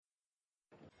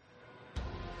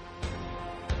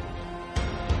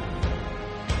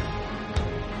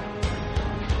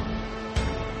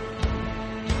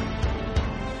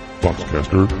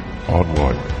Boxcaster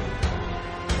Online.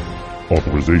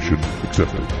 Authorization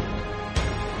accepted.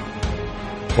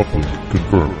 Uplink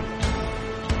confirmed.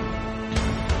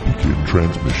 Begin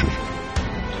transmission.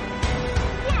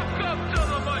 Welcome to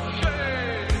the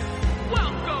machine!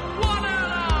 Welcome one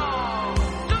and all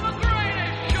to the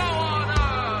greatest show on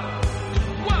earth!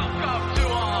 Welcome to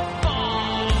our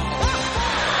ball!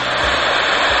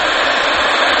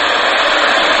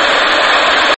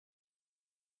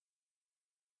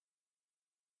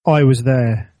 I was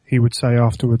there, he would say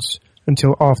afterwards,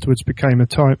 until afterwards became a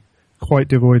type quite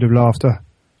devoid of laughter.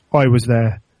 I was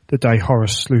there, the day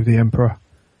Horus slew the Emperor.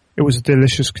 It was a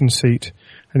delicious conceit,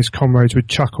 and his comrades would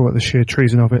chuckle at the sheer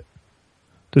treason of it.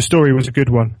 The story was a good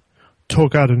one.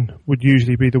 Torgadon would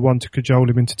usually be the one to cajole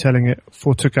him into telling it,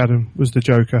 for Torgadon was the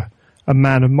joker, a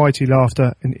man of mighty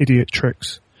laughter and idiot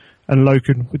tricks. And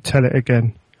Loken would tell it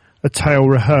again, a tale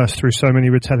rehearsed through so many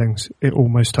retellings, it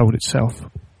almost told itself.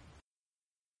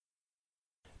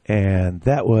 And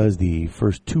that was the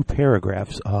first two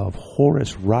paragraphs of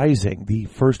Horus Rising, the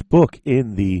first book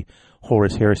in the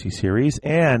Horus Heresy series,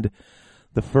 and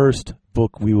the first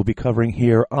book we will be covering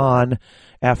here on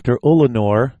After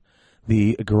Ullanor,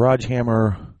 the Garage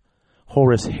Hammer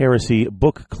Horus Heresy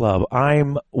Book Club.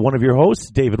 I'm one of your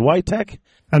hosts, David Witek.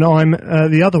 And I'm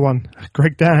the other one,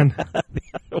 Greg Dan. The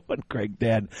other one, Greg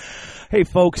Dan. Hey,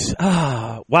 folks.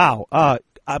 Wow.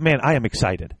 Man, I am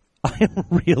excited. I am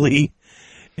really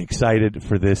excited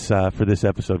for this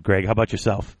episode, Greg. How about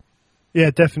yourself? Yeah,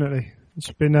 definitely.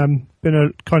 It's been a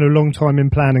kind of long time in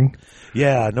planning.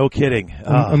 Yeah, no kidding.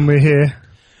 And we're here.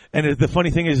 And the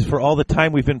funny thing is, for all the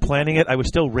time we've been planning it, I was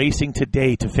still racing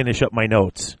today to finish up my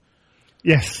notes.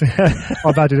 Yes,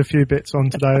 I've added a few bits on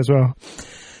today as well.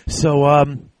 So,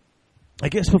 I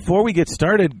guess before we get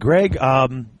started, Greg,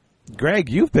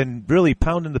 you've been really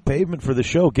pounding the pavement for the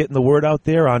show, getting the word out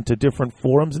there onto different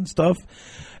forums and stuff.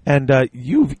 And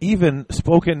you've even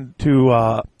spoken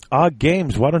to Og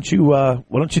Games. Why don't you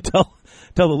tell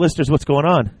the listeners what's going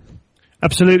on?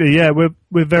 Absolutely, yeah.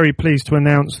 We're very pleased to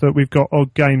announce that we've got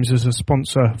Og Games as a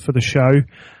sponsor for the show.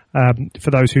 For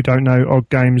those who don't know, Og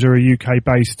Games are a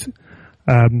UK-based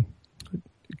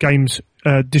games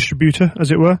distributor, as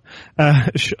it were,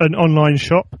 an online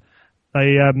shop.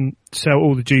 They sell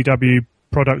all the GW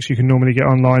products you can normally get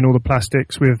online, all the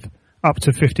plastics, with up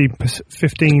to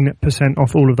 15%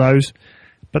 off all of those.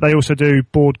 But they also do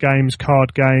board games,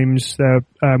 card games. They're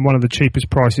one of the cheapest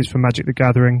prices for Magic the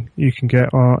Gathering you can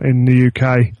get in the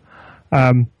UK.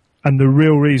 And the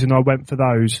real reason I went for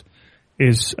those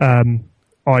is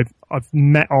I've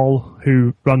met Ol,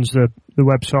 who runs the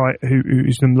website, who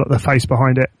is the face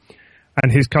behind it,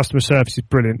 and his customer service is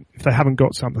brilliant. If they haven't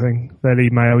got something, they'll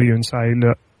email you and say,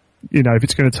 look, you know, if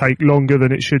it's going to take longer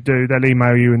than it should do, they'll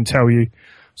email you and tell you.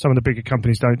 Some of the bigger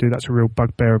companies don't do. That's a real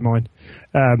bugbear of mine.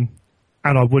 And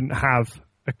I wouldn't have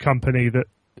a company that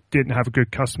didn't have a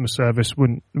good customer service,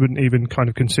 wouldn't even kind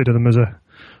of consider them as a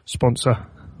sponsor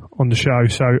on the show.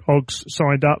 So Og's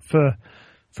signed up for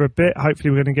a bit.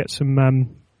 Hopefully we're going to get some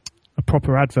a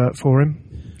proper advert for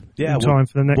him in time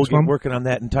for the next one. We'll get working on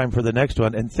that in time for the next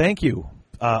one. And thank you,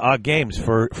 Og Games,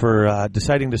 for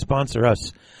deciding to sponsor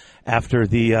us after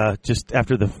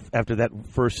that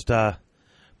first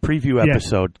preview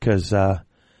episode, because I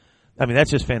mean,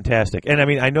 that's just fantastic. And I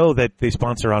mean, I know that they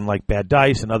sponsor on like Bad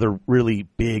Dice and other really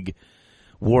big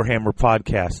Warhammer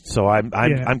podcasts, so I'm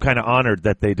kind of honored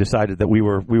that they decided that we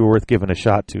were worth giving a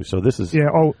shot to. So this is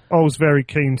I was very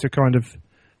keen to kind of,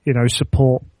 you know,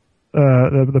 support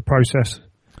the process,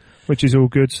 which is all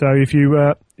good. So if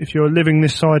you're living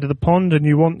this side of the pond and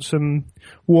you want some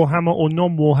Warhammer or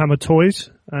non-Warhammer toys,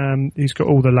 he's got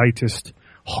all the latest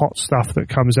hot stuff that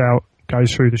comes out,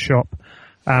 goes through the shop.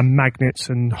 Magnets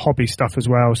and hobby stuff as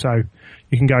well, so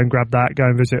you can go and grab that. Go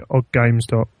and visit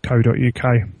oggames.co.uk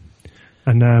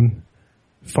and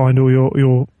find all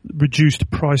your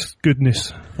reduced price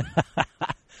goodness.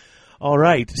 All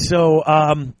right, so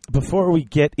before we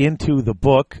get into the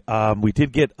book, we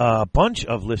did get a bunch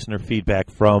of listener feedback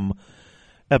from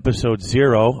episode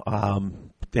 0,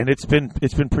 and it's been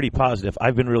pretty positive.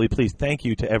 I've been really pleased. Thank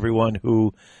you to everyone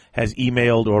who has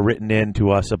emailed or written in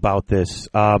to us about this.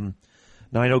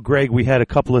 Now, I know, Greg, we had a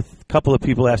couple of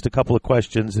people asked a couple of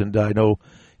questions, and I know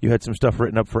you had some stuff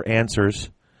written up for answers.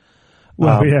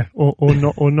 Well, or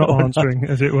not answering,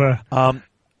 as it were.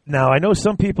 Now, I know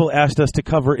some people asked us to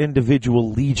cover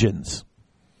individual legions,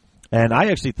 and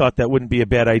I actually thought that wouldn't be a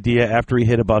bad idea after we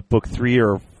hit about book 3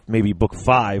 or maybe book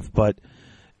 5, but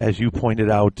as you pointed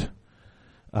out,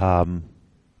 that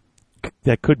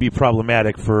could be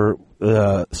problematic for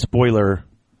spoiler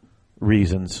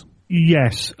reasons.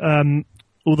 Yes.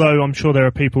 Although I'm sure there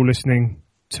are people listening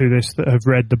to this that have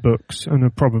read the books and are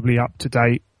probably up to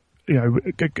date,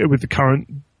 with the current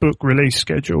book release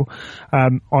schedule.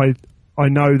 I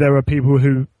know there are people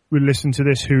who will listen to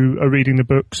this who are reading the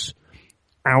books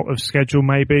out of schedule,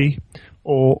 maybe,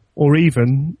 or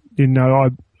even are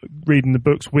reading the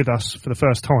books with us for the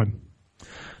first time.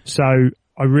 So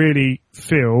I really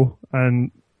feel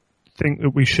and think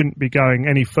that we shouldn't be going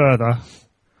any further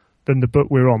than the book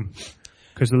we're on.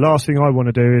 Because the last thing I want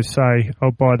to do is say,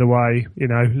 oh, by the way,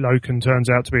 Loken turns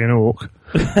out to be an orc.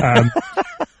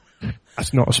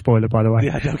 That's not a spoiler, by the way.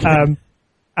 Yeah, okay.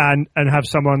 And have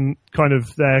someone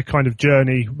their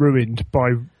journey ruined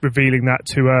by revealing that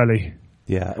too early.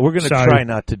 Yeah, we're going to try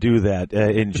not to do that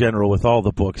in general with all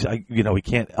the books. We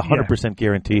can't 100%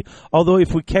 guarantee. Although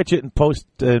if we catch it in post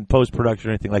production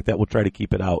or anything like that, we'll try to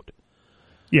keep it out.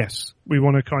 Yes, we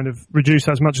want to reduce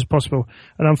that as much as possible.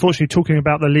 And unfortunately, talking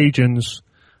about the legions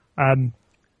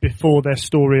before their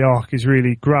story arc is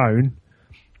really grown,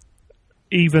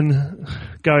 even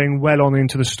going well on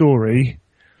into the story,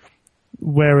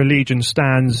 where a legion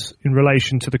stands in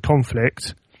relation to the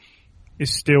conflict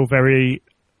is still very,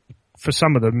 for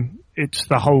some of them,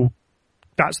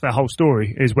 that's their whole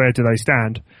story, is where do they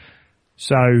stand.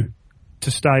 So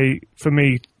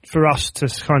for us to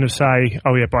say,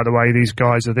 oh yeah, by the way, these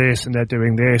guys are this and they're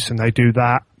doing this and they do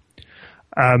that,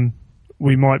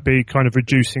 we might be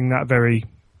reducing that very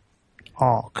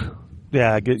arc.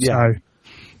 Yeah, yeah. So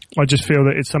I just feel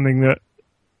that it's something that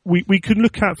we could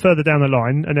look at further down the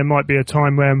line, and there might be a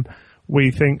time when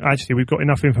we think, actually, we've got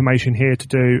enough information here to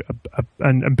do,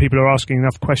 and people are asking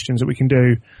enough questions that we can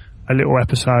do a little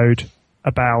episode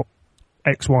about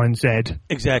X, Y, and Z.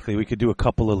 Exactly. We could do a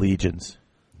couple of legions.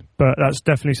 But that's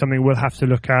definitely something we'll have to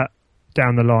look at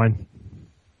down the line.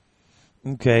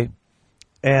 Okay.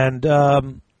 And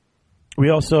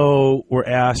we also were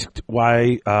asked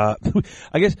why, I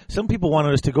guess some people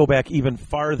wanted us to go back even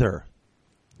farther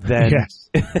than,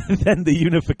 than the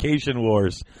Unification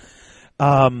Wars.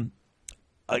 I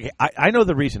know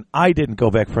the reason I didn't go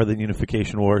back further than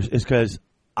Unification Wars is because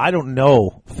I don't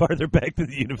know farther back than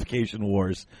the Unification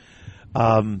Wars.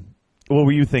 What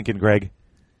were you thinking, Greg?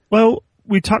 Well,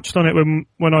 we touched on it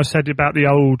when I said about the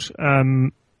old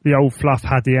fluff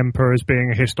had the Emperor as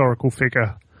being a historical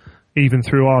figure, even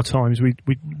through our times. We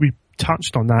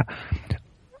touched on that.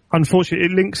 Unfortunately,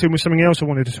 it links in with something else I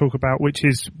wanted to talk about, which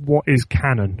is what is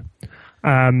canon.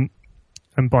 And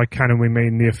by canon, we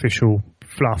mean the official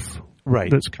fluff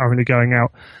that's currently going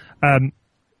out.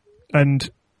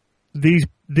 And these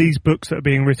books that are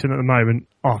being written at the moment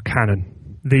are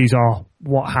canon. These are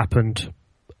what happened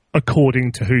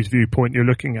according to whose viewpoint you're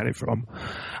looking at it from.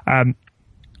 A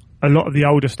lot of the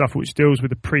older stuff which deals with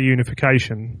the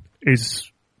pre-unification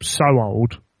is so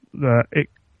old that it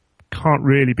can't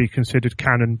really be considered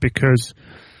canon because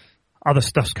other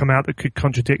stuff's come out that could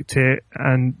contradict it,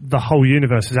 and the whole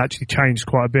universe has actually changed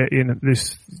quite a bit.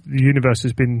 The universe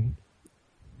has been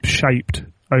shaped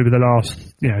over the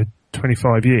last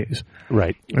 25 years.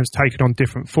 Right. And it's taken on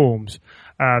different forms.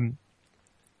 You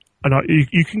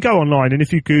can go online, and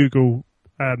if you Google,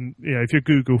 if you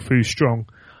Google Fu Strong,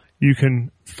 you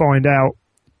can find out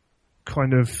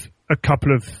a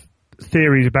couple of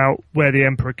theories about where the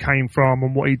Emperor came from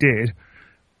and what he did.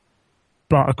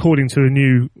 But according to the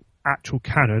new actual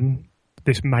canon,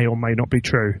 this may or may not be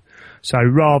true. So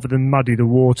rather than muddy the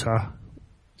water, I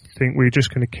think we're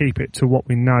just going to keep it to what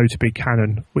we know to be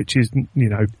canon, which is,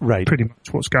 pretty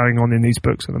much what's going on in these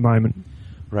books at the moment.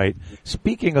 Right.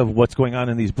 Speaking of what's going on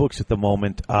in these books at the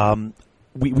moment,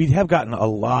 we have gotten a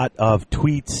lot of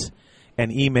tweets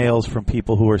and emails from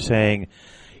people who are saying,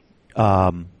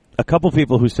 a couple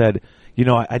people who said,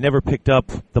 I never picked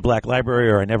up the Black Library,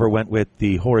 or I never went with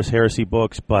the Horus Heresy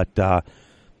books, but,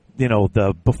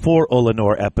 the Before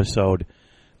Olenor episode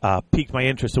piqued my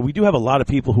interest. So we do have a lot of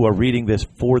people who are reading this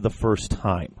for the first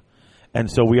time.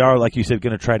 And so we are, like you said,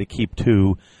 going to try to keep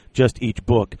to just each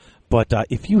book. But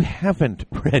if you haven't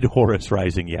read Horus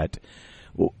Rising yet,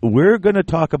 we're going to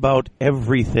talk about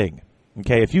everything.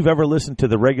 Okay, if you've ever listened to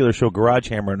the regular show Garage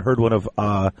Hammer and heard one of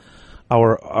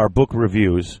our book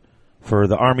reviews for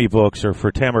the Army books or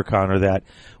for Tamarcon or that,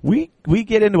 we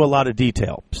get into a lot of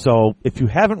detail. So if you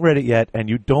haven't read it yet and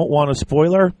you don't want a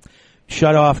spoiler,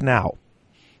 shut off now.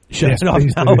 Shut it off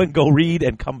now and go read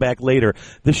and come back later.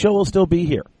 The show will still be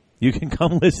here. You can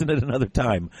come listen at another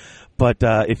time. But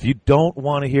if you don't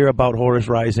want to hear about Horus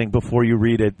Rising before you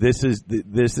read it, this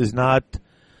is not.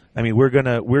 I mean, we're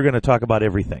gonna talk about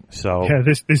everything. So yeah,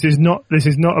 this is not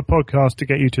a podcast to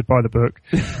get you to buy the book.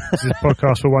 This is a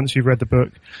podcast for once you've read the book,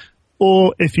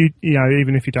 or if you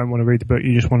even if you don't want to read the book,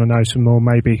 you just want to know some more.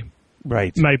 Maybe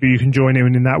Right. maybe you can join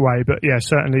in that way. But yeah,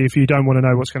 certainly if you don't want to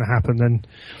know what's going to happen, then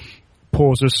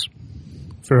pause us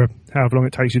for however long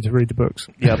it takes you to read the books.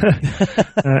 Yep.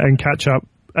 And catch up.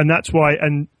 And that's why,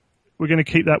 and we're going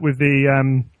to keep that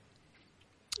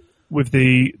with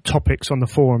the topics on the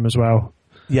forum as well.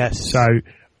 Yes. So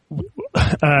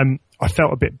I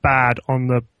felt a bit bad on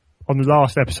the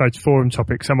last episode's forum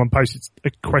topic. Someone posted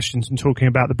questions and talking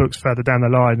about the books further down the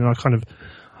line, and I kind of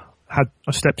I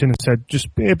stepped in and said,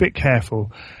 just be a bit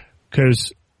careful,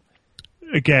 because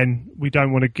again, we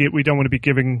don't want to be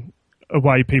giving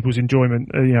away people's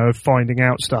enjoyment, of finding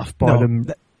out stuff by them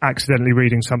accidentally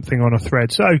reading something on a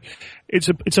thread. So it's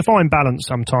a fine balance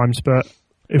sometimes, but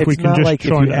if we can not just like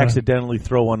try if you accidentally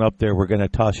throw one up there, we're going to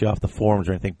toss you off the forums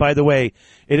or anything. By the way,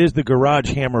 it is the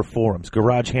Garage Hammer forums,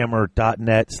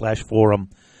 garagehammer.net/forum.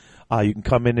 You can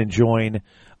come in and join.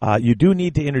 You do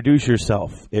need to introduce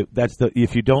yourself.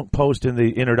 If you don't post in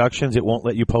the introductions, it won't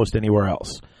let you post anywhere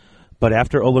else. But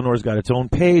after Oleanor's got its own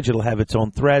page, it'll have its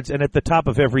own threads. And at the top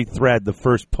of every thread, the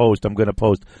first post I'm going to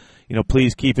post,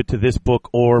 please keep it to this book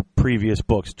or previous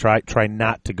books. Try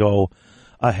not to go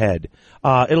ahead.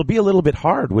 It'll be a little bit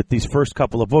hard with these first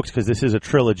couple of books because this is a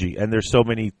trilogy and there's so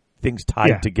many things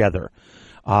tied together.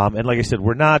 And like I said,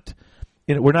 we're not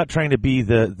trying to be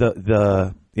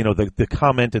the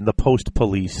comment and the post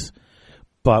police,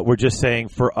 but we're just saying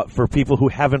for people who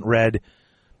haven't read,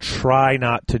 try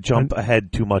not to jump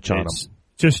ahead too much on them.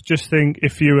 Just think,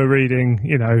 if you were reading,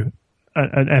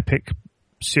 an epic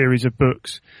series of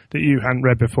books that you hadn't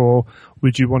read before,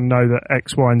 would you want to know that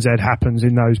X, Y, and Z happens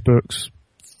in those books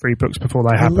 3 books before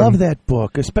they happen? I love that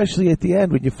book, especially at the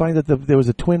end when you find that there was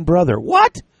a twin brother.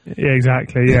 What? Yeah,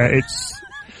 exactly. Yeah, it's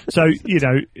so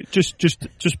just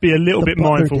be a little bit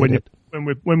mindful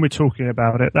when we're talking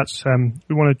about it. That's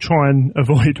we want to try and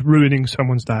avoid ruining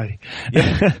someone's day.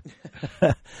 Yeah.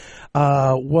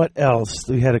 What else?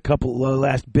 We had a couple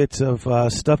last bits of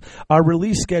stuff. Our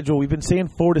release schedule, we've been saying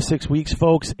 4 to 6 weeks,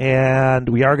 folks, and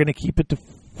we are going to keep it to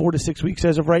 4 to 6 weeks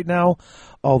as of right now,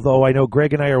 although I know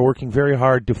Greg and I are working very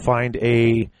hard to find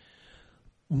a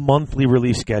monthly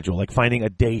release schedule, like finding a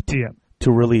date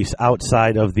to release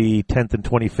outside of the 10th and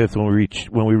 25th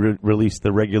when we release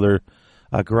the regular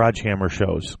Garage Hammer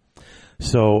shows.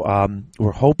 So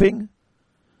we're hoping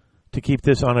to keep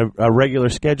this on a regular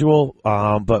schedule,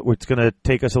 but it's going to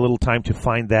take us a little time to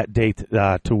find that date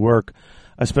to work,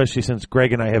 especially since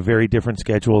Greg and I have very different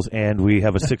schedules and we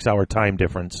have a 6-hour time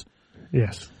difference.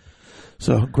 Yes.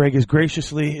 So Greg is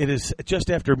graciously, it is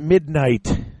just after midnight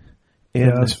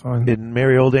in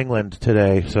merry old England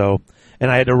today. So, and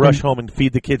I had to rush home and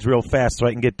feed the kids real fast so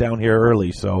I can get down here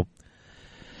early. So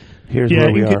here's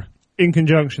where we are. In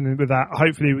conjunction with that,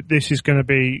 hopefully this is going to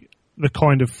be the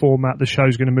kind of format the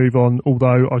show's going to move on,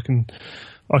 although I can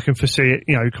foresee it,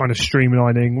 kind of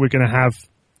streamlining. We're going to have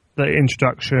the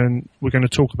introduction. We're going to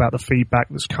talk about the feedback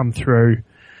that's come through.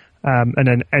 And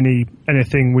then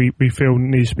anything we feel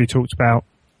needs to be talked about,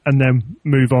 and then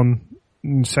move on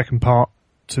in the second part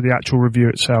to the actual review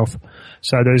itself.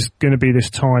 So there's going to be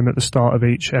this time at the start of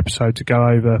each episode to go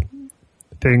over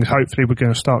things. Hopefully we're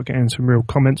going to start getting some real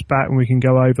comments back, and we can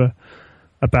go over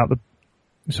about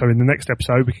so in the next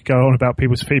episode we could go on about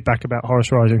people's feedback about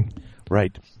Horus Rising.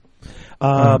 Right.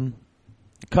 I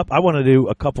want to do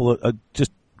a couple of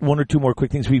just 1 or 2 more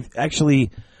quick things. We've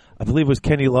actually, I believe it was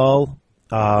Kenny Lull,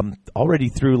 already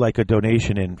threw like a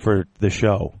donation in for the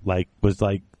show,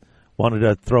 wanted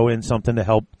to throw in something to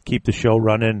help keep the show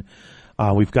running.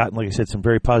 We've gotten, like I said, some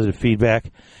very positive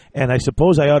feedback, and I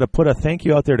suppose I ought to put a thank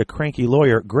you out there to Cranky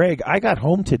Lawyer. Greg, I got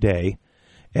home today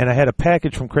and I had a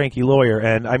package from Cranky Lawyer,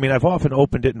 and I mean, I've often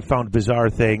opened it and found bizarre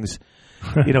things,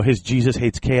 his Jesus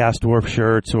Hates Chaos Dwarf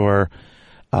shirts, or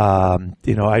I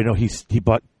know he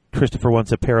bought Christopher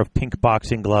once a pair of pink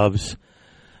boxing gloves.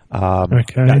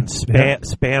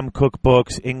 Spam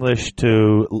cookbooks, English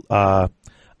to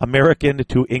American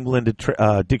to England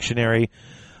dictionary.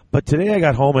 But today I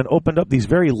got home and opened up these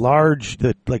very large,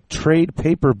 trade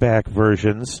paperback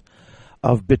versions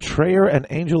of Betrayer and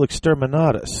Angel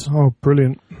Exterminatus. Oh,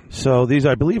 brilliant. So these,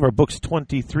 I believe, are books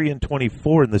 23 and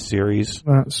 24 in the series.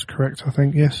 That's correct, I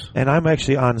think, yes. And I'm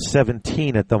actually on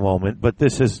 17 at the moment, but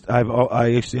this is,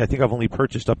 I think I've only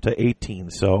purchased up to 18,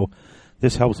 so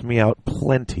this helps me out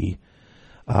plenty.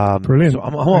 Brilliant. So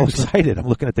I'm all excited. I'm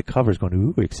looking at the covers going,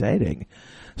 ooh, exciting.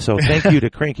 So thank you to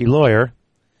Cranky Lawyer.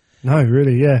 No,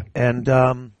 really, yeah. And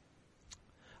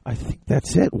I think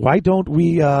that's it. Why don't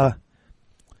we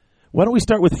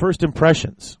start with first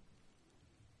impressions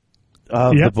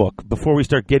of the book before we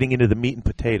start getting into the meat and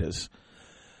potatoes?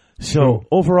 So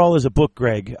overall as a book,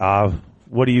 Greg,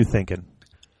 what are you thinking?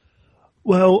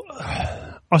 Well,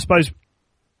 I suppose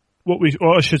what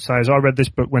I should say is I read this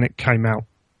book when it came out.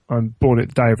 I bought it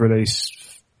the day of release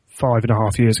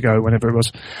 5.5 years ago, whenever it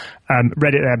was.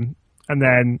 Read it then, and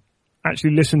then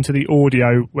actually listened to the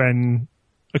audio when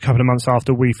a couple of months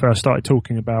after we first started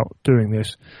talking about doing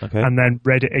this, and then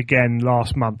read it again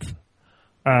last month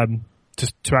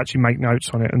to actually make notes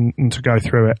on it and to go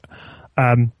through it.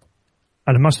 And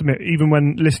I must admit, even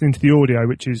when listening to the audio,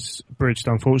 which is abridged,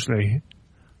 unfortunately,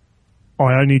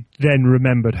 I only then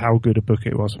remembered how good a book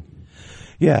it was.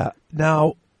 Yeah.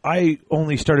 Now, I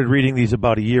only started reading these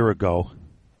about a year ago,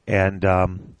 and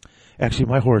actually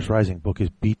my Horus Rising book is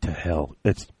beat to hell.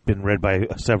 It's been read by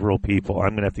several people. I'm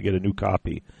going to have to get a new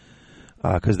copy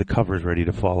because the cover is ready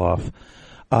to fall off.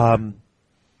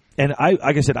 And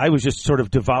like I said, I was just sort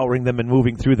of devouring them and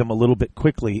moving through them a little bit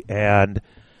quickly, and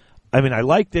I mean, I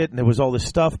liked it, and there was all this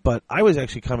stuff, but I was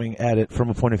actually coming at it from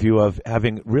a point of view of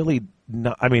having really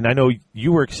not, I mean, I know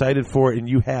you were excited for it, and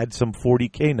you had some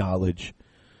 40K knowledge.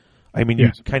 I mean,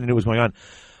 you kind of knew what was going on.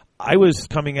 I was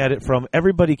coming at it from,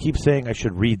 everybody keeps saying I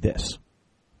should read this.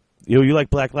 You like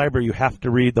Black Library, you have to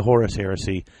read the Horus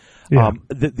Heresy. Yeah.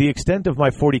 The extent of my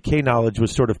 40K knowledge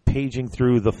was sort of paging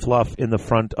through the fluff in the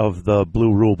front of the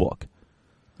blue rulebook.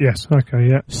 Yes, okay,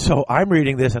 yeah. So I'm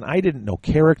reading this, and I didn't know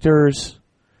characters.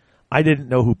 I didn't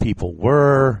know who people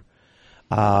were.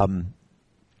 So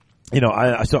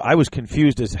I was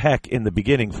confused as heck in the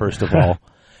beginning, first of all.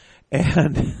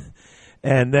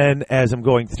 And then as I'm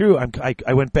going through,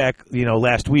 I went back,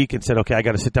 last week and said, okay, I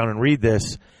got to sit down and read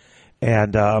this.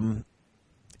 And,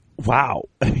 wow.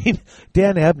 I mean,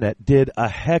 Dan Abnett did a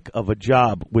heck of a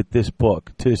job with this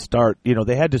book to start.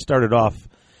 They had to start it off.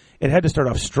 It had to start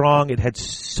off strong. It had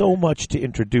so much to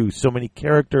introduce, so many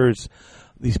characters,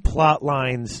 these plot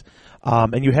lines,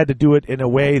 and you had to do it in a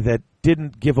way that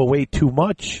didn't give away too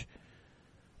much.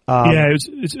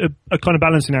 It's a kind of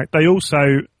balancing act. They also,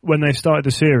 when they started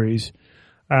the series,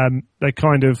 they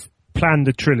kind of planned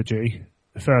the trilogy,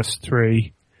 the first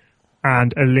three,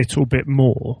 and a little bit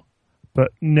more, but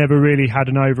never really had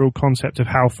an overall concept of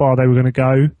how far they were going to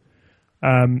go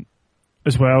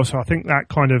as well. So I think that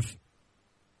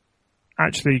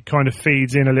actually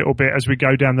feeds in a little bit as we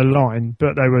go down the line,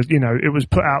 but they were, it was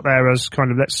put out there as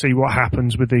kind of, let's see what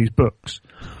happens with these books.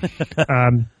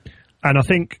 And I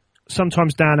think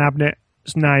sometimes Dan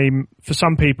Abnett's name, for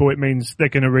some people it means they're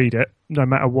going to read it no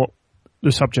matter what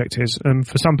the subject is, and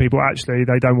for some people actually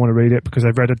they don't want to read it because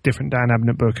they've read a different Dan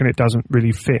Abnett book and it doesn't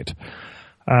really fit.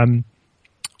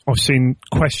 I've seen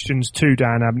questions to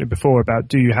Dan Abnett before about,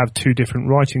 do you have two different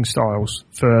writing styles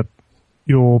for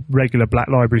your regular Black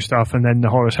Library stuff and then the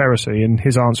Horus Heresy? And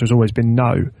his answer has always been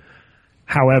no.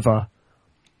 However,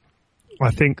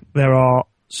 I think there are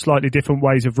slightly different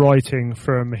ways of writing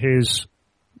from his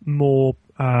more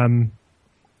kind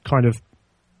of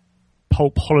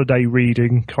pulp holiday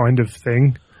reading kind of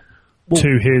thing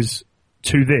to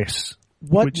this.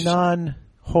 What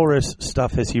non-Horus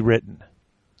stuff has he written?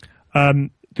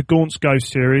 The Gaunt's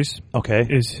Ghost series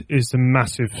is the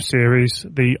massive series.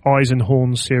 The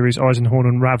Eisenhorn series, Eisenhorn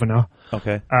and Ravener.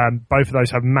 Okay. Both of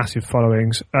those have massive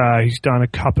followings. He's done a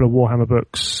couple of Warhammer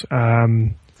books.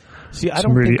 Some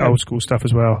really old school stuff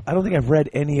as well. I don't think I've read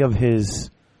any of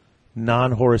his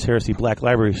non-Horus Heresy Black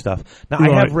Library stuff. Now,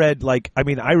 right. I have read,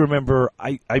 I remember,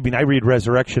 I read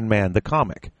Resurrection Man, the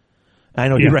comic. I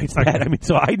know he writes that. I mean,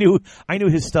 so I knew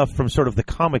his stuff from sort of the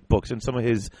comic books and some of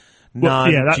his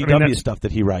non-GW stuff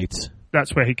that he writes.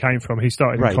 That's where he came from. He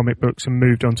started in comic books and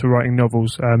moved on to writing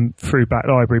novels through Black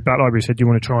Library. Black Library said, do you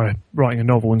want to try writing a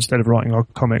novel instead of writing our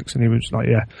comics? And he was like,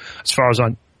 yeah, as far as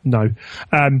I know.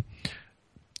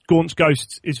 Gaunt's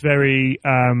Ghost is very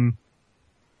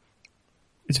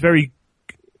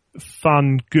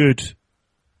fun, good,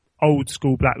 old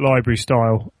school Black Library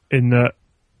style in that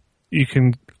you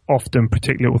can often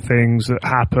predict little things that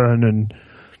happen, and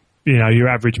your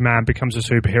average man becomes a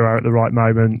superhero at the right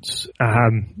moments,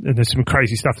 and there's some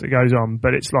crazy stuff that goes on,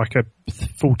 but it's like a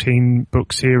 14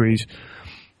 book series,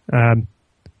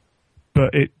 but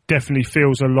it definitely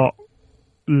feels a lot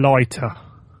lighter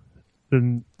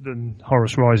than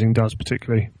Horus Rising does,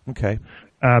 particularly. Okay.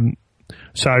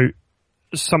 So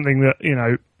something that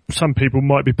some people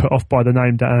might be put off by the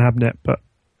name Dan Abnett, but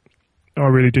I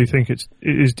really do think it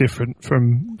is different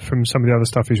from some of the other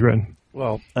stuff he's written.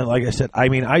 Well, and like I said,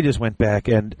 I just went back,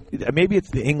 and maybe it's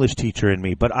the English teacher in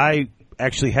me, but I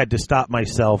actually had to stop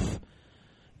myself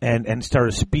and start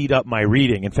to speed up my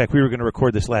reading. In fact, we were going to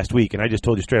record this last week, and I just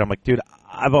told you straight, I'm like, dude,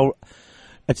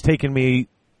 it's taken me,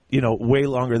 way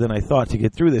longer than I thought to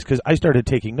get through this, because I started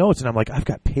taking notes, and I'm like, I've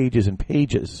got pages and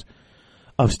pages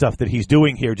of stuff that he's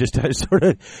doing here, just sort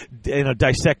of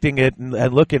dissecting it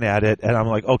and looking at it, and I'm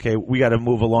like, okay, we got to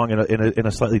move along in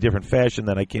a slightly different fashion.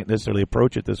 Then I can't necessarily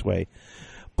approach it this way.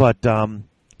 But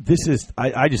this is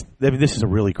this is a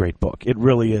really great book. It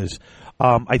really is.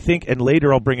 I think, and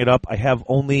later I'll bring it up. I have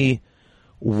only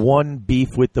one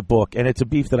beef with the book, and it's a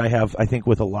beef that I have, I think,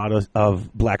 with a lot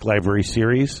of Black Library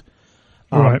series.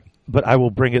 Right. But I will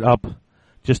bring it up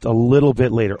just a little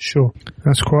bit later. Sure.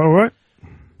 That's quite all right.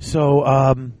 So,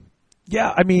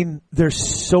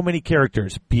 there's so many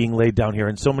characters being laid down here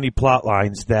and so many plot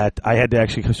lines that I had to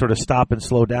actually sort of stop and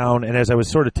slow down. And as I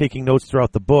was sort of taking notes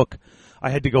throughout the book,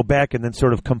 I had to go back and then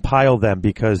sort of compile them,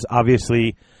 because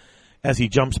obviously as he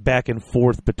jumps back and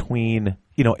forth between,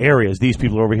 areas, these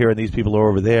people are over here and these people are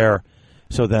over there.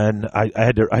 So then I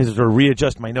had to sort of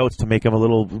readjust my notes to make them a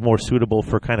little more suitable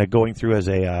for kind of going through as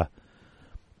a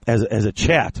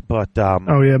chat. But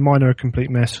mine are a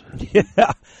complete mess.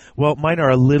 Yeah, well, mine are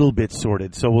a little bit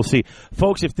sorted, so we'll see,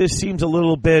 folks. If this seems a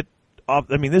little bit off,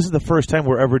 this is the first time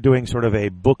we're ever doing sort of a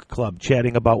book club,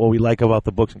 chatting about what we like about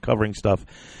the books and covering stuff.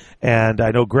 And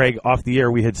I know, Greg, off the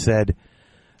air we had said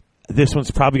this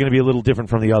one's probably going to be a little different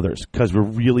from the others, because we're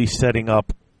really setting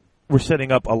up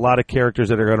a lot of characters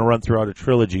that are going to run throughout a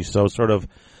trilogy. So sort of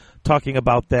talking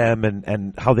about them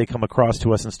and how they come across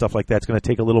to us and stuff like that is going to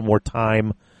take a little more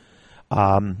time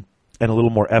and a little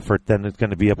more effort than it's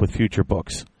going to be up with future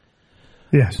books.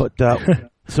 Yes. But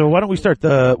so why don't we start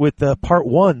with part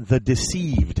one, The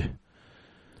Deceived?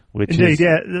 Indeed,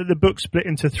 the book split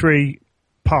into 3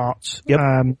 parts, yep.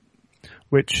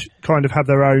 Which kind of have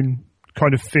their own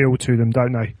kind of feel to them,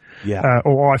 don't they? Yeah.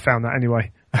 Or I found that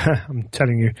anyway. I'm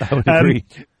telling you. I would agree.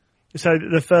 So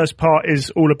the first part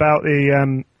is all about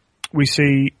we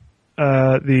see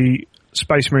the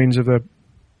Space Marines of the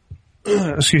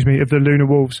of the Lunar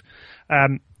Wolves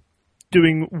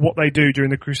doing what they do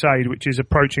during the Crusade, which is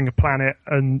approaching a planet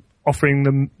and offering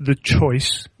them the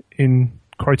choice, in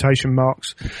quotation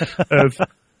marks, of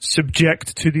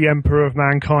subject to the Emperor of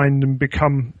mankind and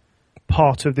become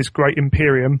part of this great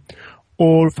Imperium,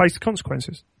 or face the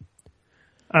consequences.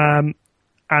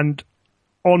 And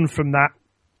on from that,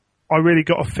 I really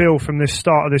got a feel from this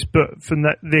start of this book, from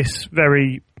this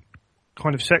very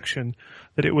kind of section,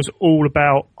 that it was all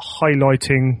about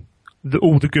highlighting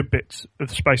all the good bits of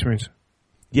the Space Marines.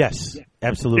 Yes,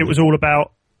 absolutely. It was all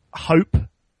about hope.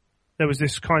 There was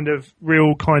this kind of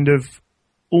real kind of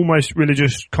almost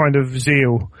religious kind of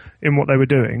zeal in what they were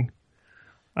doing.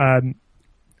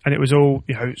 And it was all,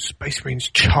 Space Marines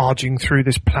charging through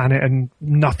this planet and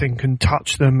nothing can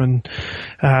touch them, and,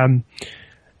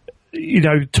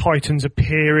 Titans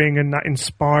appearing and that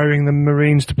inspiring the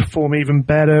Marines to perform even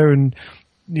better, and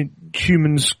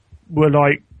humans were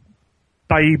like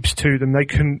babes to them. They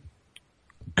couldn't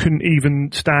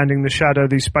even stand in the shadow of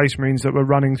these Space Marines that were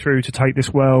running through to take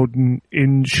this world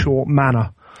in short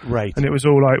manner. Right. And it was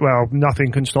all like, well,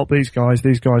 nothing can stop these guys.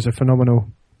 These guys are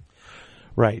phenomenal.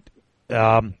 Right.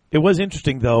 It was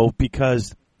interesting, though,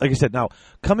 because, like I said, now,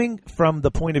 coming from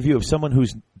the point of view of someone who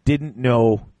didn't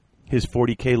know his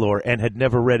 40K lore and had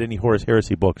never read any Horus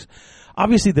Heresy books,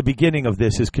 obviously the beginning of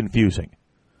this is confusing.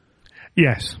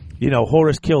 Yes.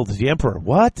 Horus killed the Emperor.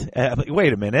 What?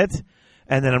 Wait a minute.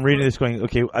 And then I'm reading this going,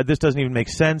 okay, this doesn't even make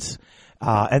sense.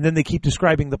 And then they keep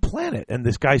describing the planet, and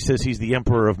this guy says he's the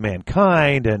Emperor of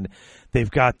mankind, and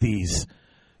they've got these...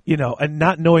 and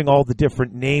not knowing all the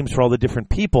different names for all the different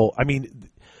people.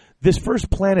 This first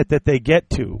planet that they get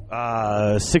to,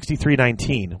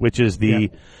 6319, which is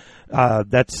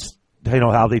that's,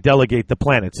 how they delegate the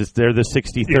planets. They're the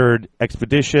 63rd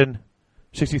expedition.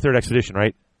 63rd expedition,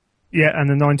 right? Yeah, and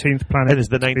the 19th planet. And it's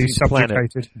the 19th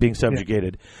planet being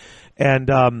subjugated. Yeah.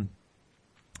 And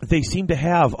they seem to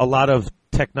have a lot of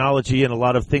technology and a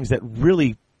lot of things that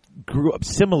really grew up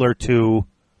similar to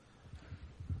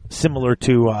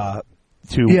the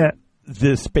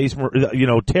space,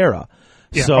 Terra.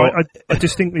 Yeah, so I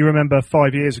distinctly remember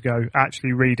 5 years ago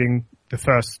actually reading the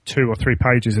first 2 or 3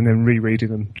 pages and then rereading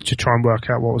them to try and work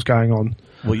out what was going on.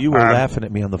 Well, you were laughing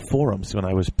at me on the forums when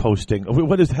I was posting.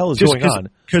 What the hell is going on?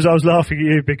 Because I was laughing at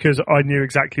you because I knew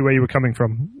exactly where you were coming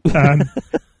from.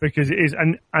 Because it is,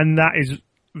 and that is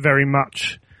very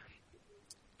much,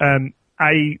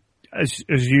 as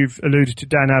you've alluded to,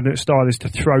 Dan Abnett's style is to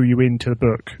throw you into the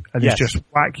book and yes. It's just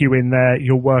whack you in there.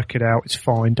 You'll work it out. It's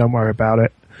fine. Don't worry about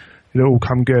it. It'll all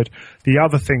come good. The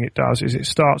other thing it does is it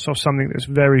starts off something that's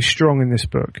very strong in this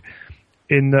book,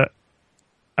 in that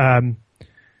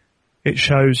it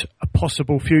shows a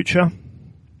possible future.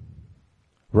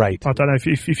 Right. I don't know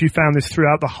if you found this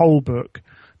throughout the whole book.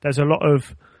 There's a lot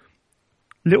of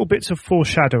little bits of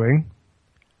foreshadowing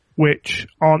which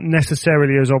aren't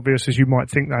necessarily as obvious as you might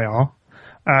think they are.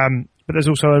 But there's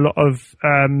also a lot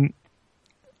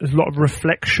of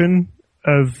reflection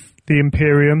of the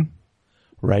Imperium,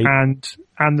 Right.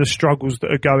 and the struggles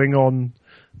that are going on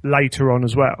later on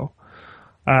as well.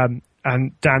 And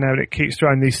Dan Elliott keeps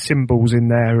throwing these symbols in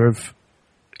there of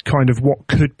kind of what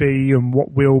could be and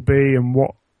what will be and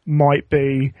what might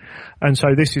be. And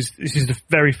so this is the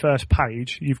very first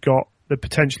page. You've got the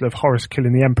potential of Horus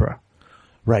killing the Emperor.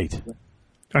 Right.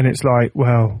 And it's like,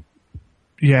 well,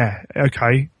 yeah,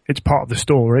 okay, it's part of the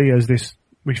story as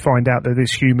we find out that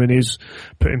this human is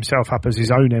put himself up as his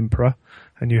own emperor,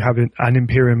 and you have an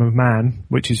Imperium of Man,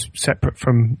 which is separate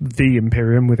from the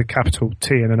Imperium with a capital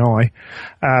T and an I.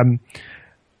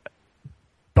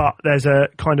 But there's a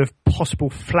kind of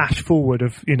possible flash forward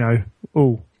of, in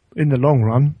the long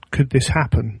run, could this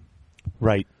happen?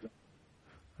 Right.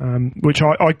 Which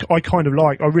I kind of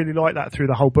like. I really like that through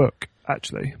the whole book,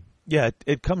 actually. Yeah,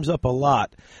 it comes up a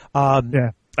lot.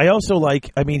 Yeah. I also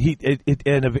like. I mean,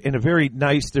 in a very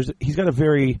nice. He's got a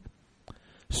very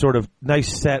sort of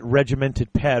nice set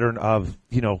regimented pattern of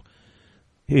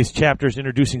his chapters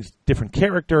introducing different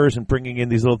characters and bringing in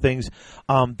these little things.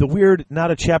 The weird,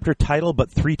 not a chapter title, but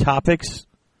 3 topics.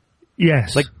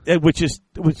 Yes. Which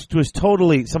was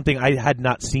totally something I had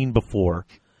not seen before,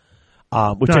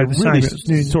 which No, I the really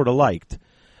same. sort of liked.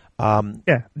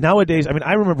 Yeah. Nowadays, I mean,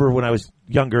 I remember when I was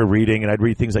younger reading, and I'd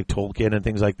read things like Tolkien and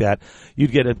things like that.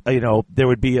 You'd get there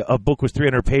would be a book was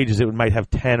 300 pages. It might have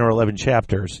 10 or 11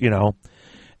 chapters,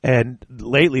 And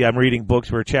lately, I'm reading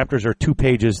books where chapters are 2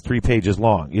 pages, 3 pages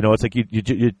long. It's like you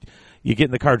get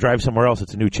in the car, drive somewhere else.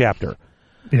 It's a new chapter.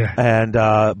 Yeah. And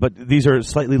but these are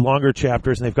slightly longer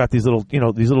chapters, and they've got these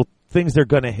little things they're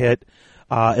going to hit,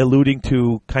 alluding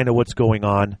to kind of what's going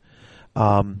on.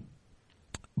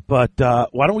 But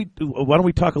why don't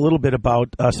we talk a little bit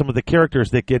about some of the characters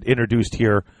that get introduced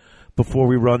here before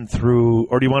we run through,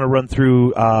 or do you want to run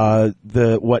through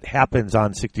what happens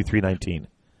on 6319?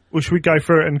 Well, should we go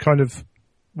through it and kind of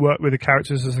work with the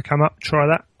characters as they come up? Try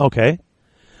that. Okay.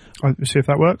 See if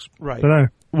that works. Right. I don't know.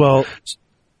 Well,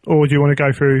 or do you want to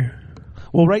go through?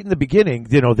 Well, right in the beginning,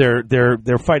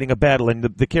 they're fighting a battle, and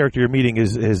the character you're meeting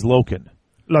is Loken.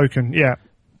 Loken, yeah,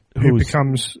 who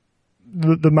becomes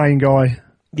the main guy.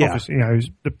 Yeah. Obviously, who's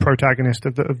the protagonist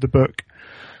of the book,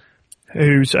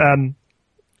 who's an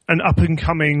up and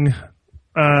coming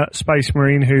space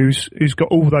marine who's got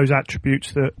all those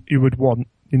attributes that you would want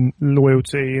in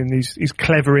loyalty, and he's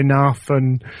clever enough,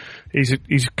 and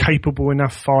he's capable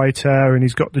enough fighter, and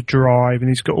he's got the drive, and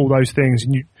he's got all those things,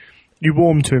 and you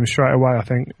warm to him straight away, I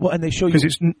think. Well, and they show you. Because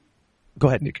it's. Go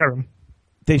ahead. Carry on.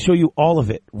 They show you all of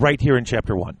it right here in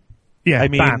chapter 1. Yeah, I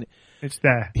mean, bam, it's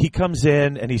there. He comes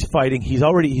in and he's fighting. He's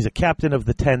a captain of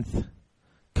the 10th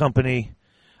Company.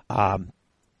 I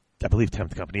believe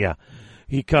 10th Company. Yeah.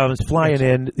 He comes flying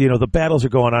in. The battles are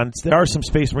going on. There are some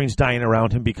Space Marines dying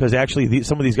around him because actually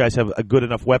some of these guys have a good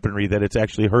enough weaponry that it's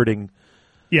actually hurting.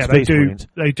 Yeah, Space they do. Marines.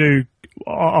 They do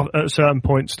at a certain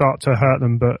point start to hurt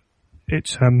them, but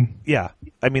it's Yeah,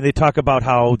 I mean they talk about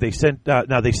how they sent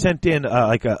in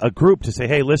like a group to say,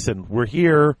 hey, listen, we're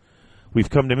here. We've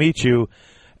come to meet you.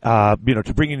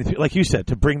 To bring in, like you said,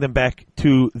 to bring them back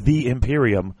to the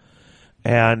Imperium,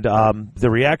 and the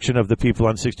reaction of the people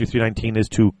on 6319 is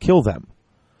to kill them.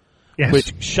 yes.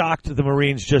 Which shocked the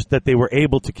Marines just that they were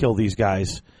able to kill these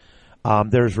guys.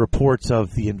 There's reports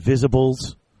of the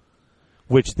Invisibles,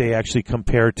 which they actually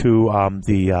compare to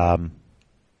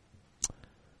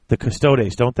the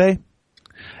Custodes, don't they?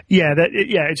 Yeah,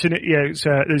 it's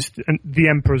the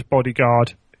Emperor's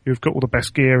bodyguard who've got all the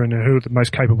best gear and who are the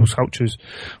most capable soldiers,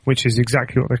 which is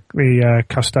exactly what the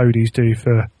Custodes do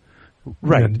for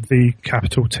the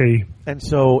capital T. And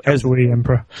so as the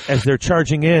Emperor, as they're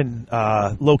charging in,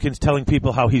 Loken's telling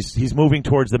people how he's moving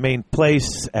towards the main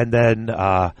place, and then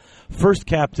First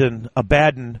Captain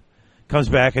Abaddon comes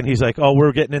back and he's like, "Oh,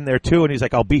 we're getting in there too," and he's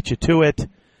like, "I'll beat you to it."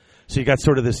 So you got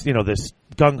sort of this, this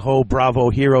gung-ho, bravo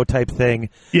hero type thing.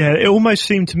 Yeah, it almost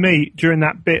seemed to me during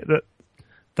that bit that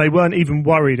they weren't even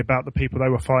worried about the people they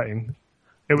were fighting.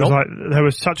 It was like there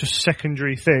was such a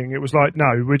secondary thing. It was like, no,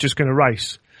 we're just going to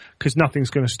race because nothing's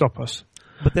going to stop us.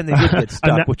 But then they did get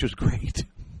stuck, which was great.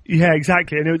 Yeah,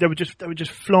 exactly. And they were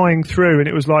just flying through, and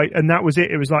it was like, and that was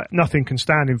it. It was like nothing can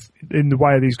stand in the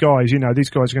way of these guys. These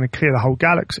guys are going to clear the whole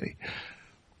galaxy.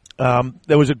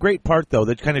 There was a great part though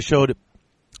that kind of showed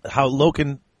how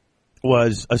Loken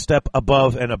was a step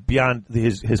above and beyond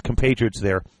his compatriots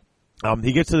there.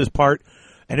 He gets to this part,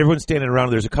 and everyone's standing around.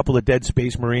 There's a couple of dead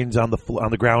Space Marines on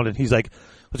the ground, and he's like,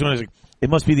 "It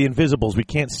must be the Invisibles. We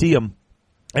can't see them."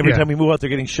 Every Yeah. time we move out, they're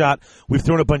getting shot. We've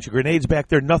thrown a bunch of grenades back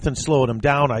there. Nothing's slowing them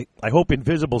down. I hope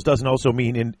Invisibles doesn't also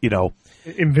mean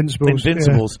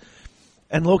Invincibles.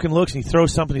 And Loken looks and he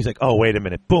throws something. He's like, "Oh, wait a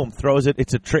minute!" Boom, throws it.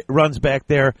 It's runs back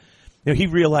there. He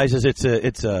realizes it's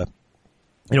a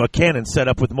cannon set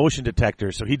up with motion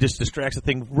detectors. So he just distracts the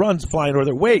thing, runs flying over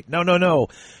there. Wait, no!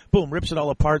 Boom, rips it all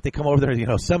apart. They come over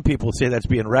there. Some people say that's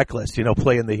being reckless.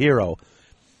 Playing the hero.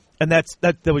 And that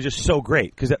was just so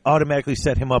great because it automatically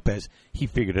set him up as he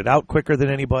figured it out quicker than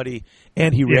anybody,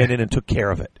 and he ran in and took care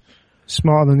of it.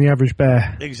 Smarter than the average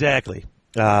bear. Exactly.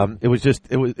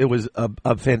 It was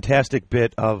a fantastic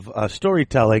bit of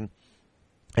storytelling,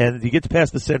 and he gets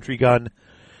past the sentry gun,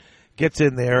 gets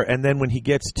in there, and then when he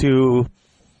gets to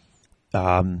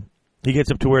up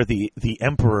to where the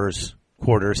Emperor's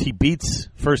quarters, he beats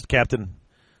First Captain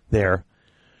there.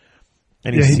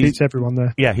 And he beats everyone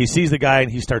there. Yeah, he sees the guy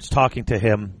and he starts talking to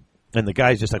him, and the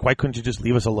guy's just like, "Why couldn't you just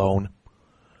leave us alone?"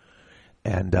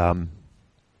 And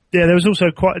there was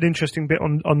also quite an interesting bit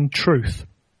on truth,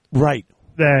 right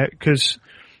there, because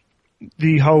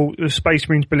the Space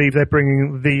Marines believe they're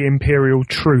bringing the Imperial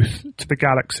truth to the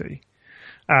galaxy,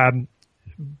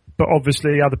 but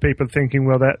obviously other people are thinking,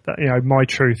 well, that my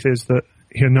truth is that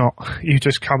you're not. You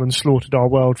just come and slaughtered our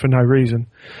world for no reason.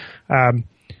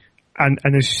 And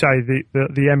as you say,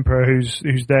 the Emperor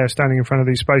who's there standing in front of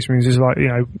these Space Marines is like,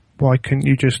 why couldn't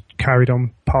you just carried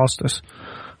on past us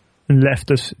and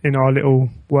left us in our little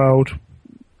world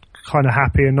kind of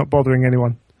happy and not bothering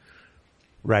anyone?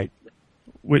 Right.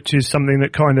 Which is something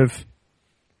that kind of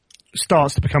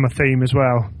starts to become a theme as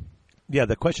well. Yeah,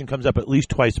 the question comes up at least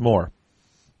twice more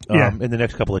in the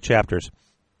next couple of chapters.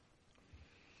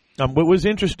 What was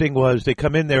interesting was they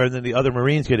come in there and then the other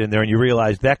Marines get in there and you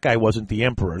realize that guy wasn't the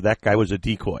Emperor. That guy was a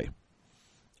decoy.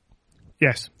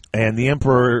 Yes. And the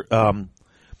Emperor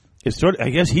is sort of, I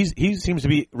guess he seems to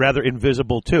be rather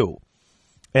invisible too.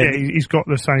 And he's got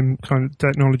the same kind of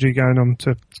technology going on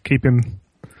to keep him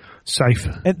safe.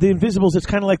 And the Invisibles, it's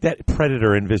kind of like that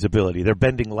Predator invisibility. They're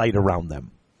bending light around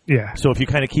them. Yeah. So if you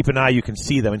kind of keep an eye, you can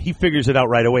see them. And he figures it out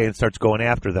right away and starts going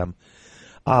after them.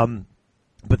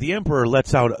 But the Emperor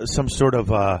lets out some sort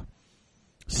of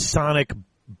sonic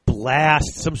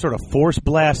blast, some sort of force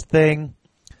blast thing.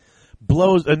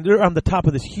 Blows, and they're on the top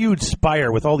of this huge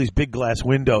spire with all these big glass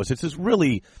windows. It's this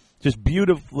really just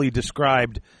beautifully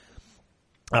described,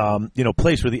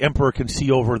 place where the Emperor can see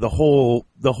over the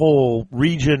whole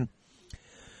region.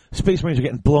 Space Marines are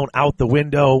getting blown out the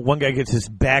window. One guy gets his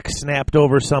back snapped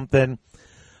over something.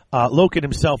 Loken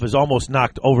himself is almost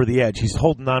knocked over the edge. He's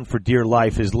holding on for dear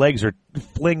life. His legs are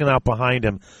flinging out behind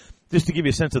him. Just to give you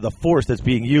a sense of the force that's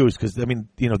being used, because,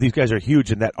 these guys are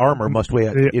huge, and that armor must weigh,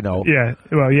 Yeah,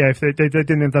 well, yeah, if they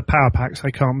didn't have the power packs,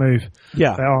 they can't move.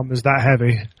 Yeah. Their armor's that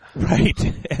heavy.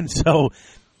 Right. And so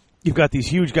you've got these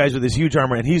huge guys with this huge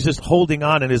armor, and he's just holding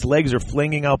on, and his legs are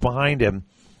flinging out behind him.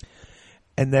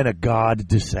 And then a god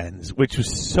descends, which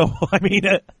was so, I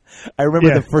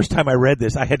remember the first time I read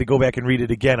this, I had to go back and read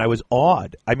it again. I was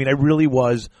awed. I really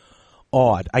was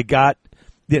awed. I got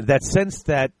that sense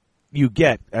that you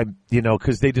get,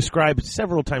 because they describe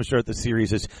several times throughout the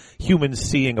series as humans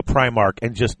seeing a Primarch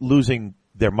and just losing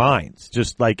their minds,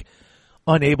 just like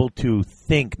unable to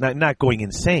think, not going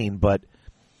insane, but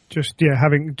just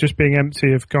being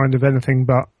empty of kind of anything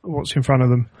but what's in front of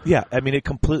them. Yeah, it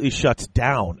completely shuts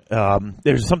down.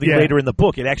 There's something later in the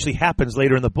book. It actually happens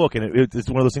later in the book, and it's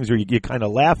one of those things where you kind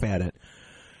of laugh at it.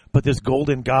 But this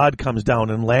golden god comes down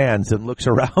and lands and looks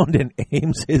around and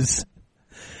aims his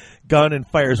gun and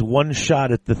fires one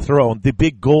shot at the throne, the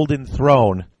big golden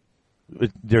throne.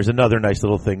 There's another nice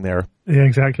little thing there. Yeah,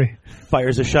 exactly.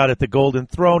 Fires a shot at the golden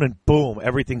throne, and boom,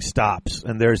 everything stops.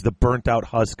 And there's the burnt-out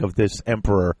husk of this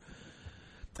Emperor,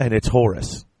 and it's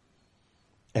Horus.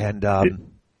 And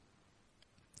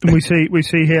we see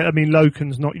here,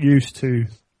 Loken's not used to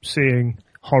seeing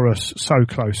Horus so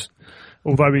close.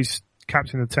 Although he's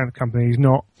captain of the 10th Company, he's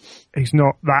not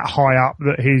that high up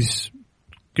that he's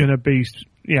going to be,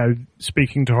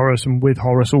 speaking to Horus and with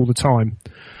Horus all the time.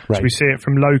 Right. So we see it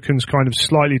from Loken's kind of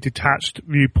slightly detached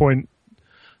viewpoint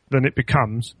than it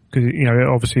becomes, because it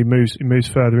obviously moves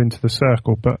further into the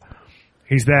circle, but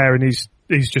he's there and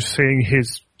he's just seeing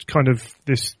his kind of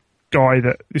this god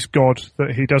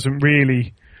that he doesn't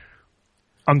really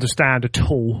understand at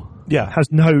all. Yeah,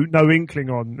 has no inkling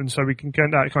on, and so we can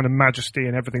get that kind of majesty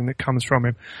and everything that comes from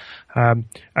him.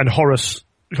 And Horus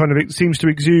kind of seems to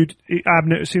exude.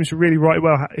 Abnett seems to really write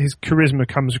well. His charisma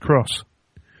comes across.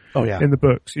 Oh yeah, in the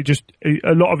books,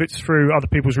 a lot of it's through other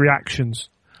people's reactions,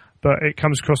 but it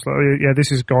comes across like,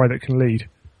 this is a guy that can lead.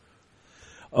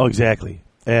 Oh, exactly.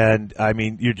 And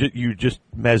you're just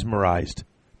mesmerized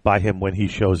by him when he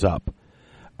shows up.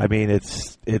 I mean,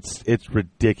 it's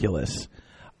ridiculous.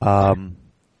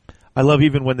 I love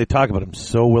even when they talk about him.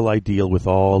 So will I deal with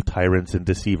all tyrants and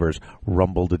deceivers,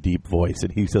 rumbled a deep voice.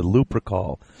 And he said,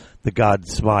 Lupercal. The god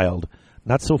smiled.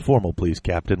 Not so formal, please,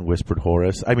 Captain, whispered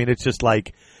Horus. I mean, it's just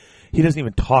like, he doesn't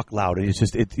even talk loud. And it's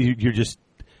just, you're just,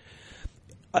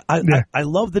 I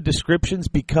love the descriptions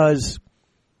because,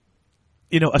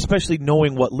 you know, especially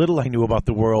knowing what little I knew about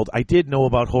the world, I did know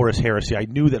about Horus Heresy. I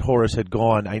knew that Horus had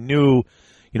gone. I knew,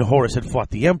 you know, Horus had fought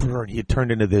the Emperor and he had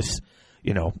turned into this,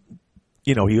 you know,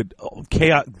 he had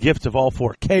chaos, gifts of all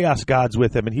four chaos gods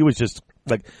with him, and he was just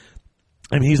like,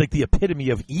 I mean, he's like the epitome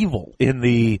of evil in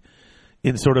the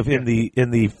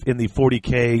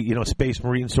 40K, you know, Space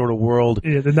Marine sort of world.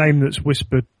 Yeah, the name that's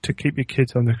whispered to keep your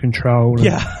kids under control. And,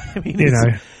 yeah, I mean, you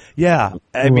know, yeah,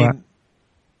 I mean,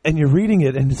 and you're reading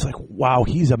it, and it's like, wow,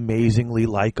 he's amazingly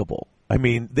likable. I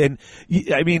mean,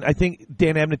 I think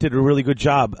Dan Abnett did a really good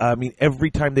job. I mean, every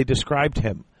time they described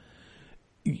him,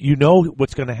 you know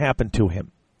what's going to happen to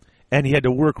him. And he had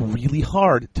to work really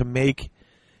hard to make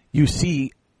you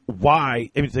see why.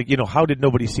 I mean, it's like, you know, how did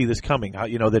nobody see this coming? How,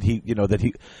 dude,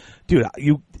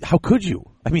 how could you?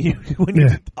 I mean,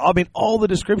 I mean, all the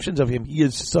descriptions of him, he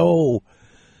is so,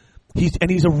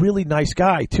 he's a really nice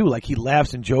guy too. Like, he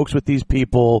laughs and jokes with these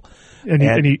people.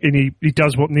 And he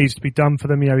does what needs to be done for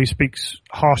them. You know, he speaks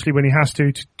harshly when he has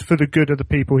to for the good of the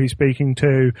people he's speaking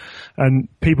to. And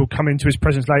people come into his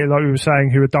presence later, like we were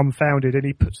saying, who are dumbfounded, and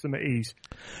he puts them at ease.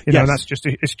 You know, and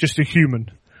it's just a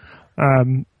human.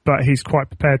 But he's quite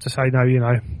prepared to say, no, you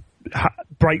know,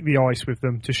 break the ice with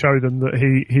them to show them that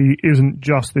he isn't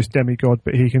just this demigod,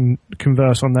 but he can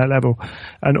converse on their level.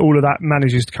 And all of that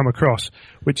manages to come across,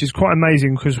 which is quite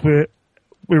amazing because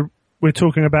we're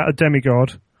talking about a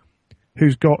demigod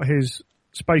who's got his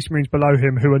Space Marines below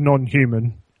him who are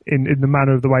non-human in the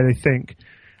manner of the way they think,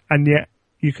 and yet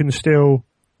you can still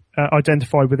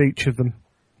identify with each of them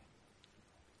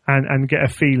and get a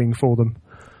feeling for them.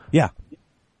 Yeah.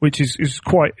 Which is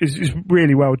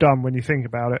really well done when you think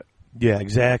about it. Yeah,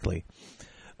 exactly.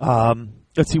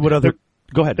 Let's see what other.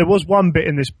 Go ahead. There was one bit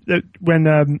in this when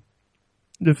one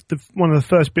of the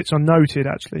first bits I noted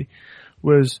actually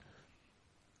was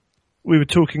we were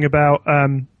talking about.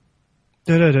 Oh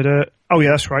yeah,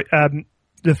 that's right.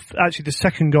 The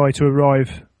second guy to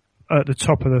arrive at the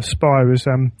top of the spire was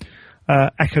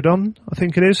Echidon, I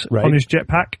think it is, right, on his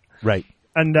jetpack. Right.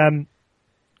 And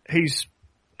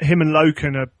him and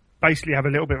Loken basically have a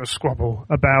little bit of a squabble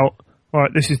about, all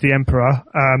right, this is the Emperor.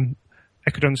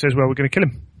 Echidon says, well, we're going to kill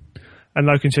him. And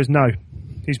Loken says, no,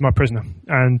 he's my prisoner.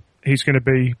 And he's going to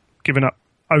be given up.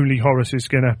 Only Horus is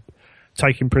going to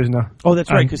take him prisoner. Oh,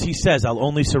 that's right, because he says, I'll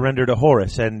only surrender to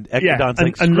Horus. And Echidon's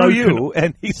like, screw Loken, you.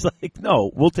 And he's like, no,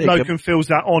 we'll take him. Loken feels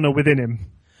that honor within him.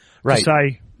 Right. To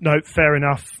say, no, fair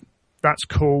enough, that's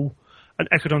cool. And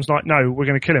Echidon's like, no, we're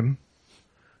going to kill him.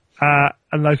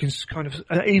 And Loken's kind of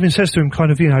even says to him,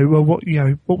 kind of, you know, well,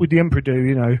 what would the Emperor do,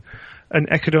 you know? And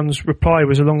Echidon's reply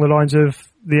was along the lines of,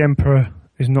 the Emperor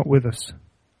is not with us.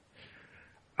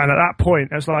 And at that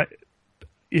point, it's like,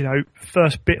 you know,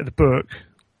 first bit of the book,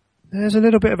 there's a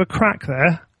little bit of a crack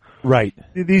there. Right.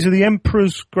 These are the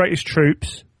Emperor's greatest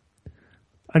troops,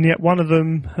 and yet one of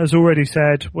them has already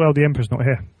said, well, the Emperor's not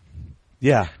here.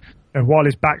 Yeah. And while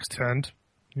his back's turned,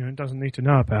 you know, doesn't need to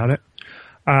know about it.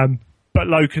 But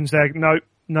Loken's there, no,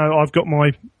 I've got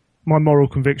my moral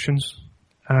convictions,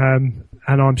 and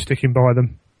I'm sticking by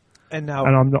them. And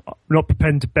I'm not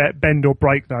prepared to bend or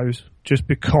break those just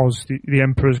because the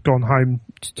Emperor's gone home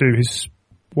to do his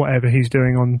whatever he's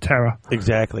doing on Terra.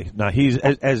 Exactly. Now he's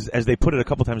as they put it a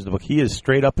couple times in the book, he is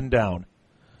straight up and down.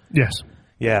 Yes.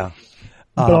 Yeah.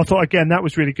 But I thought again that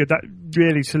was really good. That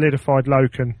really solidified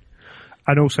Loken,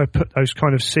 and also put those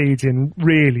kind of seeds in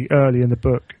really early in the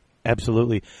book.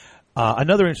 Absolutely.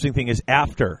 Another interesting thing is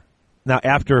after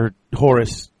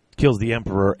Horus kills the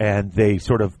Emperor and they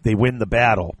win the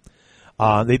battle,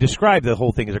 they describe the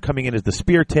whole thing as they're coming in as the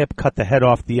spear tip, cut the head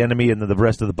off the enemy, and then the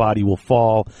rest of the body will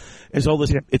fall. As all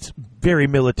this, it's very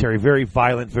military, very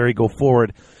violent, very go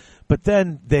forward. But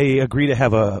then they agree to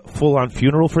have a full-on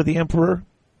funeral for the Emperor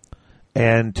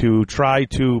and to try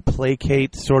to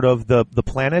placate sort of the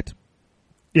planet.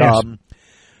 Yes.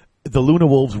 The Luna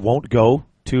Wolves won't go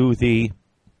to the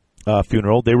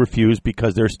funeral. They refuse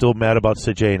because they're still mad about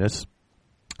Sejanus.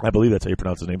 I believe that's how you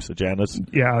pronounce his name, Sejanus.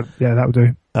 Yeah, that would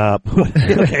do.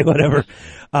 Okay, whatever.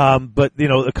 But you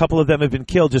know, a couple of them have been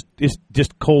killed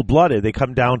just cold-blooded. They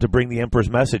come down to bring the Emperor's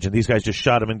message, and these guys just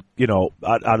shot him, and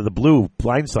out of the blue,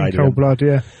 blindsided him. Cold blood,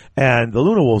 yeah. And the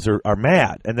Luna Wolves are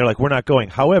mad, and they're like, "We're not going."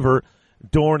 However,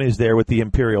 Dorn is there with the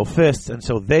Imperial Fists, and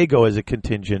so they go as a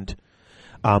contingent.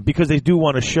 because they do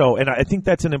want to show, and I think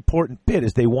that's an important bit,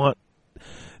 is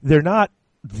they're not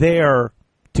there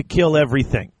to kill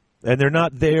everything, and they're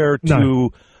not there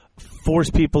to force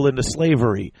people into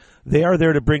slavery. They are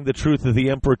there to bring the truth of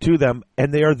the emperor to them,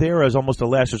 and they are there as almost a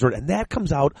last resort, and that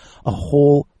comes out a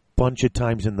whole bunch of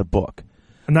times in the book.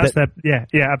 And that's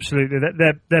absolutely.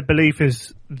 Their belief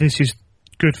is this is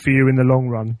good for you in the long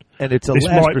run. And it's a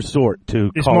last resort to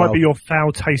this call might out. be your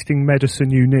foul-tasting medicine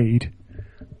you need,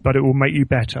 but it will make you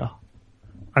better.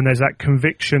 And there's that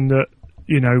conviction that,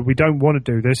 we don't want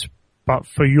to do this, but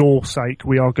for your sake,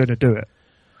 we are going to do it.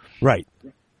 Right.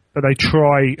 But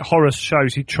Horace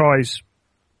shows he tries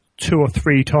 2 or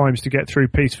 3 times to get through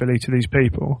peacefully to these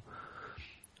people.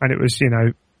 And it was,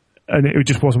 and it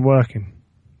just wasn't working.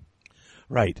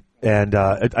 Right. And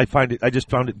I just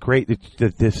found it great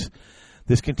that this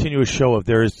continuous show of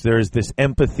there's this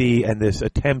empathy and this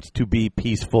attempt to be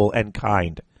peaceful and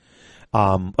kind.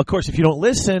 Of course, if you don't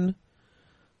listen,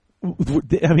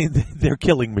 they're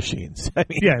killing machines.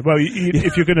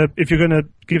 If you're gonna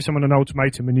give someone an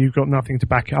ultimatum and you've got nothing to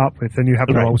back it up with, then you have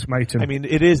no ultimatum.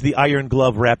 It is the iron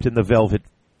glove wrapped in the velvet,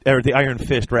 or the iron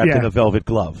fist wrapped in the velvet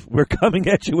glove. We're coming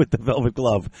at you with the velvet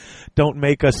glove. Don't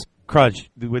make us crunch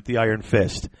with the iron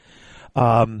fist.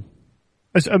 Absolutely.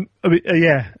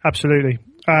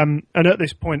 And at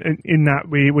this point in that,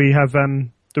 we have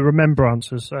the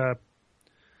Remembrances,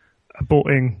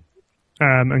 Borting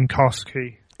and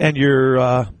Karski. And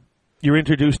you're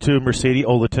introduced to Mercedes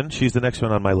Oleton. She's the next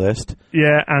one on my list.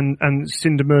 Yeah, and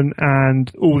Sinderman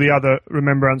and all the other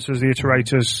Remembrances, the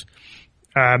iterators,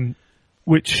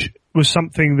 which was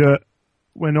something that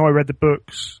when I read the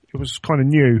books, it was kind of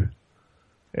new.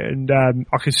 And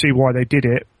I could see why they did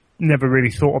it. Never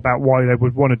really thought about why they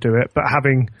would want to do it, but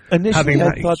having I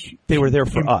thought they were there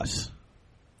for us.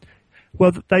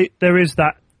 Well, there is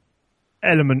that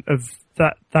element of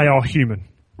that they are human,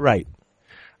 right?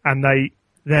 And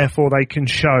therefore they can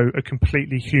show a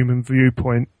completely human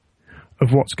viewpoint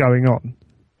of what's going on.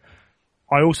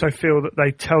 I also feel that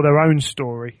they tell their own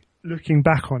story. Looking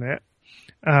back on it,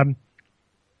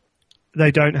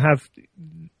 they don't have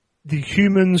the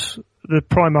humans. The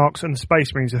Primarchs and the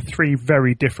Space Marines are 3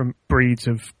 very different breeds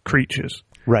of creatures.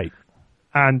 Right.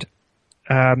 And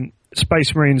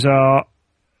Space Marines are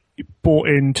brought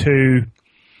into,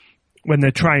 when they're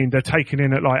trained, they're taken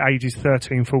in at like ages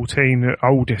 13, 14 at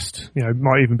oldest.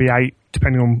 Might even be 8,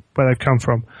 depending on where they've come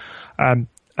from. And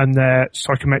they're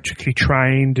psychometrically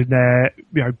trained and they're,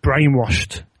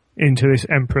 brainwashed into this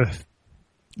Emperor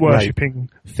worshipping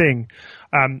thing.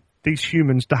 These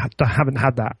humans haven't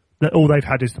had that. All they've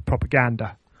had is the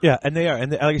propaganda. Yeah, and they are.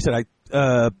 And like I said,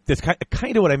 that's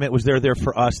kind of what I meant was they're there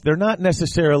for us. They're not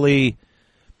necessarily,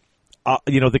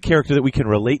 the character that we can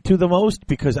relate to the most,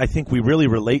 because I think we really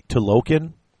relate to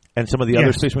Loken and some of the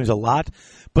other Space Marines a lot.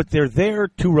 But they're there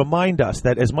to remind us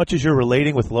that as much as you're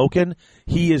relating with Loken,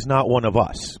 he is not one of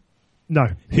us. No.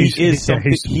 He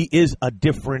is a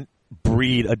different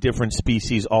breed, a different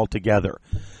species altogether.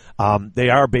 They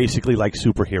are basically like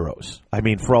superheroes.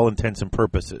 For all intents and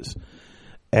purposes.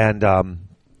 And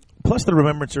plus the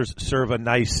Remembrancers serve a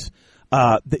nice...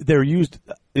 they're used...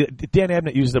 Dan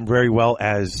Abnett uses them very well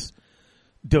as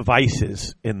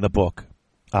devices in the book.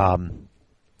 I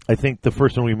think the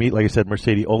first one we meet, like I said,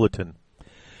 Mercedes Oleton,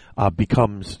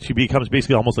 becomes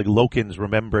basically almost like Loken's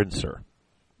Remembrancer.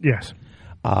 Yes.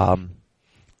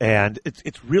 And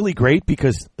it's really great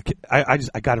because I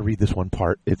got to read this one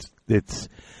part. It's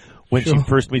when she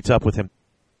first meets up with him.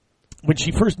 When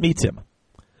she first meets him,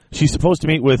 she's supposed to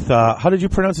meet with how did you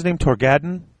pronounce his name?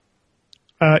 Torgadon?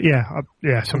 Something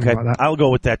like that. I'll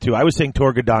go with that too. I was saying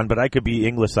Torgadon, but I could be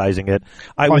Anglicizing it.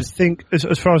 I think, as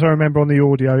far as I remember on the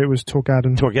audio, it was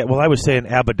Torgadon. Well, I was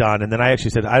saying Abaddon, and then I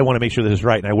actually said I want to make sure this is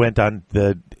right, and I went on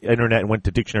the internet and went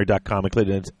to dictionary.com and clicked,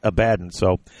 and it's Abaddon.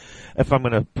 So, if I'm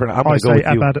going to pronounce, I'm going to go with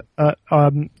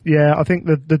Abaddon. I think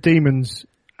the demon's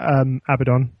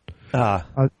Abaddon.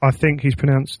 I think he's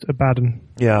pronounced Abaddon.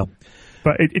 Yeah.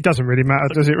 But it doesn't really matter,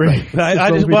 does it? Really?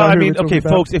 Right.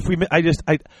 Folks,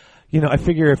 I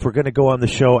figure if we're going to go on the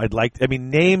show,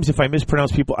 names, if I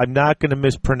mispronounce people, I'm not going to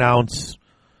mispronounce,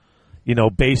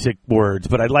 basic words,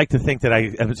 but I'd like to think that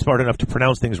I am smart enough to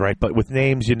pronounce things right. But with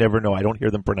names, you never know. I don't hear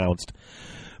them pronounced.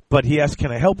 But he asks,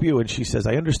 can I help you? And she says,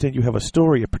 I understand you have a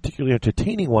story, a particularly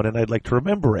entertaining one, and I'd like to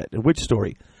remember it. And which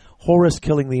story? Horus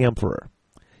killing the Emperor.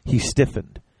 He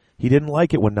stiffened. He didn't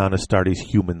like it when Nana Astartes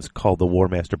humans called the War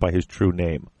Master by his true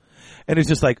name. And it's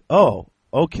just like, oh,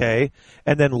 okay.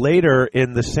 And then later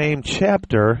in the same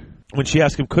chapter, when she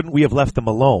asks him, couldn't we have left them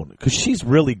alone? Because she's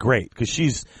really great, because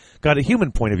she's got a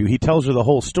human point of view. He tells her the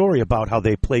whole story about how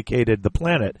they placated the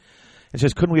planet. And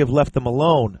says, couldn't we have left them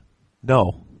alone?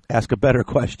 No. Ask a better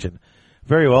question.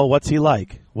 Very well. What's he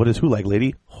like? What is who like,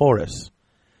 lady? Horus.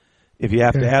 If you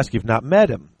have to ask, you've not met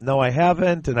him. No, I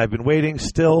haven't, and I've been waiting.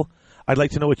 Still, I'd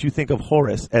like to know what you think of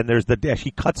Horus. And there's the dash.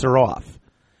 He cuts her off.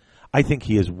 I think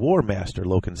he is War Master,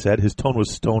 Loken said. His tone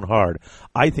was stone hard.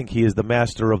 I think he is the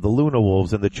master of the Luna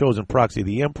Wolves and the chosen proxy of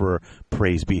the Emperor,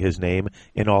 praise be his name,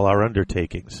 in all our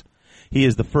undertakings. He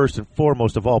is the first and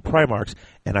foremost of all Primarchs,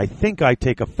 and I think I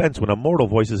take offense when a mortal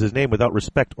voices his name without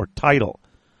respect or title.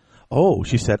 Oh,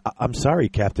 she said, I'm sorry,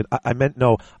 Captain. I meant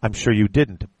no, I'm sure you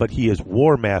didn't, but he is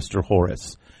War Master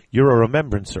Horus. You're a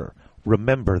remembrancer.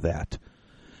 Remember that.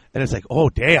 And it's like, oh,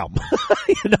 damn.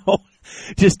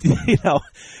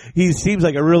 He seems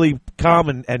like a really calm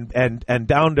and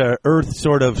down-to-earth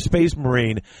sort of space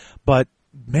marine, but,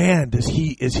 man, is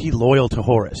he loyal to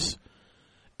Horus?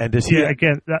 And does he... Yeah,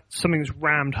 again, that's something that's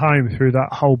rammed home through that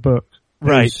whole book.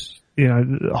 Right.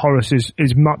 Horus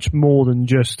is much more than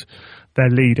just their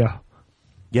leader.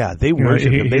 Yeah, they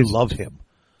worship him. They love him.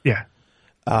 Yeah.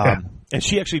 And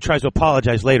she actually tries to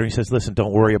apologize later. He says, listen,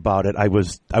 don't worry about it. I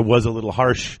was a little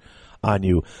harsh on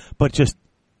you. But just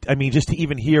to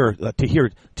even hear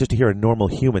a normal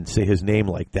human say his name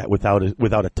like that without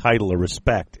a title or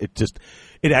respect,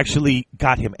 it actually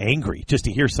got him angry. Just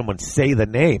to hear someone say the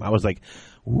name. I was like,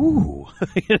 ooh,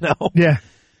 Yeah.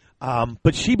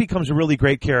 But she becomes a really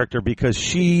great character because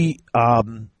she,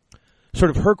 sort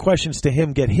of her questions to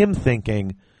him get him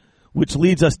thinking, which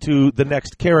leads us to the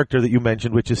next character that you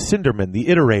mentioned, which is Sinderman, the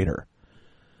Iterator.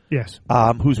 Yes.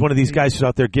 Who's one of these guys who's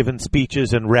out there giving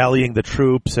speeches and rallying the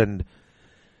troops, and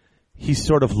he's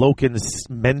sort of Loken's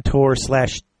mentor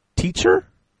 / teacher?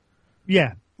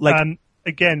 Yeah.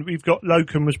 Again, we've got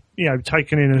Loken was,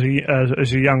 taken in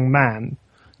as a young man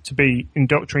to be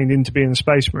indoctrinated into being a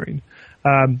space marine.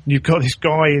 You've got this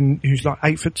guy who's like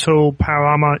 8 foot tall, power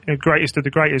armor, greatest of the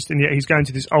greatest, and yet he's going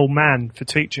to this old man for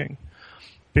teaching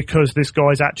because this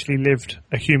guy's actually lived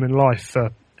a human life for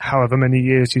however many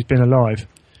years he's been alive.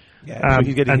 Yeah, so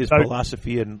he's getting his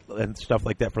philosophy and stuff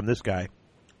like that from this guy.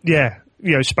 Yeah,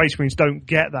 space marines don't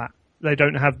get that. They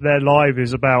don't have their life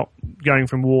is about going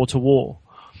from war to war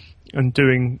and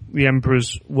doing the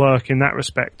Emperor's work in that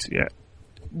respect. Yeah.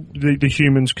 The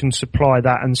humans can supply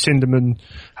that, and Sinderman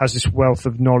has this wealth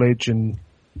of knowledge and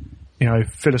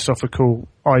philosophical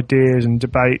ideas and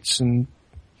debates, and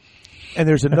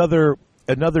there's another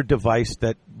device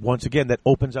that once again that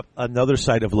opens up another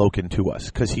side of Loken to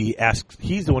us because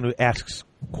he's the one who asks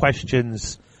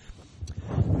questions,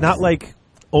 not like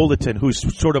Oleton, who's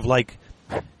sort of like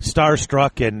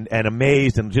starstruck and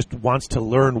amazed and just wants to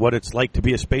learn what it's like to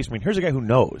be a space marine. Here's a guy who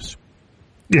knows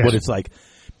what it's like.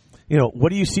 What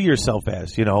do you see yourself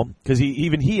as? Because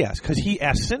he asked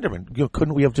Sinderman,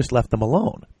 couldn't we have just left them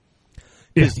alone?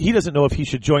 Because he doesn't know if he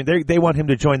should join. They want him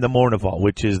to join the Mournival,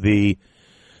 which is the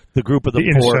group of the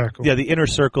inner poor. circle. Yeah, the inner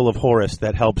circle of Horus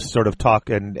that helps sort of talk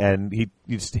and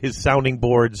his sounding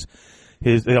boards.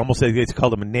 They almost say they call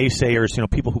them naysayers.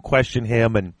 People who question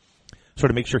him and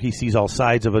sort of make sure he sees all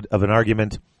sides of an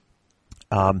argument.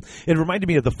 It reminded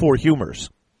me of the Four Humors.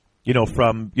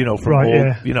 From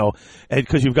right, old, and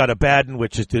because you've got Abaddon,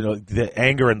 which is, the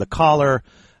anger and the choler,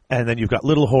 and then you've got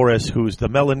Little Horus, who's the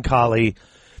melancholy.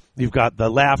 You've got the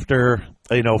laughter,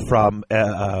 from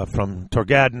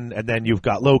Torgadon, and then you've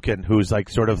got Loken, who's like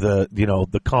sort of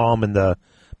the calm and the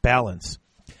balance.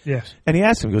 Yes. And he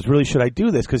asked him, he goes, really, should I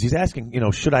do this? Because he's asking,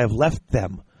 should I have left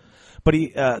them? But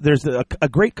there's a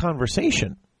great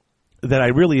conversation that I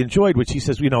really enjoyed, which he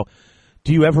says,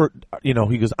 do you ever, he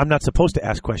goes, I'm not supposed to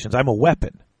ask questions. I'm a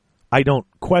weapon. I don't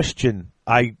question.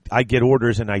 I get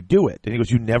orders and I do it. And he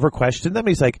goes, you never question them?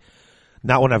 He's like,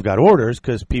 not when I've got orders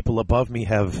because people above me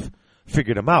have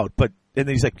figured them out. And then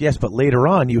he's like, yes, but later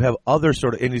on you have other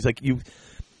sort of, and he's like, you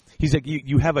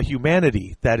have a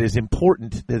humanity that is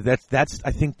important.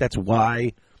 I think that's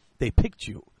why they picked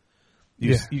you.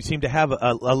 You seem to have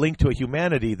a link to a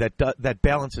humanity that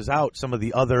balances out some of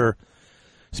the other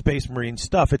Space Marine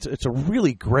stuff. It's a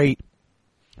really great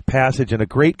passage and a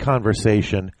great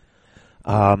conversation.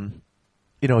 But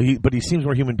he seems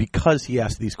more human because he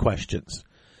asks these questions.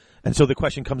 And so the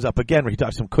question comes up again where he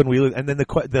talks to him, couldn't we? And then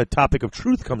the topic of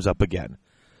truth comes up again.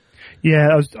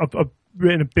 Yeah, I've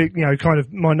written a big, kind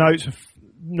of my notes, a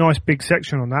nice big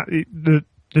section on that.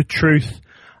 The truth,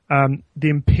 the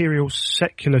imperial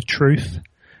secular truth,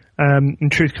 and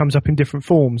truth comes up in different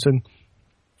forms,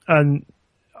 and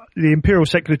the imperial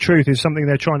secular truth is something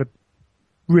they're trying to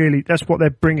really, that's what they're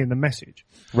bringing the message.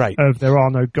 Right. Of there are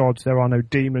no gods, there are no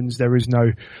demons, there is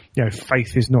no,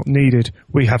 faith is not needed.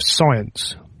 We have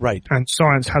science. Right. And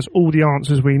science has all the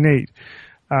answers we need.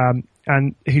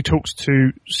 And he talks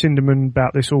to Sinderman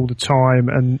about this all the time,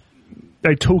 and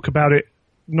they talk about it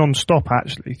non-stop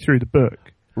actually through the book.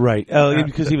 Right,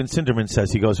 because even Sinderman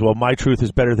says, he goes, well, my truth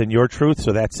is better than your truth,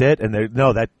 so that's it. And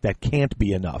no, that can't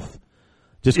be enough.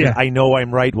 Just because I know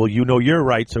I'm right, well, you know you're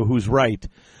right, so who's right?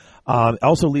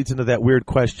 Also leads into that weird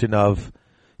question of,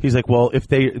 he's like, well, if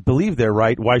they believe they're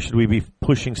right, why should we be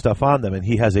pushing stuff on them? And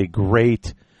he has a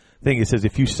great thing. He says,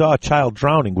 if you saw a child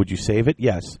drowning, would you save it?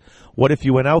 Yes. What if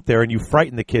you went out there and you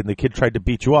frightened the kid and the kid tried to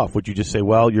beat you off? Would you just say,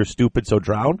 well, you're stupid, so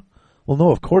drown? Well,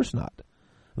 no, of course not.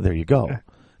 Well, there you go. Yeah.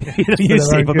 You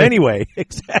save them anyway.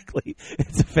 Exactly.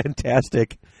 It's a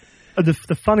fantastic.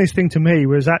 The funniest thing to me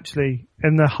was actually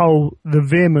in the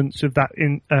vehemence of that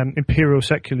imperial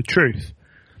secular truth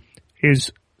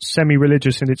is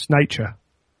semi-religious in its nature.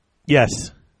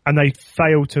 Yes. And they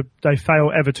fail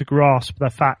ever to grasp the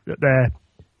fact that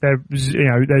they're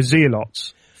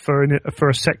zealots for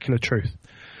a secular truth.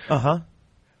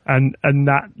 And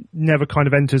that never kind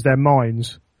of enters their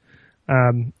minds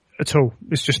at all.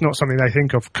 It's just not something they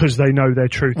think of because they know their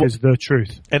truth is the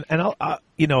truth. And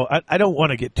I don't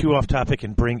want to get too off topic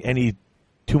and bring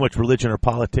too much religion or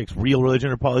politics, real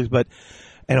religion or politics, but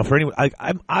for anyone,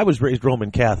 I was raised Roman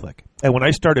Catholic, and when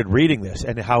I started reading this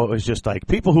and how it was just like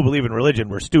people who believe in religion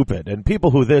were stupid, and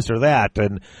people who this or that,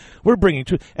 and we're bringing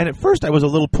truth. And at first, I was a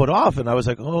little put off, and I was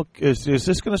like, "Oh, is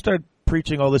this going to start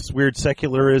preaching all this weird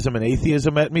secularism and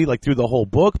atheism at me, like through the whole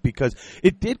book?" Because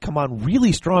it did come on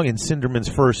really strong in Sinderman's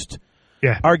first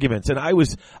arguments, and I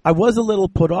was a little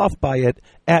put off by it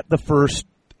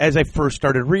as I first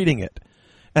started reading it,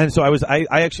 and so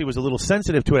I actually was a little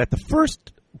sensitive to it at the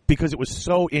first. Because it was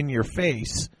so in your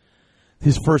face,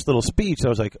 his first little speech, I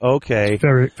was like, okay. It's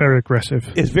very, very aggressive.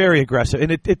 It's very aggressive.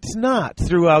 And it's not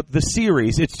throughout the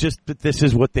series. It's just that this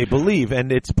is what they believe.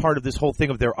 And it's part of this whole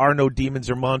thing of there are no demons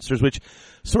or monsters, which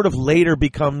sort of later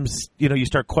becomes, you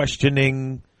start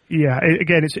questioning. Yeah,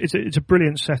 again, it's a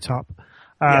brilliant setup.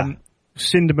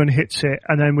 Sinderman hits it,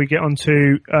 and then we get on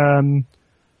to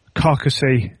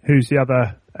Carcassy, who's the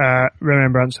other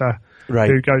remembrancer,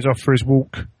 who goes off for his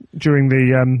walk during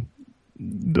the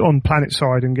on planet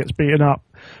side and gets beaten up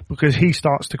because he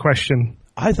starts to question.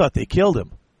 I thought they killed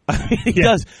him. He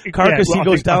does. Carcassy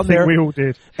goes down there. We all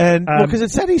did. And because it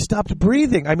said he stopped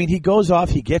breathing. I mean, he goes off,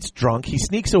 he gets drunk, he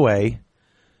sneaks away.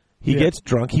 He gets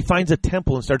drunk, he finds a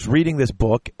temple and starts reading this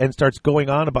book and starts going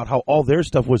on about how all their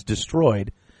stuff was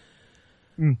destroyed.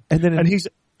 And then this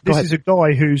is a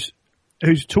guy who's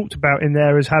talked about in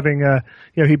there as having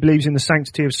he believes in the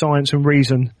sanctity of science and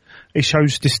reason. He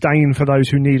shows disdain for those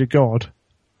who need a God.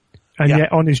 And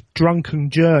yet on his drunken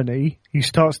journey, he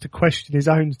starts to question his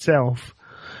own self.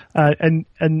 And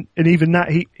even that,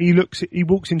 he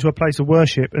walks into a place of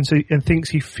worship and thinks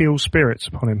he feels spirits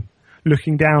upon him,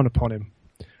 looking down upon him.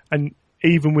 And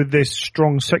even with this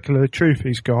strong secular truth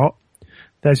he's got,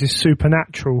 there's this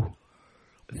supernatural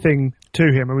thing to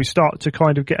him. And we start to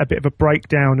kind of get a bit of a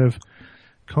breakdown of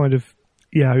kind of,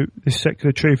 this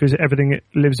secular truth is everything it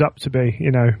lives up to be,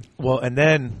 Well, and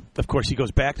then, of course, he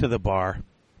goes back to the bar,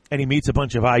 and he meets a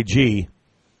bunch of IG,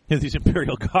 these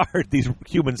Imperial Guard, these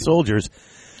human soldiers,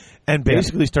 and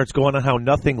basically starts going on how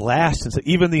nothing lasts. And so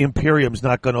even the Imperium's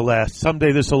not going to last.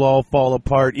 Someday this will all fall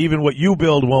apart. Even what you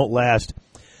build won't last.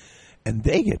 And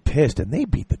they get pissed, and they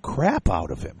beat the crap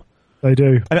out of him. They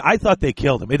do. I mean, I thought they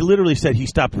killed him. It literally said he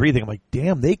stopped breathing. I'm like,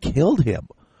 damn, they killed him.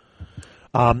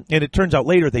 And it turns out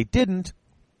later they didn't.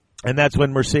 And that's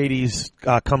when Mercedes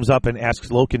comes up and asks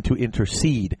Loken to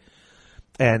intercede,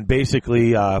 and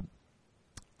basically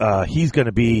he's going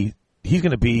to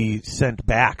be sent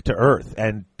back to Earth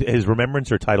and his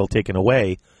remembrancer title taken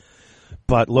away.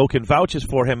 But Loken vouches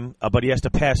for him, but he has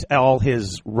to pass all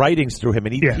his writings through him,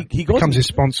 and he goes, becomes his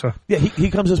sponsor. Yeah,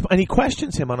 he comes and he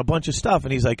questions him on a bunch of stuff,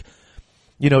 and he's like,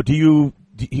 He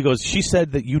goes, she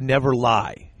said that you never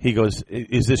lie. He goes,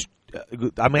 is this?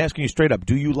 I'm asking you straight up,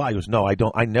 do you lie? He goes, no, I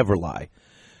don't. I never lie.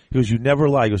 He goes, you never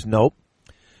lie. He goes, nope.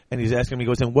 And he's asking him, he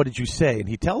goes, and what did you say? And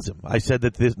he tells him, I said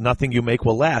that there's nothing you make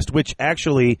will last, which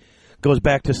actually goes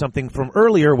back to something from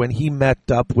earlier when he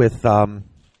met up with,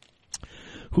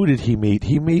 who did he meet?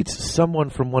 He meets someone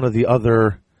from one of the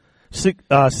other,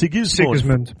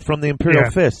 Sigismund from the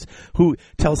Imperial Fists, who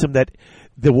tells him that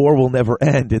the war will never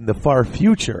end. In the far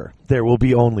future, there will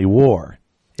be only war.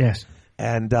 Yes.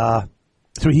 And,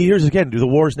 so he hears again, the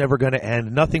war's never going to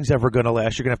end. Nothing's ever going to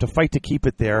last. You're going to have to fight to keep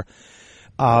it there.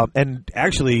 And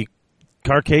actually,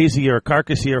 Carcassy or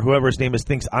whoever his name is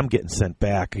thinks I'm getting sent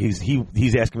back. He's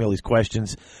asking me all these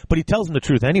questions, but he tells him the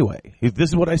truth anyway. This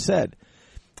is what I said.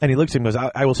 And he looks at him and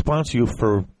goes, I will sponsor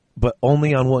you but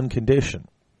only on one condition.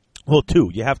 Well,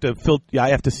 two, I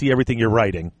have to see everything you're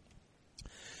writing.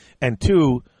 And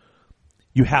two,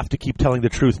 you have to keep telling the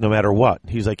truth no matter what.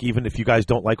 He's like, even if you guys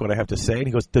don't like what I have to say, and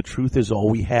he goes, the truth is all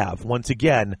we have. Once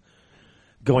again,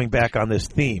 going back on this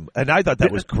theme. And I thought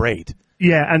that was great.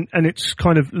 Yeah, and it's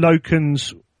kind of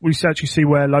Loken's, we actually see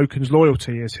where Loken's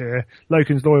loyalty is here.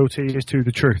 Loken's loyalty is to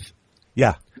the truth.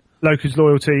 Yeah. Loken's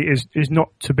loyalty is not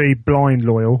to be blind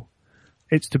loyal.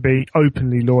 It's to be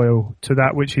openly loyal to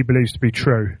that which he believes to be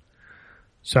true.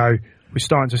 So we're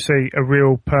starting to see a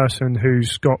real person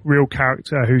who's got real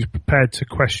character, who's prepared to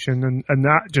question, and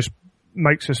that just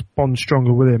makes us bond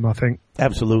stronger with him, I think.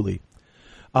 Absolutely.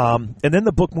 And then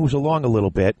the book moves along a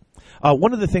little bit.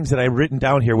 One of the things that I've written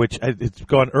down here, which it's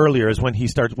gone earlier, is when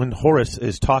Horus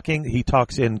is talking, he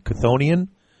talks in Chthonian,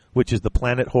 which is the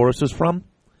planet Horus is from.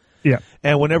 Yeah.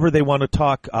 And whenever they want to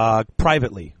talk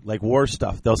privately, like war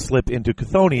stuff, they'll slip into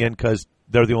Chthonian because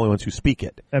they're the only ones who speak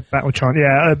it. Battle chant,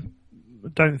 yeah. I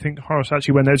don't think Horus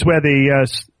actually went there. It's where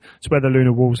the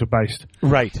Lunar Wolves are based.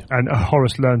 Right. And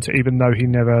Horus learned it, even though he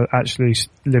never actually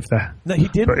lived there. No, he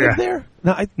didn't live there?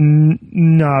 No.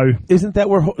 No. Isn't that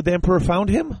where the Emperor found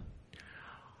him?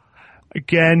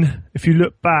 Again, if you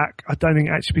look back, I don't think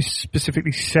it actually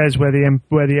specifically says where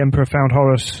the Emperor found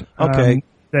Horus. Okay.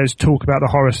 There's talk about the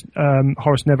Horus.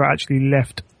 Horus never actually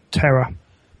left Terra.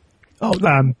 Oh,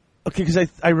 okay, because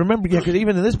I remember, because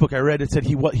even in this book I read, it said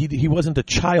he wasn't a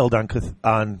child on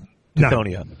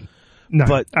Chthonian. No,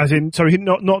 but as in, so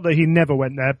not that he never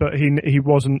went there, but he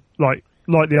wasn't like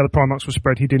the other Primarchs were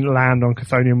spread. He didn't land on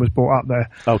Chthonian, was brought up there.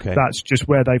 Okay, that's just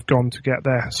where they've gone to get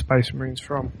their Space Marines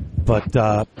from. But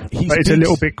it's a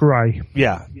little bit grey.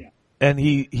 Yeah. And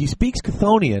he speaks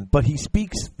Chthonian, but he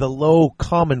speaks the low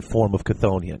common form of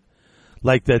Chthonian,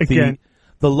 like that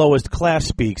the lowest class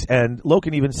speaks. And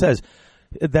Loken even says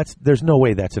there's no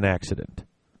way that's an accident.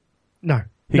 No,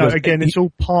 it's all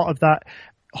part of that.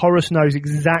 Horus knows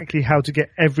exactly how to get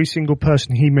every single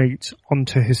person he meets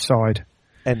onto his side.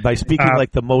 And by speaking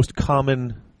like the most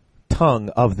common tongue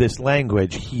of this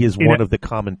language, he is one of the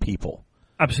common people.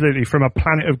 Absolutely. From a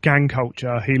planet of gang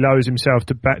culture, he lowers himself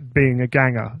to being a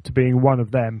ganger, to being one of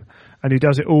them. And he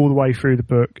does it all the way through the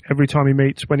book. Every time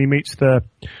when he meets the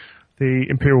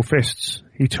Imperial Fists,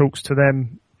 he talks to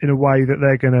them in a way that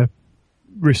they're going to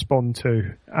respond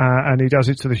to. And he does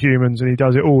it to the humans, and he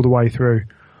does it all the way through.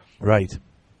 Right.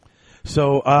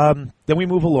 So then we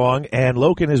move along, and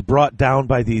Loken is brought down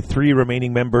by the 3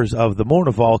 remaining members of the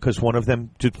Mournival, because one of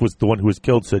them was the one who was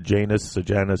killed, Sejanus.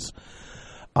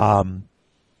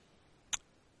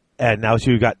 And now so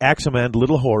you've got Aximand,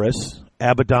 Little Horus,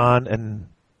 Abaddon, and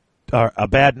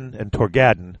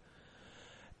Torgadon.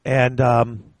 And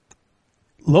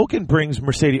Loken brings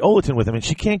Mercedes Oleton with him, and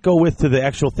she can't go with to the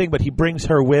actual thing, but he brings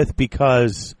her with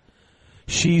because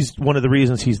she's one of the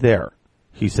reasons he's there,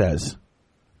 he says.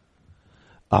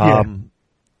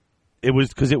 It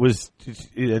was,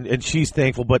 and she's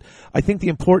thankful, but I think the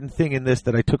important thing in this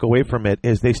that I took away from it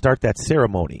is they start that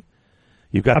ceremony.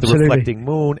 You've got the reflecting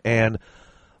moon, and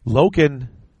Loken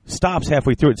stops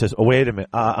halfway through it and says, "Oh, wait a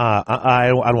minute, I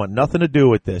don't want nothing to do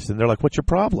with this." And they're like, "What's your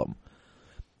problem?"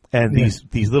 And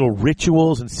these little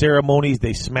rituals and ceremonies,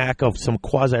 they smack of some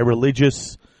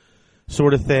quasi-religious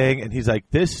sort of thing, and he's like,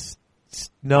 this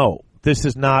is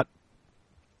not.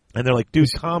 And they're like, dude,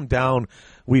 calm down.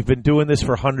 We've been doing this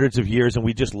for hundreds of years, and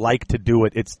we just like to do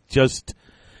it.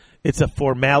 It's a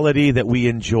formality that we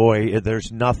enjoy. There's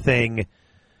nothing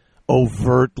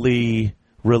overtly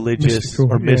religious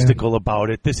mystical about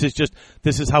it. This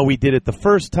is how we did it the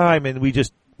first time, and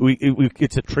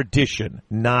it's a tradition,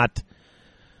 not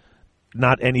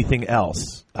anything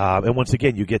else. And once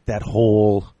again, you get that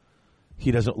whole,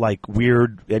 he doesn't like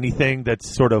weird anything that's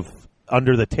sort of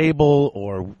under the table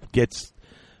or gets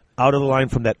out of the line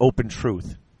from that open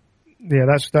truth. Yeah,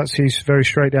 that's he's very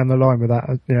straight down the line with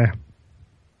that. Yeah.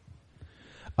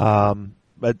 I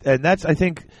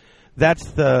think that's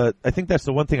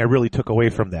the one thing I really took away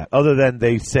from that. Other than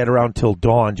they sat around till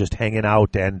dawn, just hanging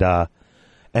out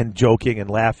and joking and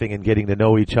laughing and getting to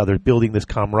know each other, building this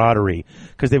camaraderie,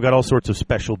 because they've got all sorts of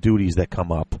special duties that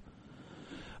come up.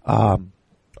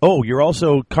 You're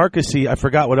also Carcassy. I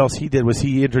forgot what else he did. Was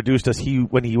he introduced us?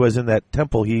 When he was in that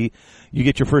temple, you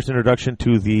get your first introduction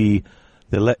to the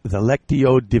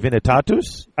Lectio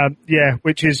Divinitatus.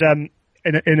 Which is in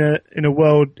a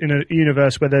world, in a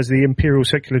universe where there's the imperial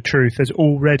secular truth. There's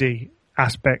already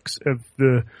aspects of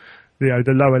the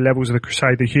lower levels of the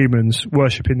Crusade, the humans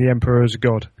worshipping the Emperor as a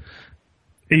god,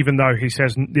 even though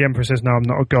the Emperor says, "No, I'm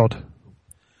not a god."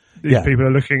 These people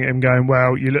are looking at him going,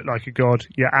 "Well, you look like a god,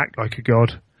 you act like a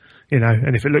god,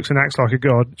 and if it looks and acts like a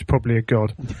god, it's probably a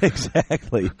god."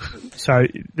 Exactly. So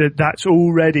that's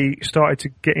already started to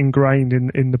get ingrained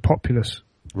in the populace.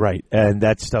 Right, and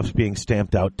that stuff's being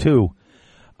stamped out too.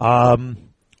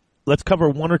 Let's cover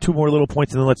one or two more little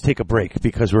points, and then let's take a break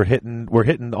because we're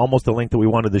hitting almost the length that we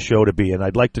wanted the show to be, and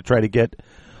I'd like to try to get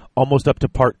almost up to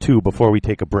part 2 before we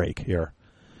take a break here.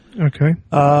 Okay.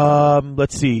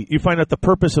 Let's see. You find out the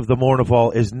purpose of the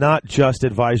Mournival is not just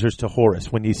advisors to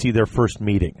Horus when you see their first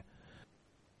meeting.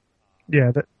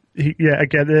 Yeah,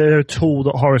 again, they're a tool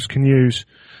that Horus can use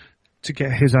to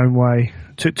get his own way,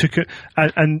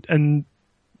 and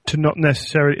to not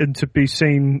necessarily, and to be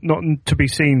seen, not to be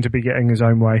seen to be getting his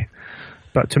own way,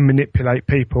 but to manipulate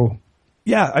people.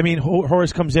 Yeah, I mean,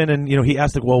 Horus comes in and, he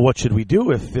asks, like, well, what should we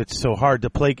do if it's so hard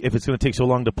to if it's going to take so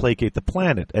long to placate the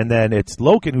planet? And then it's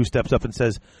Loken who steps up and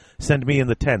says, send me in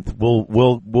the 10th.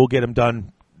 We'll get him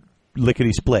done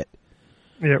lickety-split.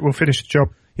 Yeah, we'll finish the job.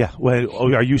 Yeah,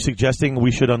 well, are you suggesting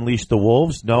we should unleash the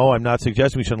wolves? No, I'm not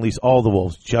suggesting we should unleash all the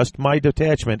wolves. Just my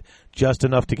detachment, just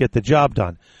enough to get the job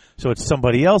done. So it's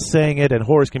somebody else saying it, and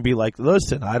Horus can be like,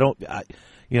 listen,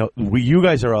 you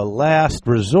guys are a last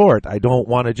resort. I don't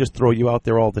want to just throw you out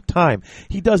there all the time.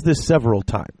 He does this several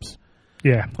times.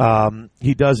 Yeah.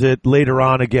 He does it later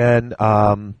on again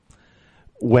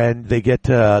when they get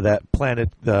to that planet,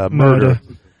 the Murder.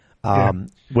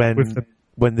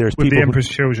 When there's with people the Emperor's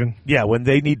children. Yeah, when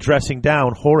they need dressing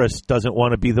down, Horus doesn't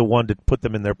want to be the one to put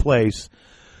them in their place.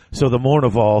 So the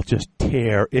Mournival just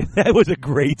tear. That was a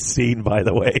great scene, by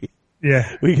the way.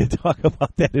 Yeah, we can talk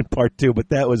about that in part 2, but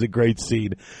that was a great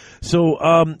scene. So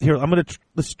here, I'm gonna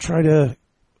try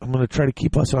to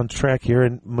keep us on track here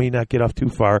and may not get off too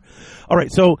far. All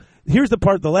right, so here's the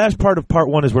part. The last part of part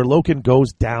 1 is where Loken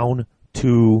goes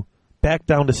back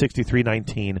down to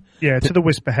 6319. Yeah, to the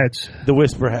Whisper Heads. The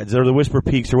Whisper Heads, or the Whisper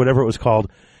Peaks, or whatever it was called.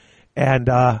 And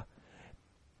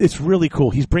it's really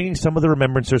cool. He's bringing some of the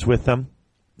Remembrancers with them.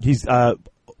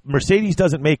 Mercedes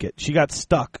doesn't make it. She got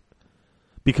stuck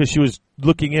because she was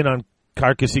looking in on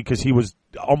Carcassy because he was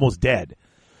almost dead.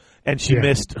 And she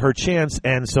missed her chance.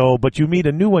 And so, but you meet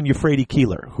a new one, Euphrates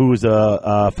Keeler, who's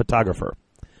a photographer.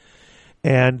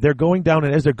 And they're going down,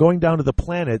 and as they're going down to the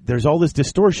planet, there's all this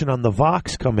distortion on the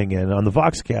Vox coming in, on the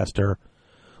Voxcaster,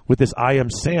 with this I am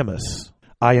Samus.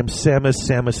 I am Samus.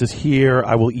 Samus is here.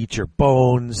 I will eat your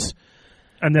bones.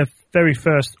 And the very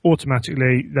first,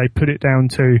 automatically, they put it down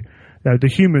to the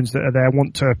humans that are there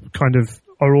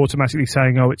are automatically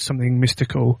saying, oh, it's something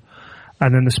mystical.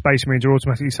 And then the Space Marines are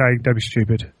automatically saying, don't be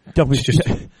stupid.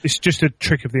 It's just a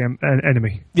trick of the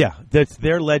enemy. Yeah, that's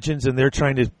their legends, and they're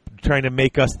trying to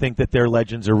make us think that their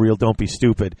legends are real. Don't be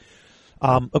stupid.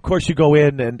 Of course, you go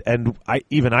in, and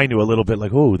I knew a little bit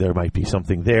like, oh, there might be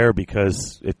something there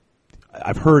because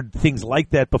I've heard things like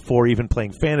that before, even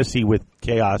playing fantasy with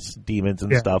chaos demons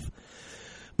and stuff.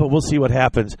 But we'll see what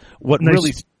happens. What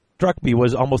really struck me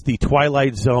was almost the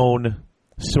Twilight Zone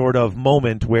sort of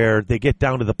moment where they get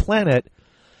down to the planet,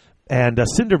 and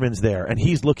Cinderman's there, and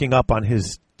he's looking up on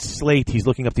his slate. He's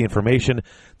looking up the information.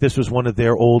 This was one of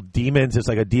their old demons. It's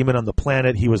like a demon on the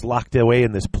planet. He was locked away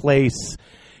in this place.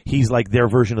 He's like their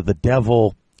version of the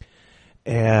devil.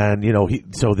 And,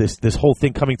 so this whole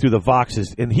thing coming through the Vox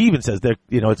is, and he even says that,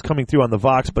 it's coming through on the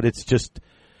Vox, but it's just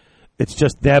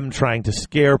them trying to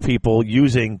scare people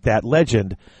using that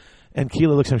legend. And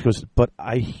Keeler looks at him and goes, but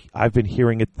I've been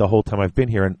hearing it the whole time I've been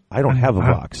here, and I don't have a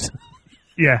Vox.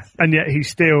 Yeah, and yet he's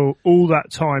still, all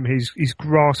that time, he's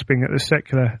grasping at the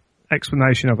secular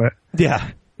explanation of it.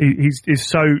 Yeah. He's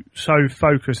so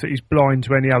focused that he's blind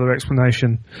to any other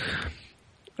explanation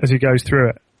as he goes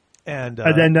through it. And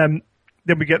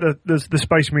then we get the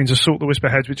Space Marines assault the Whisper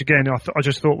Heads, which again I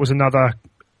just thought was another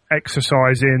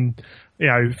exercise in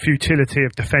futility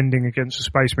of defending against the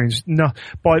Space Marines. No,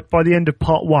 by the end of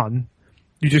part 1,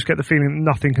 you just get the feeling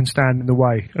that nothing can stand in the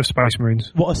way of Space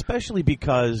Marines. Well, especially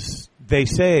because they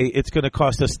say it's going to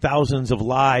cost us thousands of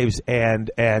lives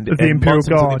and the Imperial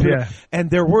Guard,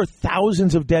 and there were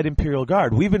thousands of dead Imperial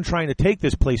Guard. We've been trying to take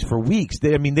this place for weeks.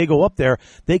 They go up there,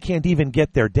 they can't even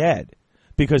get their dead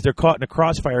because they're caught in a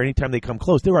crossfire anytime they come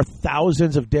close. There are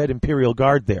thousands of dead Imperial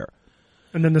Guard there.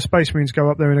 And then the Space Marines go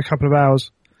up there in a couple of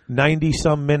hours.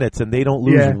 90-some minutes, and they don't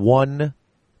lose one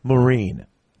Marine.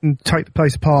 And take the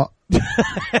place apart.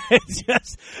 It's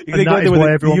just, and that is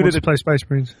why everyone wants to play Space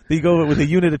Marines. They go with a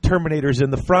unit of Terminators in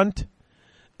the front,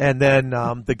 and then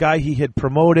the guy he had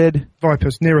promoted...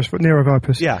 Nero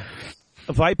Vipers. Yeah.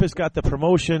 Vipers got the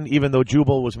promotion, even though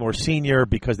Jubal was more senior,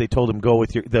 because they told him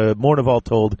the Mournival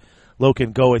told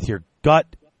Loken, go with your gut.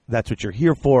 That's what you're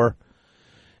here for.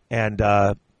 And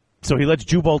so he lets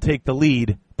Jubal take the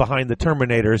lead behind the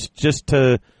Terminators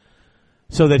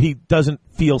so that he doesn't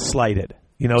feel slighted.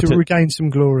 To regain some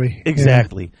glory.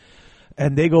 Exactly.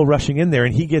 And they go rushing in there,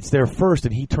 and he gets there first,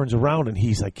 and he turns around, and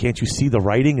he's like, can't you see the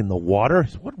writing in the water?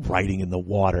 What writing in the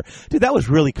water? Dude, that was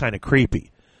really kind of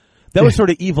creepy. That was sort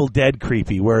of Evil Dead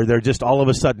creepy, where they're just all of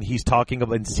a sudden he's talking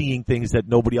about and seeing things that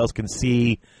nobody else can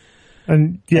see.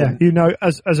 And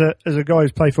as a guy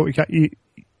who's played 40K,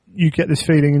 you get this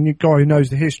feeling, and you guy who knows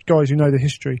guys who know the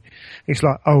history, it's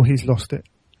like, oh, he's lost it.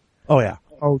 Oh, yeah.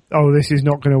 Oh, this is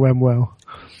not going to end well.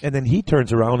 And then he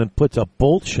turns around and puts a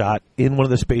bolt shot in one of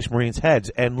the Space Marines' heads,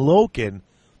 and Loken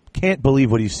can't believe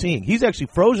what he's seeing. He's actually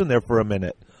frozen there for a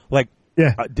minute. Like,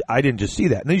 yeah, I didn't just see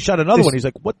that. And then he shot another one. He's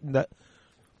like, what?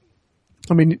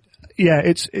 I mean, yeah,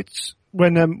 it's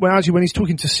when he's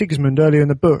talking to Sigismund earlier in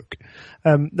the book,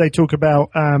 they talk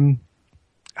about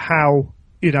how,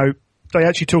 they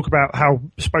actually talk about how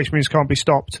Space Marines can't be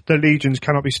stopped, the legions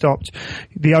cannot be stopped.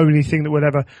 The only thing that would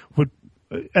ever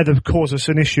cause us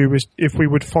an issue is if we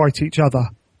would fight each other.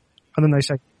 And then they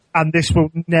say, and this will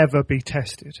never be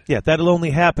tested. Yeah, that'll only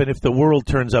happen if the world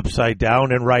turns upside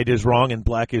down and right is wrong and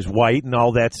black is white and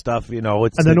all that stuff. Then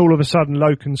all of a sudden,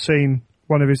 Loken's seen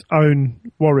one of his own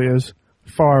warriors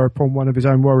fire upon one of his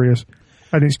own warriors,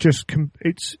 and it's just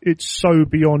it's so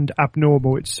beyond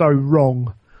abnormal. It's so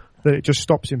wrong that it just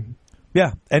stops him.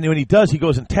 Yeah, and when he does, he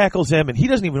goes and tackles him, and he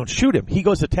doesn't even shoot him. He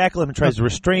goes to tackle him and tries to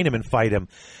restrain him and fight him.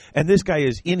 And this guy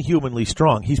is inhumanly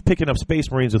strong. He's picking up Space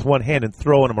Marines with one hand and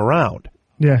throwing them around.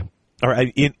 Yeah. Or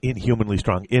inhumanly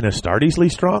strong. In Astartes-ly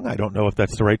strong? I don't know if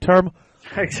that's the right term.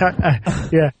 Exactly.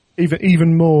 Yeah,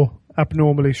 even more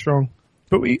abnormally strong.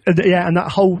 But and that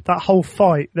whole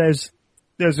fight, there's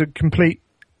a complete,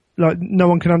 like, no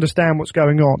one can understand what's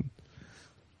going on.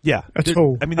 Yeah. At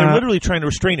all. I mean, they're literally trying to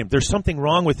restrain him. There's something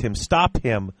wrong with him. Stop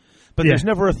him. But there's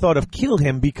never a thought of kill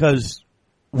him because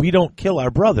we don't kill our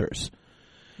brothers.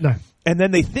 No. And then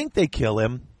they think they kill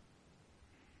him,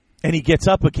 and he gets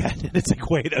up again. And it's like,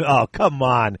 wait, oh, come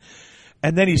on.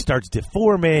 And then he starts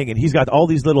deforming, and he's got all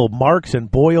these little marks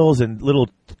and boils and little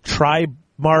tribe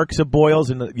marks of boils.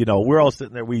 And, we're all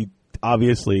sitting there.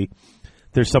 Obviously,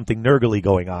 there's something Nurgle-y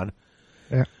going on.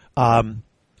 Yeah.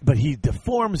 But he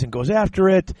deforms and goes after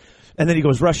it, and then he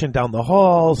goes rushing down the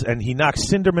halls, and he knocks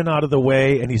Cinderman out of the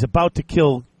way, and he's about to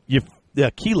kill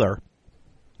Keeler.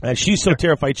 And she's so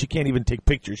terrified she can't even take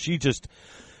pictures. She just,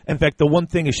 in fact, the one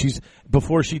thing is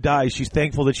before she dies, she's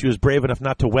thankful that she was brave enough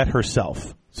not to wet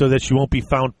herself so that she won't be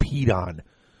found peed on.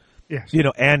 Yes.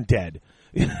 And dead.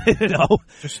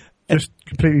 Just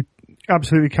completely,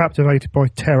 absolutely captivated by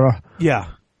terror.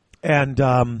 Yeah.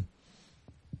 And,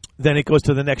 then it goes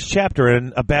to the next chapter,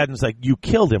 and Abaddon's like, you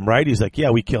killed him, right? He's like,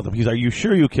 yeah, we killed him. He's like, are you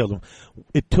sure you killed him?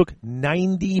 It took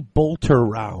 90 bolter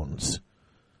rounds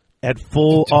at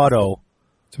full auto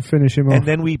to finish him off. And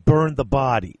then we burned the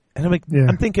body. And I'm like,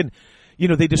 I'm thinking,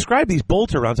 they describe these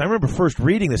bolter rounds. I remember first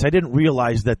reading this. I didn't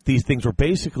realize that these things were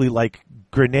basically like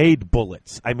grenade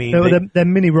bullets. I mean, they're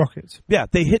mini rockets. Yeah,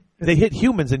 they hit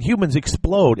humans, and humans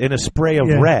explode in a spray of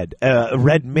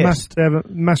red mist.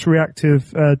 Mass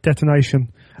reactive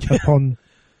detonation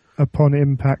upon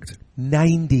impact.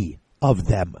 90 of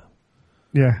them.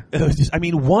 Yeah.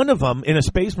 One of them in a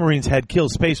Space Marine's head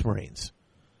kills Space Marines.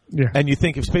 Yeah. And you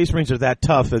think if Space Marines are that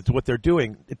tough, that's what they're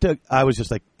doing. I was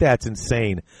just like, that's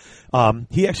insane.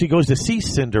 He actually goes to see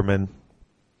Cinderman.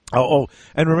 Oh,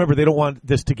 and remember, they don't want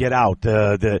this to get out.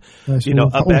 All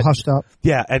hushed up.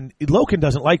 Yeah, and Loken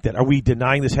doesn't like that. Are we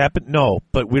denying this happened? No,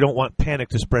 but we don't want panic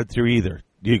to spread through either.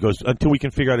 He goes, until we can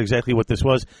figure out exactly what this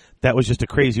was, that was just a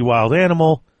crazy wild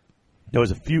animal.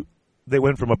 They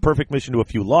went from a perfect mission to a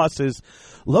few losses.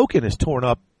 Loken is torn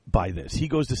up by this. He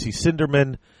goes to see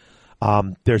Cinderman.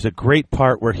 There's a great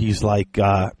part where he's like,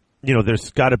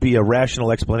 there's got to be a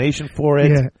rational explanation for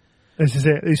it. Yeah, this is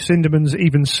it. Cinderman's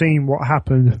even seen what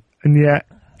happened, and yet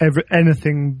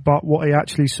anything but what he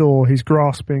actually saw, he's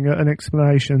grasping at an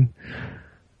explanation.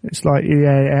 It's like,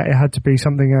 it had to be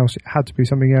something else. It had to be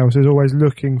something else. He's always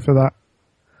looking for that,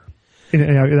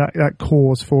 that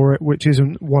cause for it, which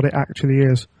isn't what it actually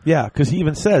is. Yeah, because he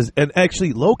even says, and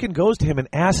actually Loken goes to him and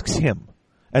asks him,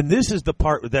 and this is the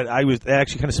part that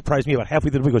actually kind of surprised me about halfway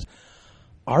through the book. He goes,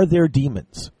 are there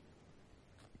demons?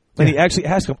 And he actually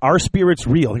asks him, are spirits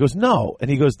real? He goes, no. And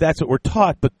he goes, that's what we're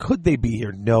taught, but could they be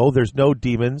here? No, there's no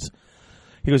demons.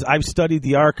 He goes, I've studied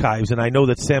the archives, and I know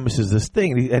that Samus is this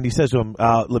thing. And he says to him,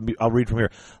 I'll read from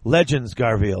here. Legends,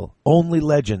 Garville, only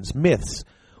legends, myths.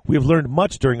 We have learned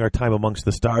much during our time amongst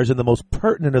the stars, and the most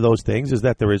pertinent of those things is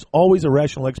that there is always a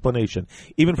rational explanation,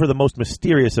 even for the most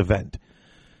mysterious event.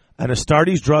 And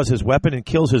Astartes draws his weapon and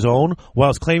kills his own,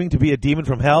 whilst claiming to be a demon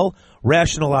from hell.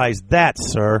 Rationalize that,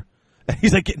 sir. And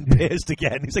he's like getting pissed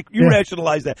again. He's like, you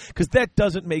rationalize that, because that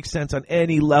doesn't make sense on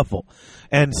any level.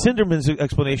 And Cinderman's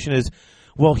explanation is,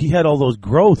 well, he had all those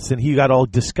growths and he got all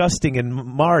disgusting and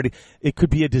marred. It could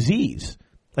be a disease.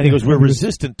 And he goes, we're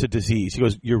resistant to disease. He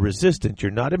goes, you're resistant.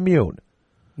 You're not immune.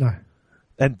 No.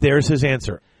 And there's his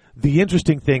answer. The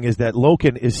interesting thing is that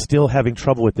Loken is still having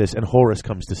trouble with this, and Horus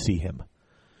comes to see him.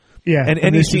 Yeah. And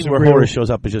any this scene is a where real- Horus shows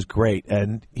up is just great,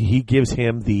 and he gives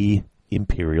him the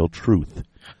Imperial Truth.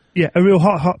 Yeah, a real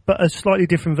hot, but a slightly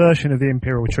different version of the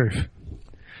Imperial Truth.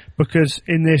 Because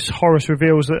in this, Horus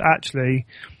reveals that actually,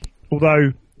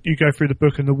 although you go through the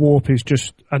book and the warp is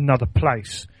just another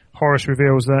place, Horus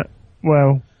reveals that,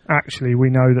 well, actually, we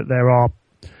know that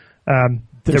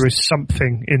there is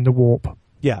something in the warp.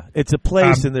 Yeah, it's a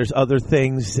place, and there's other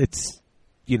things. It's,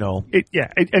 and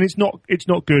it's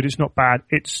not good. It's not bad.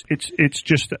 It's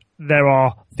just that there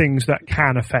are things that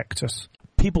can affect us.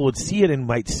 People would see it and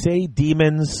might say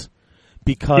demons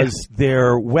because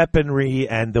their weaponry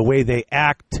and the way they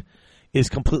act is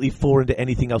completely foreign to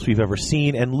anything else we've ever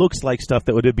seen, and looks like stuff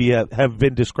that would have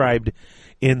been described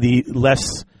in the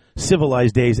less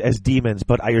civilized days as demons,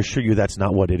 but I assure you that's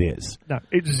not what it is. No,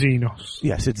 it's Xenos.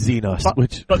 Yes, it's Xenos.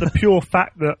 But the pure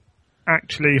fact that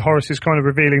actually Horus is kind of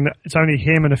revealing that it's only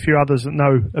him and a few others that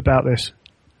know about this.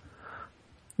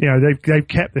 They've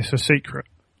kept this a secret.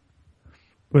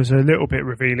 Was a little bit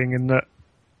revealing in that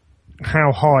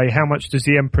how much does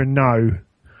the Emperor know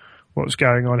what's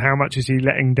going on? How much is he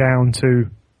letting down to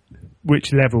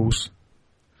which levels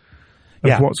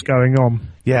of what's going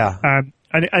on? Yeah. And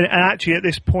actually at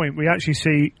this point we actually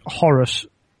see Horus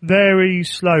very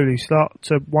slowly start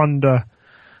to wonder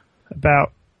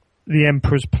about the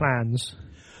Emperor's plans.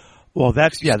 Well,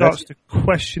 He starts to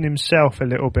question himself a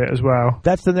little bit as well.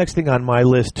 That's the next thing on my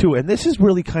list too, and this is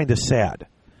really kind of sad.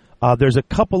 There's a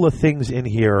couple of things in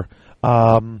here,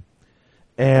 and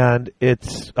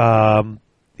it's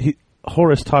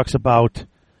Horus talks about,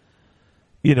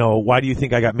 why do you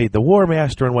think I got made the War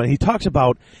Master? And when he talks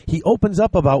about, he opens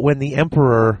up about when the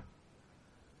Emperor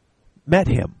met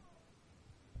him,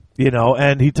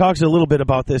 and he talks a little bit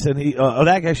about this, and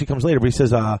that actually comes later, but he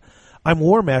says, I'm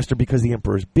War Master because the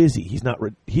Emperor is busy. He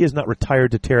has not retired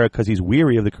to Terra because he's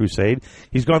weary of the Crusade.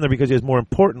 He's gone there because he has more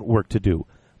important work to do.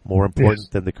 More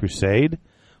important than the Crusade?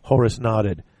 Horus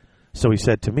nodded. So he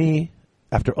said to me,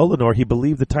 after Ullanor, he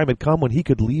believed the time had come when he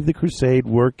could leave the Crusade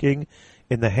working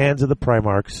in the hands of the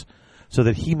Primarchs so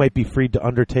that he might be freed to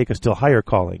undertake a still higher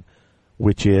calling,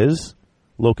 which is...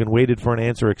 Loken waited for an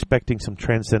answer, expecting some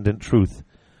transcendent truth.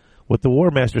 What the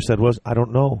War Master said was, I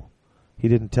don't know. He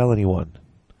didn't tell anyone.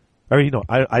 Or,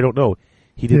 I don't know.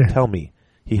 He didn't tell me.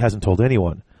 He hasn't told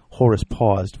anyone. Horus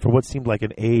paused. For what seemed like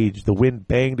an age, the wind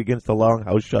banged against the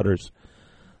longhouse shutters.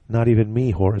 Not even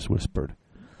me, Horus whispered.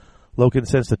 Loken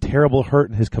sensed a terrible hurt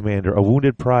in his commander, a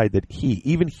wounded pride that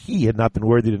even he had not been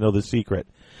worthy to know the secret.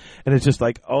 And it's just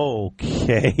like,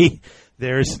 okay,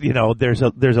 there's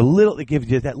a little, it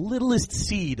gives you that littlest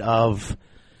seed of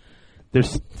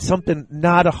there's something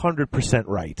not 100%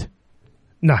 right.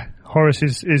 No, Horus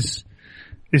is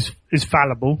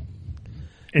fallible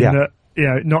in that,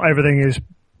 not everything is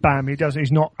bam.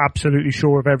 He's not absolutely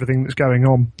sure of everything that's going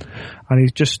on, and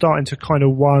he's just starting to kind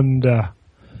of wonder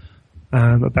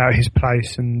about his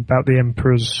place and about the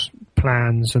Emperor's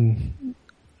plans and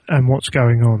what's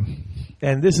going on.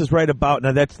 And this is right about,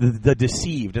 now that's the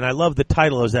Deceived, and I love the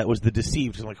title as that was the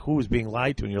Deceived. It's like, who is being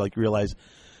lied to? And you're like, realize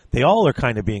they all are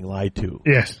kind of being lied to.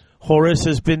 Yes. Horus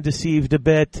has been deceived a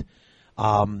bit.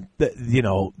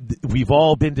 We've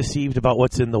all been deceived about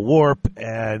what's in the warp,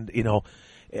 and,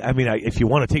 if you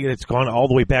want to take it, it's gone all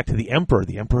the way back to the Emperor.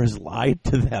 The Emperor has lied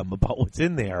to them about what's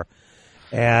in there.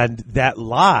 And that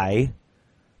lie,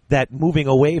 that moving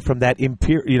away from that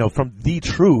from the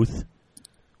truth,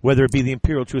 whether it be the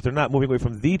Imperial truth or not, moving away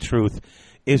from the truth,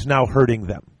 is now hurting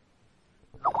them.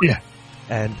 Yeah.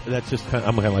 And that's just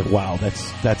I'm kind of like, wow,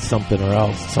 that's something or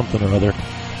else, something or other.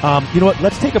 You know what?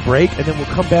 Let's take a break, and then we'll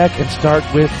come back and start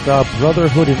with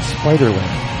Brotherhood in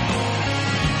Spiderland.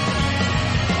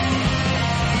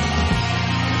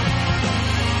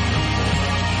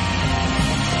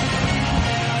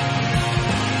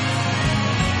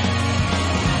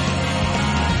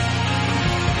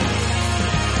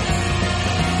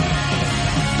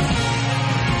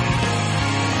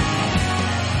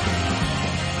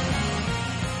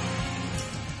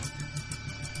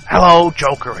 Hello,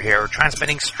 Joker here,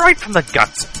 transmitting straight from the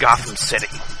guts of Gotham City.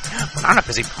 When I'm not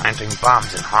busy planting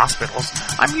bombs in hospitals,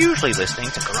 I'm usually listening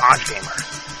to Garage Gamer.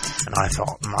 And I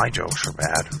thought my jokes were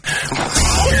bad.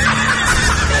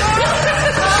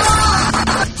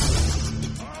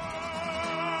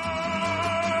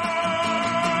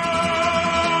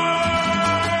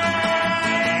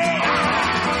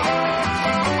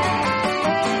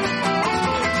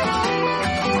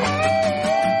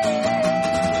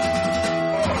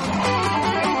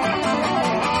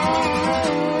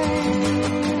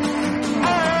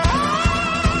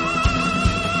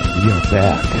 We are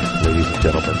back, ladies and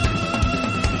gentlemen.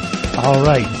 All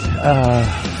right,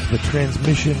 the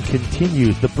transmission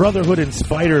continues. The Brotherhood in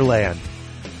Spider-Land.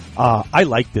 I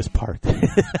like this part.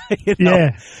 You know?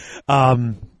 Yeah.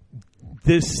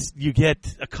 You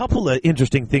get a couple of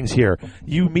interesting things here.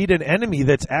 You meet an enemy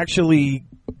that's actually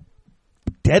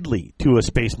deadly to a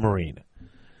Space Marine.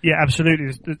 Yeah,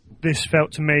 absolutely. This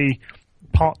felt to me,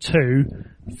 part 2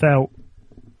 felt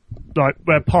like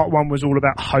where part 1 was all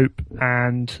about hope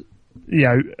and, you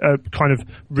know, kind of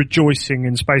rejoicing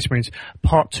in Space Marines.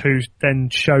 Part 2 then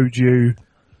showed you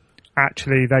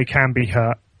actually they can be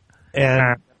hurt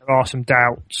and there are some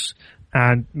doubts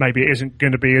and maybe it isn't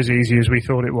going to be as easy as we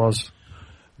thought it was.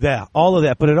 Yeah, all of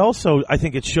that. But it also, I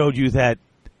think it showed you that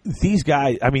these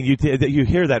guys, I mean, you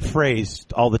hear that phrase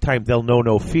all the time, they'll know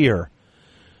no fear.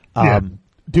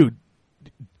 Dude,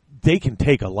 they can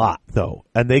take a lot, though,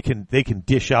 and they can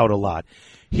dish out a lot.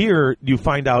 Here, you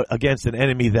find out against an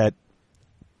enemy that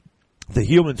the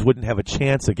humans wouldn't have a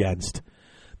chance against,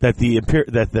 that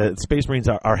the Space Marines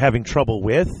are having trouble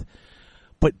with.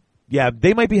 But, yeah,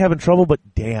 they might be having trouble, but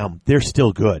damn, they're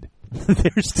still good.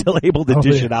 They're still able to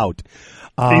dish it out.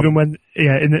 Even when,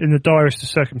 in the direst of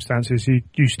circumstances,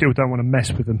 you still don't want to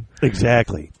mess with them.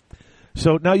 Exactly.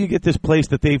 So now you get this place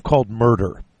that they've called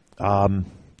Murder.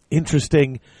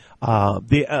 Interesting.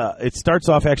 It starts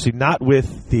off actually not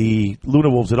with the Luna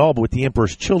Wolves at all, but with the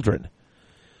Emperor's children.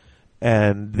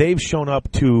 And they've shown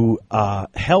up to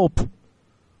help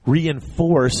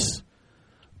reinforce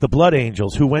the Blood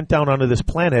Angels who went down onto this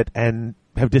planet and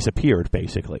have disappeared,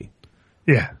 basically.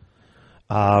 Yeah.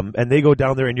 And they go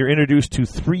down there, and you're introduced to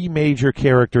 3 major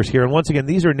characters here. And once again,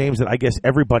 these are names that I guess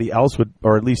everybody else would,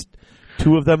 or at least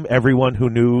 2 of them, everyone who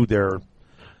knew their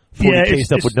 40K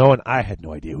stuff would know, and I had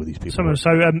no idea who these people were. So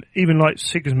even like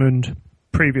Sigismund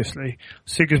previously,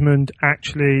 Sigismund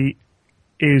actually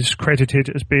is credited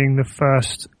as being the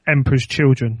first Emperor's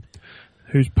children,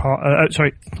 who's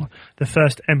the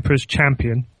first Emperor's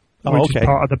champion, which is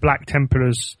part of the Black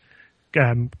Templars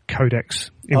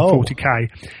codex in 40K.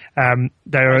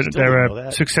 They're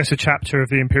a successor chapter of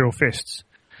the Imperial Fists,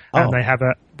 and they have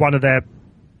one of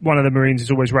the Marines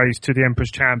is always raised to the Emperor's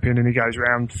champion, and he goes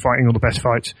around fighting all the best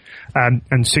fights.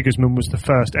 And Sigismund was the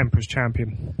first Emperor's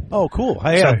champion. Oh, cool!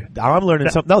 I'm learning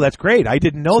something. No, that's great. I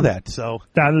didn't know that. So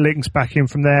that links back in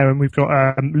from there, and we've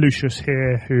got Lucius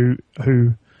here, who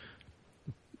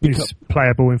is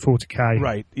playable in 40K.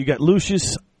 Right. You got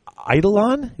Lucius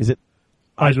Eidolon. Is it?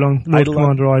 Eidolon, Lord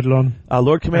Commander Eidolon.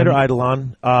 Lord Commander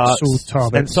Eidolon. Saul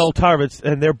Tarvitz. And Saul Tarvitz.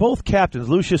 And they're both captains,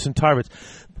 Lucius and Tarvitz.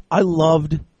 I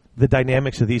loved the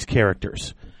dynamics of these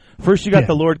characters. First, you got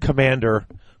the Lord Commander,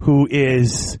 who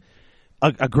is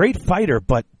a great fighter,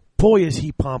 but boy, is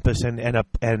he pompous and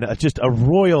just a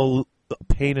royal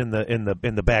pain in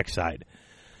the backside.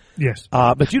 Yes.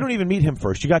 But you don't even meet him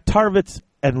first. You got Tarvitz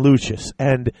and Lucius,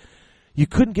 and you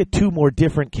couldn't get 2 more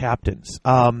different captains.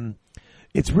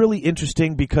 It's really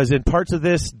interesting because in parts of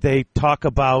this, they talk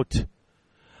about,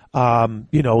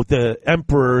 the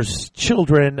Emperor's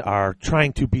children are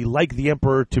trying to be like the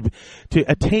Emperor to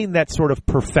attain that sort of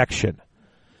perfection.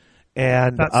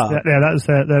 And that's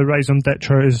their raison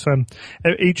d'etre. Is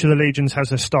each of the legions has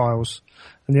their styles,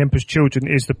 and the Emperor's children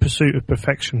is the pursuit of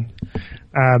perfection.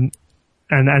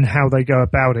 And how they go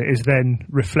about it is then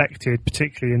reflected,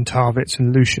 particularly in Tarvitz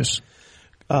and Lucius.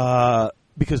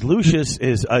 Because Lucius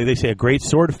is, they say, a great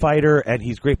sword fighter, and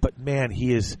he's great, but man,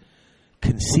 he is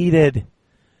conceited.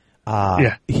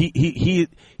 He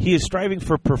is striving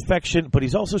for perfection, but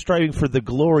he's also striving for the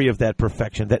glory of that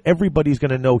perfection, that everybody's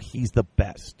going to know he's the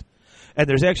best. And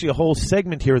there's actually a whole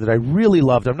segment here that I really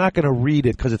loved. I'm not going to read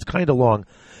it because it's kind of long,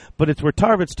 but it's where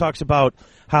Tarvitz talks about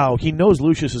how he knows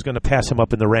Lucius is going to pass him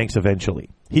up in the ranks eventually.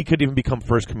 He could even become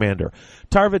first commander.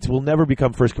 Tarvitz will never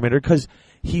become first commander because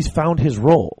he's found his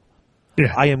role. Yeah,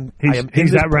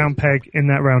 he's that round peg in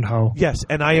that round hole. Yes,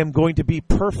 and I am going to be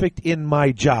perfect in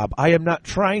my job. I am not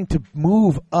trying to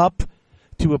move up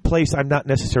to a place I'm not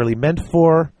necessarily meant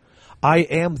for. I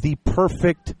am the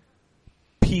perfect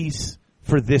piece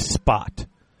for this spot.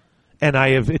 And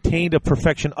I have attained a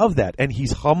perfection of that. And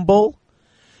he's humble,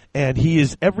 and he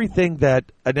is everything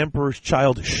that an Emperor's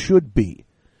child should be.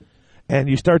 And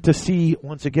you start to see,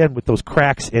 once again, with those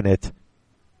cracks in it,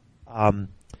 I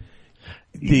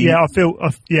feel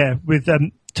with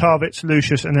Tarvitz,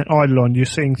 Lucius, and then Eidolon, you're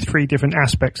seeing 3 different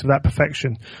aspects of that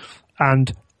perfection,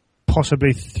 and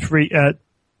possibly 2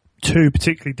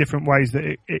 particularly different ways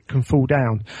that it can fall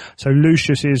down. So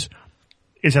Lucius is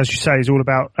as you say, is all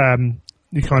about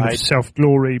the kind of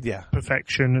self-glory,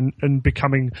 perfection, and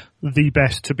becoming the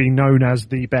best to be known as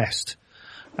the best.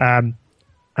 And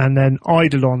then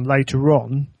Eidolon later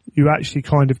on, you actually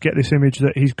kind of get this image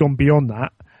that he's gone beyond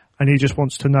that, and he just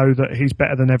wants to know that he's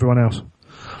better than everyone else.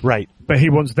 Right. But he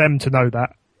wants them to know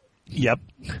that. Yep.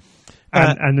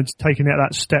 And it's taking it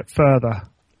that step further.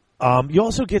 You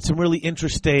also get some really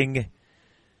interesting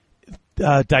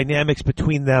dynamics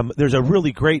between them. There's a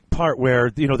really great part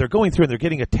where, they're going through and they're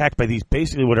getting attacked by these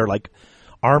basically what are like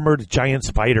armored giant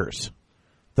spiders.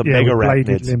 The mega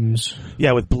bladed limbs.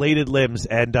 Yeah, with bladed limbs.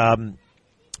 And,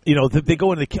 they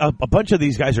go in, a bunch of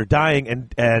these guys are dying,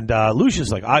 and Lucius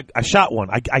is like, I shot one.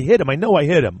 I hit him. I know I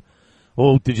hit him.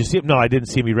 Oh, did you see him? No, I didn't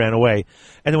see him. He ran away.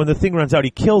 And then when the thing runs out,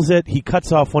 he kills it. He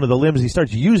cuts off one of the limbs. He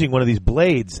starts using one of these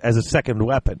blades as a second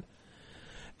weapon.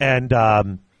 And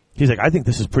he's like, I think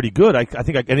this is pretty good.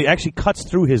 And he actually cuts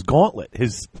through his gauntlet,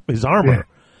 his armor. Yeah.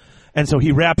 And so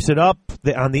he wraps it up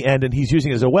on the end, and he's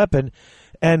using it as a weapon.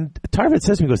 And Tarvitz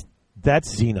says to me, he goes,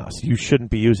 that's Xenos. You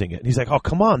shouldn't be using it. And he's like, oh,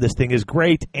 come on. This thing is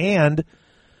great. And,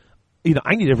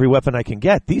 I need every weapon I can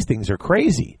get. These things are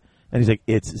crazy. And he's like,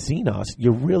 it's Xenos.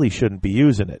 You really shouldn't be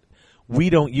using it. We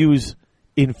don't use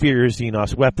inferior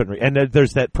Xenos weaponry. And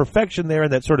there's that perfection there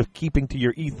and that sort of keeping to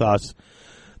your ethos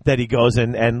that he goes,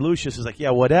 and Lucius is like,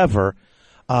 yeah, whatever.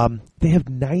 They have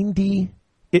 90...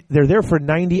 they're there for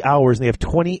 90 hours, and they have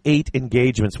 28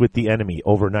 engagements with the enemy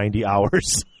over 90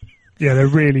 hours. Yeah, they're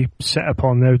really set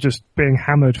upon. They're just being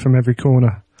hammered from every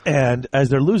corner. And as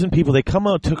they're losing people, they come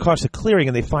out across a clearing,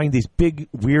 and they find these big,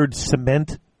 weird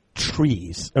cement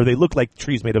trees, or they look like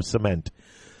trees made of cement.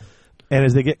 And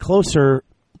as they get closer,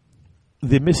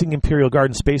 the missing Imperial Guard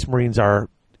and Space Marines are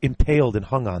impaled and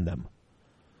hung on them.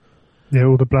 Yeah,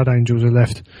 all the Blood Angels are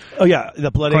left. Oh yeah,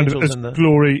 the Blood kind Angels of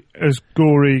as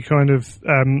gory kind of.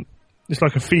 It's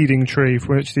like a feeding tree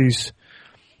for which these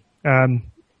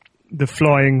the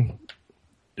flying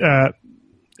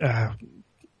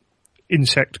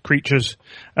insect creatures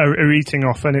are eating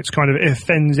off, and it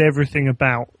offends everything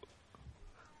about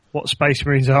what Space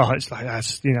Marines are. It's like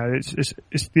it's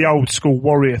the old school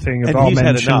warrior thing of our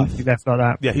men shouldn't be left like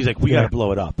that. Yeah, he's like, we got to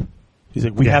blow it up. He's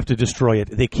like, we have to destroy it.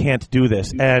 They can't do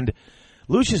this. And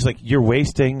Lucius is like, you're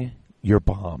wasting your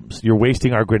bombs. You're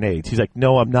wasting our grenades. He's like,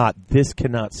 no, I'm not. This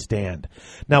cannot stand.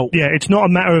 Now, yeah, it's not a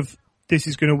matter of this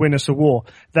is going to win us a war.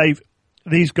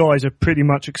 These guys have pretty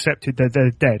much accepted that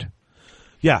they're dead.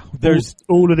 Yeah, there's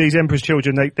all of these Emperor's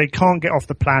children. They can't get off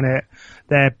the planet.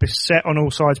 They're beset on all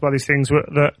sides by these things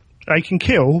that they can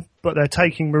kill, but they're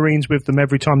taking Marines with them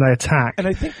every time they attack. And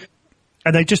I think,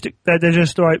 and they're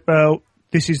just like, well,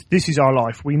 this is our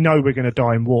life. We know we're going to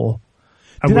die in war,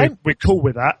 and we're cool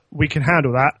with that. We can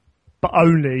handle that, but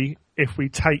only if we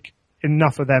take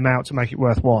enough of them out to make it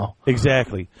worthwhile.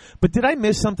 Exactly. But did I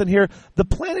miss something here? The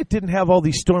planet didn't have all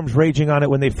these storms raging on it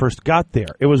when they first got there.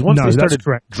 It was once they started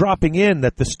dropping in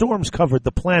that the storms covered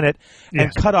the planet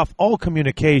and cut off all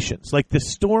communications. Like the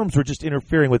storms were just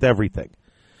interfering with everything.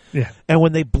 Yeah. And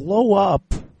when they blow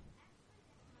up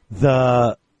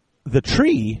the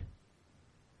tree,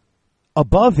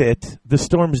 above it, the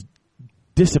storms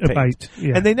dissipate.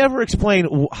 Yeah. And they never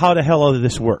explain how the hell all of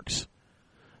this works.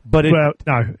 But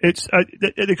no, it's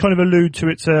they kind of allude to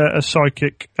it's a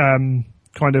psychic kind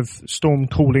of storm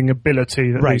calling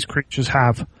ability that these creatures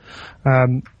have,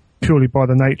 purely by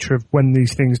the nature of when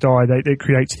these things die, it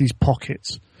creates these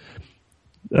pockets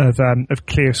of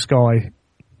clear sky.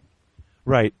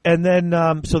 Right, and then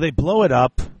so they blow it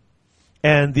up,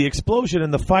 and the explosion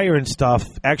and the fire and stuff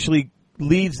actually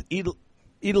leads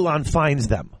Eidolon finds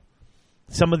them.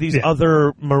 Some of these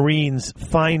other Marines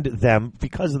find them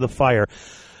because of the fire.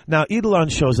 Now, Eidolon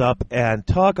shows up, and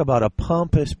talk about a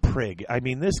pompous prig. I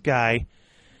mean, this guy,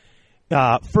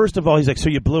 first of all, he's like, so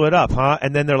you blew it up, huh?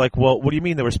 And then they're like, well, what do you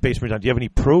mean there were Space Marines on? Do you have any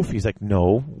proof? He's like,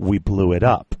 no, we blew it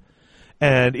up.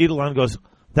 And Eidolon goes,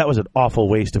 that was an awful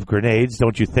waste of grenades,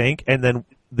 don't you think? And then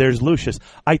there's Lucius.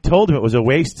 I told him it was a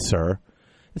waste, sir.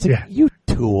 It's like, you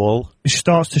tool. It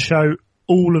starts to show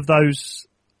all of those,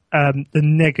 the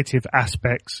negative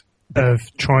aspects of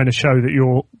trying to show that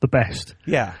you're the best.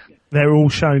 Yeah. They're all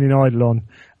shown in Eidolon.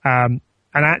 And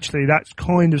actually that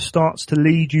kind of starts to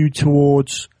lead you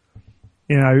towards,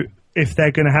 if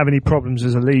they're going to have any problems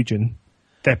as a Legion,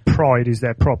 their pride is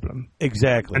their problem.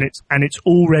 Exactly. And it's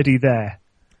already there.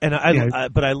 And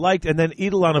but I liked, and then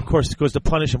Eidolon, of course, goes to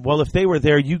punish him. Well, if they were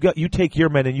there, you take your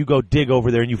men and you go dig over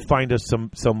there and you find us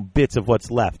some bits of what's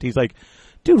left. He's like,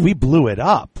 dude, we blew it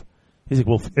up. He's like,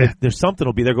 well, if there's something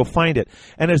will be there. Go find it.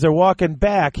 And as they're walking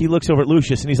back, he looks over at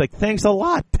Lucius and he's like, thanks a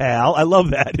lot, pal. I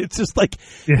love that. It's just like,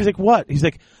 he's like, what? He's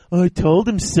like, oh, I told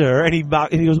him, sir. And he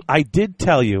goes, I did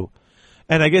tell you.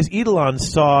 And I guess Eidolon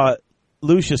saw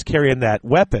Lucius carrying that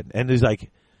weapon and he's like,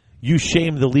 you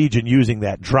shame the Legion using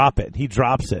that. Drop it. He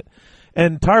drops it.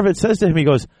 And Tarvitz says to him, he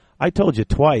goes, I told you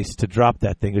twice to drop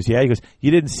that thing. He goes, yeah. He goes,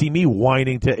 you didn't see me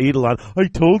whining to Eidolon. I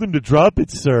told him to drop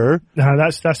it, sir. No,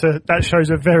 that shows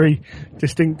a very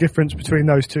distinct difference between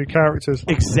those two characters.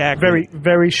 Exactly.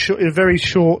 Very short, a very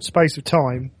short space of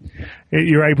time,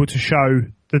 you're able to show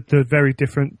the very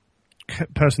different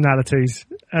personalities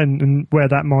and where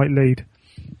that might lead.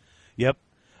 Yep.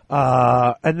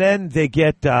 And then they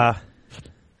get,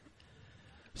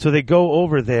 so they go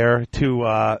over there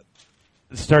to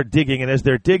start digging, and as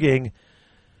they're digging,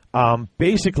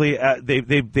 basically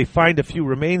they find a few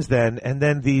remains then, and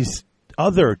then these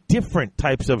other different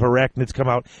types of arachnids come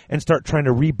out and start trying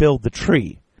to rebuild the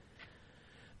tree.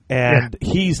 And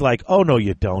he's like, oh, no,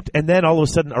 you don't. And then all of a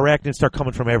sudden, arachnids start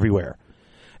coming from everywhere.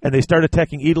 And they start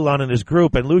attacking Eidolon and his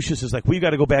group, and Lucius is like, we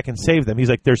got to go back and save them. He's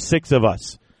like, there's 6 of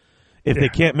us. If they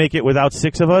can't make it without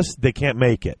 6 of us, they can't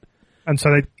make it. And so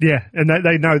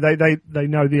they know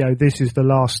this is the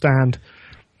last stand.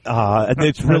 And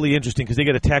it's really interesting because they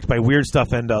get attacked by weird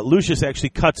stuff, and Lucius actually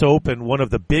cuts open one of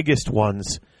the biggest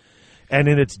ones, and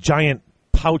in its giant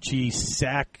pouchy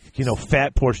sack,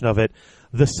 fat portion of it,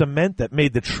 the cement that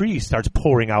made the tree starts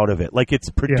pouring out of it, like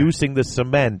it's producing the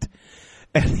cement.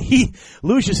 And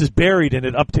Lucius is buried in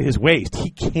it up to his waist.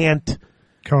 He can't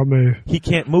move. He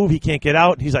can't move. He can't get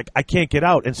out. He's like, I can't get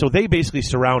out. And so they basically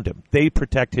surround him. They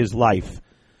protect his life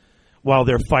while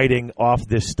they're fighting off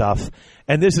this stuff.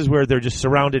 And this is where they're just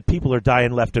surrounded. People are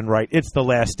dying left and right. It's the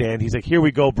last stand. He's like, here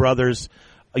we go, brothers.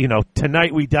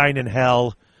 Tonight we dine in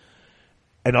hell.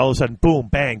 And all of a sudden, boom,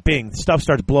 bang, bing. Stuff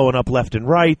starts blowing up left and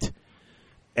right.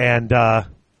 And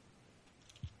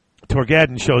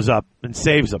Torgadon shows up and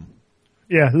saves them.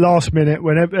 Yeah, last minute,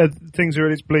 whenever things are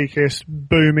at its bleakest,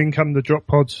 boom, in come the drop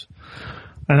pods,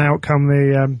 and out come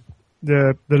the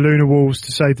lunar wolves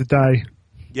to save the day.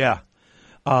 Yeah.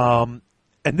 And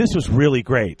this was really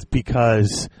great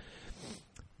because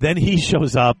then he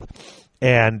shows up,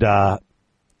 and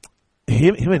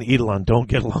him and Eidolon don't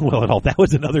get along well at all. That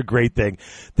was another great thing.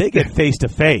 They get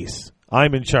face-to-face.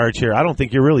 I'm in charge here. I don't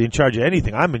think you're really in charge of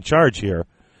anything. I'm in charge here.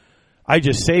 I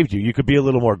just saved you. You could be a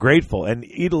little more grateful. And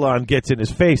Eidolon gets in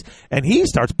his face, and he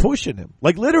starts pushing him.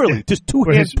 Like, literally, just two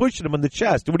hands pushing him in the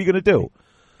chest. What are you going to do?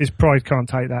 His pride can't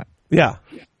take that. Yeah.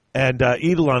 And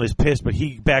Eidolon is pissed, but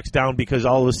he backs down because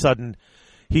all of a sudden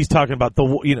he's talking about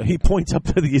he points up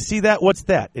to you see that? What's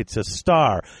that? It's a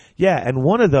star. Yeah, and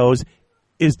one of those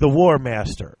is the War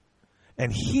Master.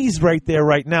 And he's right there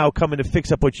right now coming to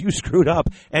fix up what you screwed up.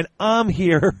 And I'm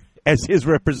here as his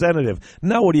representative.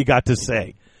 Now what do you got to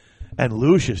say? And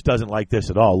Lucius doesn't like this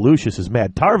at all. Lucius is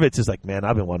mad. Tarvitz is like, man,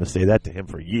 I've been wanting to say that to him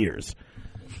for years.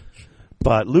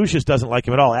 But Lucius doesn't like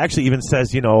him at all. Actually even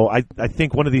says, I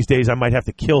think one of these days I might have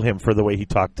to kill him for the way he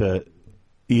talked to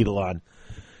Eidolon.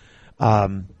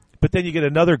 But then you get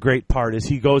another great part is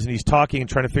he goes and he's talking and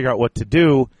trying to figure out what to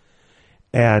do.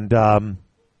 And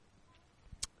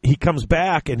he comes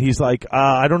back and he's like,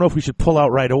 I don't know if we should pull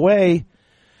out right away.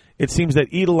 It seems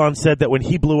that Eidolon said that when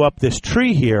he blew up this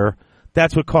tree here,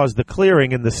 that's what caused the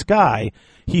clearing in the sky.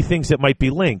 He thinks it might be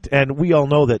linked. And we all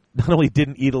know that not only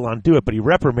didn't Eidolon do it, but he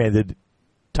reprimanded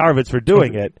Tarvitz for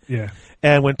doing it. Yeah.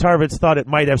 And when Tarvitz thought it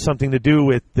might have something to do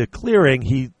with the clearing,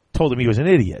 he told him he was an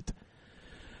idiot.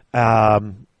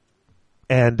 And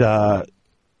Tarvitz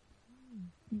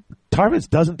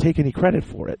doesn't take any credit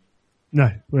for it. No.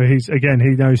 Well, he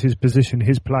knows his position,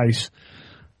 his place.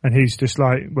 And he's just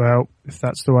like, well, if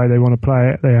that's the way they want to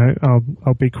play it,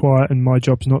 I'll be quiet, and my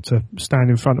job's not to stand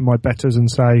in front of my betters and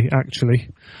say, actually,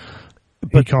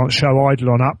 he can't show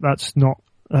Eidolon up. That's not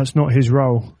his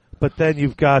role. But then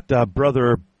you've got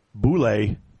Brother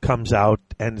Boule comes out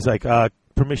and is like,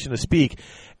 permission to speak,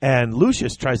 and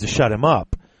Lucius tries to shut him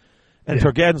up. And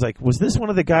Torgadon's like, was this one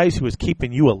of the guys who was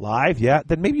keeping you alive? Yeah?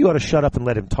 Then maybe you ought to shut up and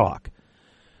let him talk.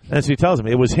 And so he tells him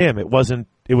it was him. It was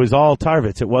all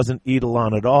Tarvitz. It wasn't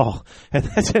Eidolon at all. And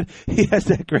that's it. He has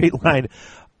that great line.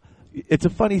 It's a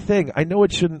funny thing. I know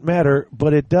it shouldn't matter,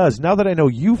 but it does. Now that I know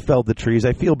you felled the trees,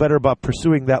 I feel better about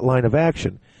pursuing that line of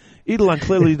action. Eidolon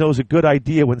clearly knows a good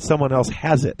idea when someone else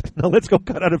has it. Now let's go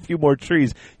cut out a few more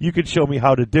trees. You can show me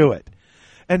how to do it.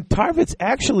 And Tarvitz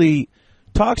actually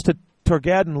talks to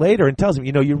Torgadon later and tells him,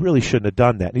 you really shouldn't have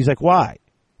done that. And he's like, why?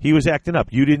 He was acting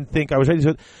up. You didn't think I was ready.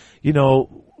 So,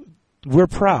 we're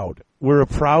proud. We're a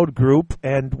proud group,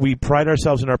 and we pride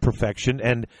ourselves in our perfection,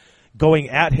 and going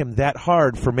at him that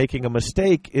hard for making a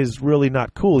mistake is really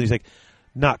not cool. He's like,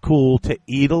 not cool to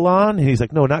Eidolon? And he's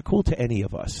like, no, not cool to any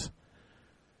of us.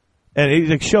 And it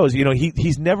like shows,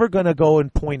 he's never going to go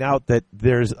and point out that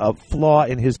there's a flaw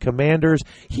in his commanders.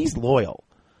 He's loyal.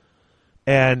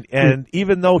 And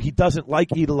even though he doesn't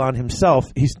like Eidolon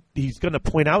himself, he's going to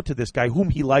point out to this guy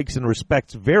whom he likes and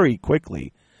respects very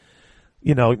quickly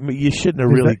You shouldn't have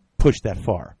really pushed that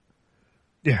far.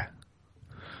 Yeah.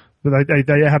 But they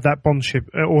have that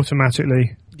bondship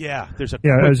automatically. Yeah, there's a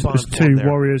as bond two there.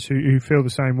 warriors who feel the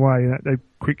same way, and they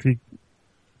quickly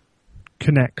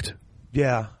connect.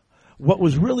 Yeah. What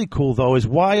was really cool, though, is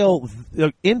while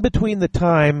in between the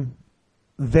time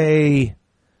the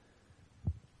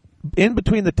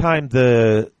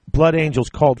Blood Angels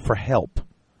called for help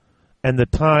and the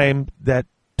time that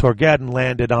Torgadon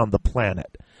landed on the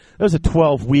planet, there was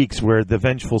 12 weeks where the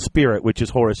Vengeful Spirit, which is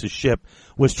Horus's ship,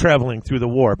 was traveling through the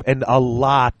warp, and a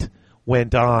lot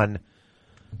went on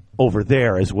over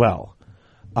there as well.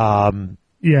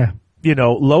 Yeah.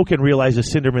 Loken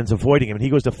realizes Cinderman's avoiding him, and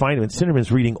he goes to find him, and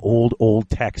Cinderman's reading old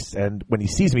texts, and when he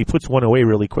sees him, he puts one away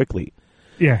really quickly.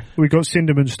 Yeah, we got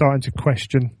Cinderman starting to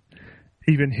question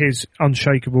even his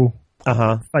unshakable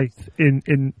faith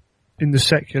in the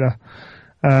secular.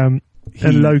 And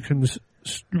Loken's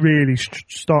really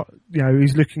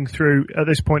he's looking through, at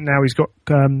this point now he's got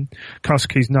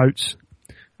Kusky's notes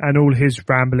and all his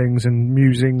ramblings and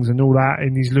musings and all that,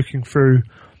 and he's looking through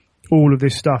all of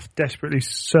this stuff, desperately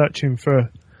searching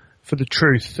for the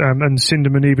truth. And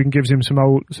Cinderman even gives him some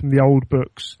of the old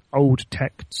books, old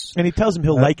texts. And he tells him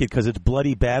he'll like it because it's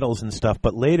bloody battles and stuff.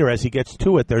 But later, as he gets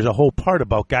to it, there's a whole part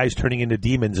about guys turning into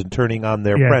demons and turning on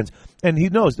their friends. And he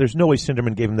knows there's no way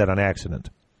Cinderman gave him that on accident.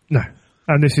 No.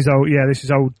 And this is old. Yeah, this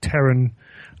is old Terran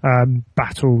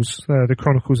battles, the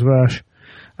Chronicles of Ursh.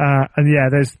 And yeah,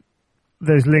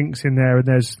 there's links in there, and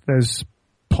there's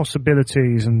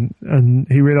possibilities, and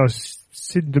he realised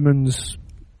Cinderman's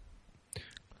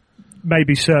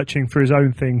maybe searching for his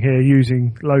own thing here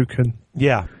using Loken.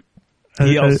 Yeah.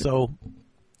 He also...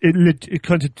 It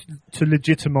kind of to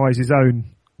legitimise his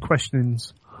own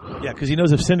questionings. Yeah, because he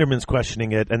knows if Cinderman's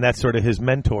questioning it, and that's sort of his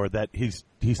mentor, that he's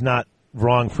not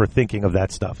wrong for thinking of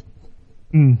that stuff.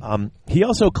 He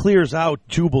also clears out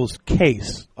Jubal's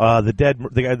case.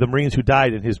 The Marines who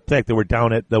died in his thing that were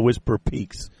down at the Whisper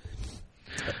Peaks.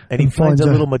 And he finds a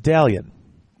little medallion.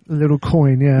 A little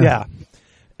coin, yeah. Yeah.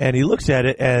 And he looks at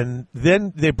it, and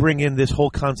then they bring in this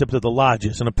whole concept of the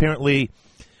lodges. And apparently,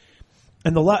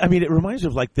 it reminds me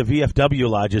of like the VFW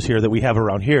lodges here that we have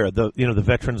around here. The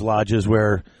veterans lodges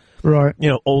where, right,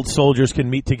 old soldiers can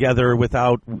meet together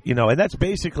without, and that's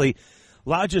basically,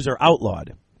 lodges are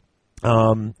outlawed.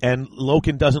 And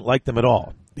Loken doesn't like them at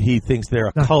all. He thinks they're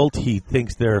a cult. He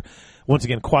thinks they're, once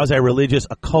again, quasi-religious,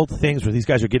 occult things where these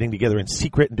guys are getting together in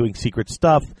secret and doing secret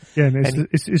stuff. Yeah, and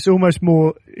it's almost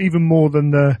even more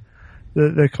than the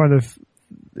kind of,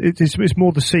 it's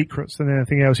more the secrets than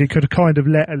anything else. He could have kind of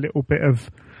let a little bit of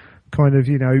kind of,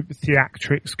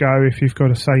 theatrics go if you've got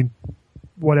to say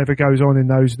whatever goes on in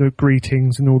those, the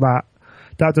greetings and all that.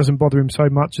 That doesn't bother him so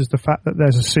much as the fact that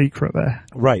there's a secret there.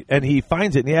 Right. And he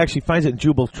finds it, and he actually finds it in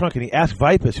Jubal's trunk, and he asks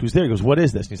Vipus, who's there, he goes, what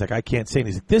is this? And he's like, I can't say. And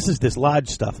he's like, this is this lodge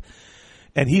stuff.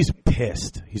 And he's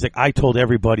pissed. He's like, I told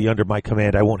everybody under my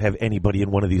command I won't have anybody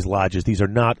in one of these lodges. These are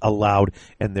not allowed,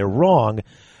 and they're wrong.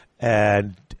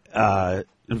 And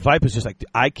Vipus just like,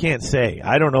 I can't say.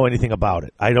 I don't know anything about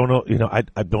it. I don't know, I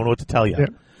don't know what to tell you.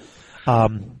 Yeah.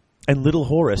 And little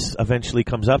Horus eventually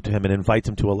comes up to him and invites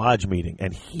him to a lodge meeting,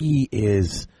 and he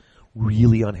is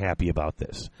really unhappy about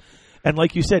this. And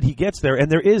like you said, he gets there,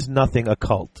 and there is nothing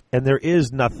occult, and there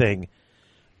is nothing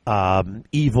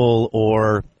evil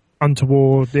or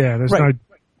untoward. Yeah, there's right.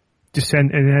 no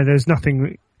dissent in there. There's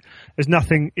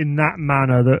nothing in that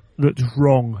manner that's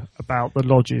wrong about the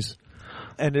lodges.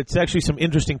 And it's actually some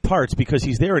interesting parts because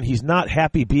he's there and he's not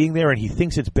happy being there, and he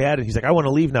thinks it's bad, and he's like, I want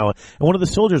to leave now. And one of the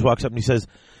soldiers walks up and he says,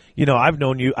 I've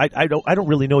known you. I don't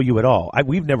really know you at all.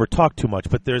 We've never talked too much,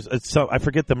 but there's I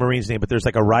forget the Marine's name, but there's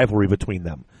like a rivalry between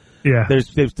them. Yeah,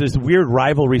 there's weird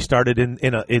rivalry started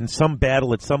in some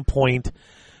battle at some point.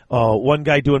 One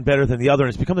guy doing better than the other, and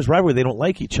it's become this rivalry. They don't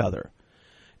like each other.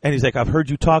 And he's like, I've heard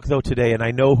you talk though today, and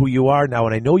I know who you are now,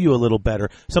 and I know you a little better.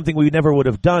 Something we never would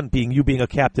have done, being you being a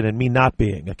captain and me not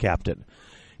being a captain.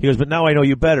 He goes, but now I know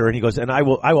you better. And he goes, and I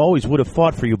always would have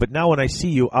fought for you, but now when I see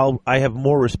you, I have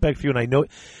more respect for you, and I know.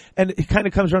 And it kind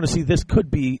of comes around to see this could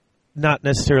be not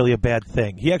necessarily a bad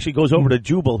thing. He actually goes over to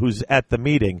Jubal, who's at the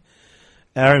meeting.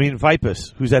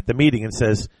 Vipus, who's at the meeting, and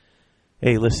says,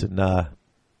 hey, listen,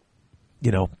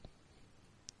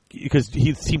 because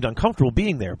he seemed uncomfortable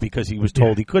being there because he was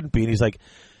told he couldn't be. And he's like,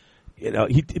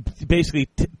 he basically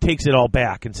takes it all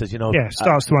back and says,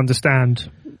 starts to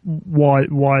understand why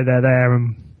they're there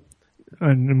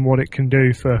and what it can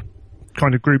do for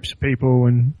kind of groups of people.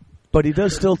 But he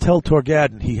does still tell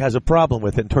Torgadon he has a problem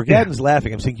with it. And Torgadon's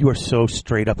laughing. I'm saying, you are so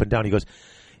straight up and down. He goes,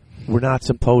 we're not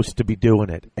supposed to be doing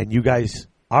it. And you guys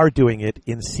are doing it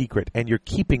in secret, and you're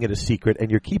keeping it a secret,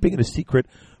 and you're keeping it a secret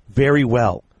very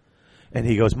well. And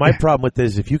he goes, my problem with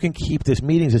this is if you can keep this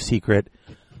meeting a secret,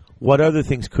 what other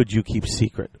things could you keep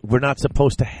secret? We're not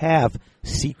supposed to have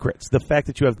secrets. The fact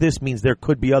that you have this means there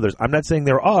could be others. I'm not saying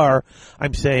there are.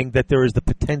 I'm saying that there is the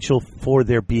potential for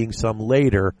there being some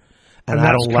later, and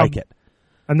I don't like it.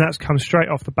 And that's come straight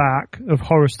off the back of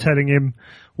Horus telling him,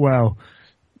 well,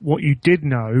 what you did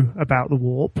know about the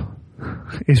warp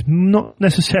is not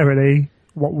necessarily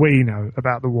what we know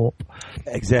about the warp.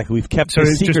 Exactly. We've kept So the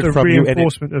it's just secret a from you.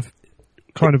 reinforcement of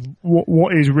kind of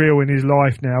what is real in his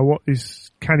life now.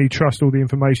 Can he trust all the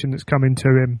information that's coming to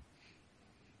him?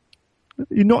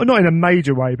 Not in a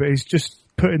major way, but he's just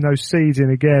putting those seeds in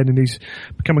again, and he's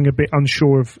becoming a bit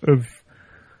unsure of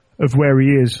where he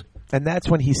is. And that's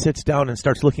when he sits down and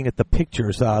starts looking at the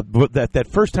pictures. That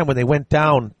first time when they went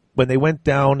down with the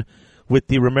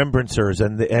Remembrancers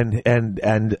and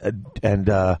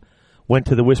went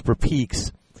to the Whisper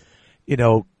Peaks,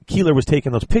 Keeler was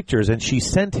taking those pictures, and she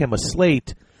sent him a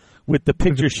slate with the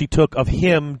pictures she took of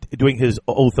him doing his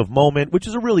Oath of Moment, which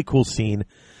is a really cool scene,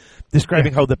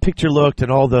 describing how the picture looked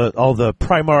and all the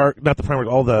Primarch, not the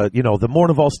Primarch, all the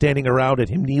Mournival standing around and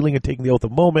him kneeling and taking the Oath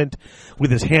of Moment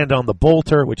with his hand on the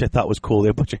bolter, which I thought was cool.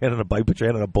 They put your hand on a bike, put your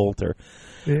hand on a bolter.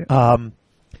 Yeah.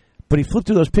 But he flipped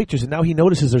through those pictures, and now he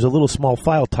notices there's a little small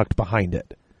file tucked behind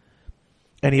it.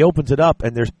 And he opens it up,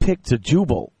 and there's pics of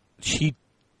Jubal. She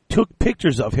took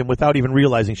pictures of him without even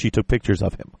realizing she took pictures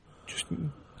of him.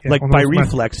 By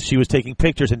reflex, she was taking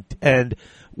pictures, and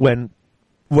when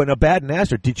Abaddon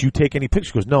asked her, did you take any pictures?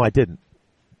 She goes, no, I didn't.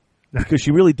 Because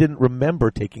she really didn't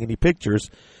remember taking any pictures,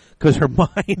 because her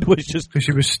mind was just... Because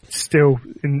she was still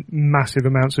in massive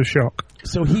amounts of shock.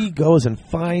 So he goes and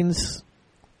finds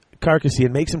Carcassy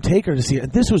and makes him take her to see it.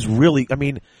 And this was really...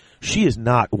 she is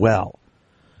not well.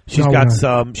 She's got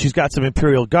some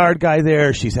Imperial Guard guy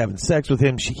there. She's having sex with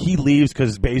him. He leaves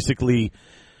because basically,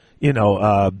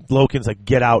 Loken's like,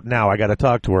 get out now. I got to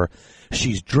talk to her.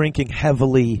 She's drinking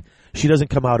heavily. She doesn't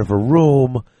come out of her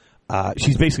room.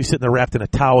 She's basically sitting there wrapped in a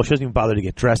towel. She doesn't even bother to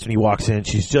get dressed when he walks in.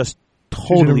 She's just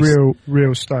totally... She's in a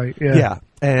real state, yeah. Yeah.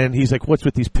 And he's like, what's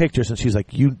with these pictures? And she's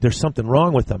like, there's something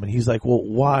wrong with them. And he's like, well,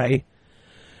 why?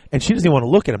 And she doesn't even want to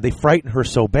look at him. They frighten her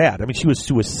so bad. She was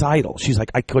suicidal. She's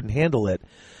like, I couldn't handle it.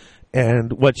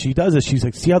 And what she does is she's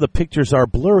like, see how the pictures are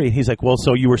blurry? And he's like, well,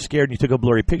 so you were scared and you took a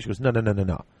blurry picture. She goes,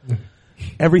 no.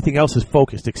 Everything else is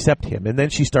focused except him. And then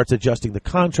she starts adjusting the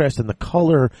contrast and the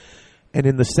color. And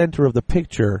in the center of the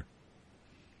picture,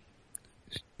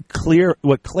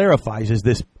 what clarifies is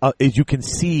this, is you can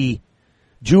see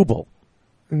Jubal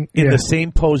in the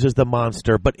same pose as the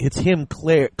monster, but it's him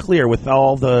clear with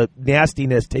all the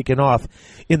nastiness taken off,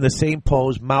 in the same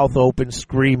pose, mouth open,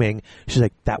 screaming. She's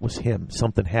like, that was him.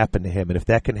 Something happened to him. And if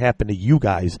that can happen to you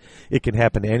guys, it can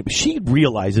happen to anybody. She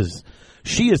realizes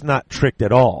she is not tricked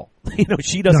at all.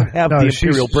 She doesn't have the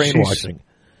Imperial brainwashing.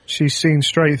 She's seen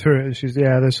straight through it.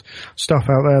 there's stuff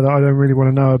out there that I don't really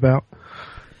want to know about.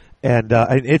 And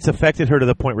it's affected her to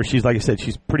the point where she's, like I said,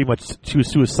 she was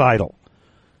suicidal.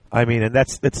 And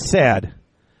that's sad.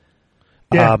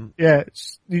 Yeah,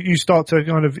 you start to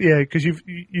kind of, because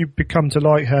you become to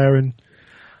like her, and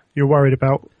you're worried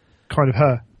about kind of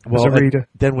her as a reader.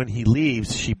 Then when he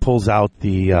leaves, she pulls out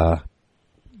the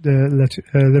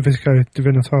Levitica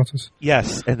Divinitatis.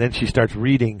 Yes, and then she starts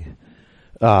reading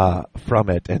from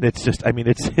it, and it's just,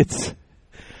 it's.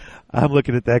 I'm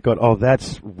looking at that, going, oh,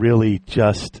 that's really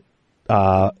just.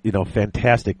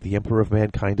 Fantastic. The Emperor of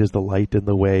Mankind is the light and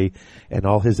the way, and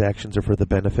all his actions are for the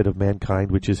benefit of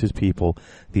mankind, which is his people.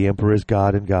 The Emperor is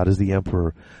God, and God is the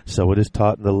Emperor. So it is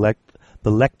taught in the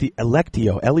Lectio,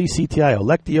 Lectio,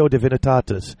 Lectio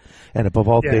Divinitatis. And above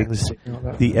all things,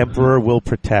 the Emperor will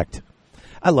protect.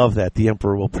 I love that. The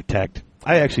Emperor will protect.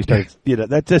 I actually started,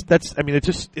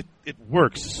 it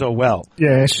works so well.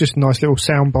 Yeah, it's just a nice little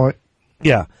soundbite.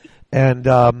 Yeah.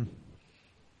 And,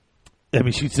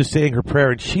 she's just saying her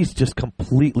prayer, and she's just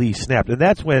completely snapped. And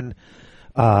that's when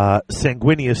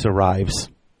Sanguinius arrives.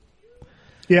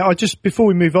 Yeah, before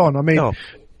we move on,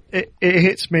 it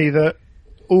hits me that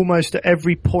almost at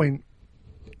every point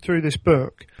through this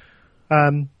book,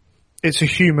 it's a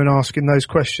human asking those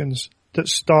questions that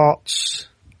starts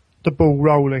the ball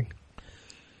rolling.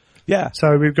 Yeah.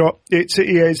 So we've got it's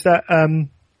that and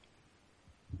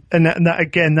that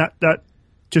again that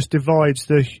just divides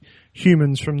the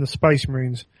humans from the Space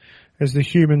Marines, as the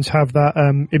humans have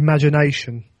that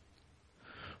imagination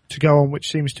to go on, which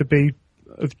seems to be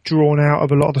drawn out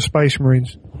of a lot of the Space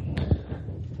Marines.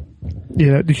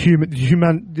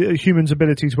 The human's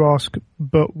ability to ask,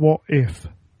 but what if?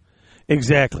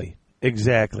 Exactly.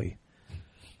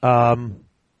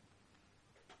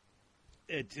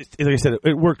 like I said,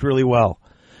 it worked really well.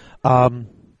 And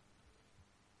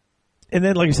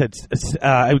then, like I said,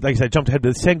 jumped ahead.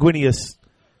 But Sanguinius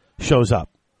shows up.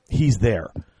 He's there.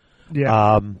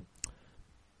 Yeah.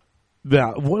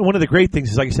 One of the great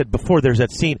things is, like I said before, there's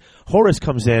that scene. Horus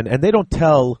comes in, and they don't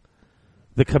tell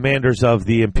the commanders of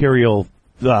the Imperial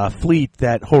fleet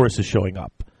that Horus is showing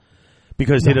up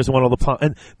because he doesn't want all the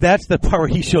and that's the part where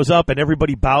he shows up and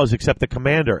everybody bows except the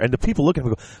commander, and the people look at him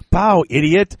and go, "Bow,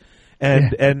 idiot!"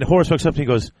 And Horus walks up and he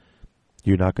goes,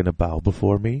 "You're not going to bow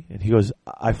before me?" And he goes,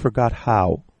 "I forgot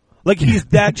how." Like, he's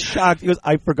that shocked. He goes,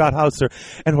 "I forgot how, sir."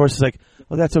 And Horus is like,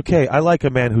 "Well, that's okay. I like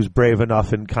a man who's brave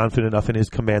enough and confident enough in his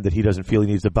command that he doesn't feel he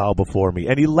needs to bow before me."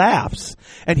 And he laughs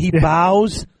and he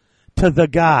bows to the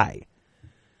guy,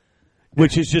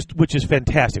 which is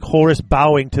fantastic. Horus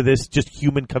bowing to this just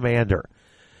human commander.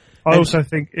 I also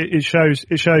think it shows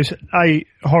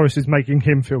Horus is making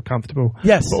him feel comfortable.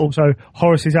 Yes. But also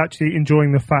Horus is actually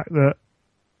enjoying the fact that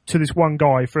to this one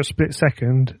guy for a split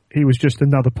second he was just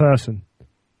another person.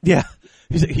 Yeah.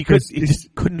 He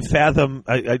just couldn't fathom.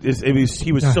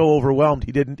 He was so overwhelmed.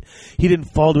 He didn't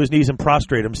fall to his knees and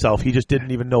prostrate himself. He just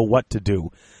didn't even know what to do.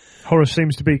 Horus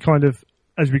seems to be kind of,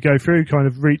 as we go through, kind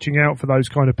of reaching out for those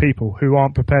kind of people who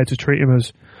aren't prepared to treat him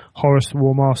as Horus the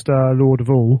War Master, Lord of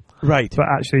all, right? But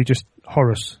actually just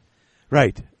Horus,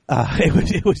 right?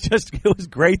 It was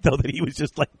great though that he was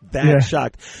just like that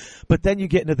shocked. But then you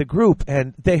get into the group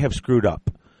and they have screwed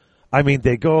up. I mean,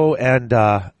 they go and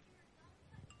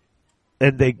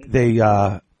they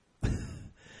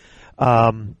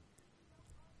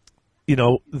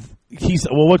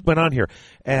what went on here?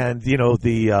 And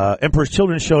the Emperor's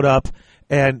children showed up.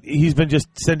 And he's been just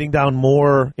sending down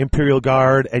more Imperial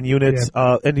Guard and units.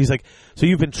 Yeah. And he's like, "So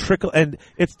you've been and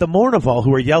it's the Mournival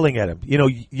who are yelling at him.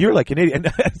 You're like an idiot."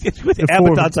 And it's with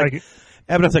Abaddon's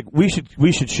like, we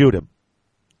should shoot him.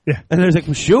 Yeah. And there's like,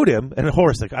 "Well, shoot him." And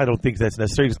Horus like, "I don't think that's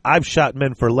necessary. He goes, I've shot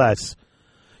men for less."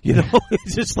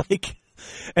 It's just like,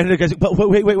 and the guy's like, "But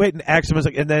wait." And Aximon's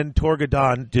like, and then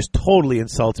Torgadon just totally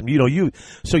insults him. You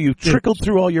trickled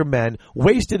through all your men,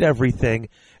 wasted everything.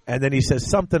 And then he says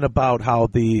something about how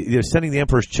they're sending the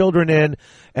Emperor's children in,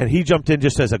 and he jumped in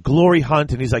just as a glory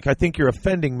hunt, and he's like, "I think you're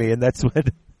offending me." And that's when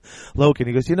Loken,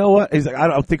 he goes, "You know what?" He's like, "I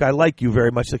don't think I like you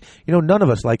very much." Like, none of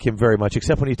us like him very much,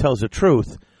 except when he tells the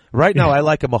truth. Right now, I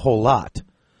like him a whole lot.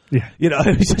 Yeah.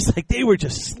 It's just like they were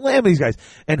just slamming these guys.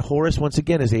 And Horus, once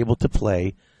again, is able to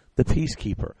play the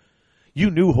peacekeeper.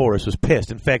 You knew Horus was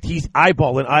pissed. In fact, he's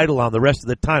eyeballing Eidolon the rest of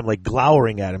the time, like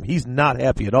glowering at him. He's not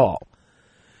happy at all.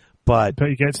 But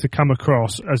he gets to come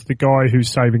across as the guy who's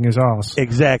saving his ass.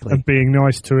 Exactly. And being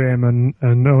nice to him and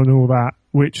all that,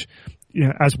 which,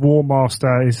 as War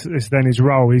Master is then his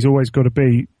role. He's always got to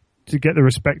be, to get the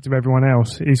respect of everyone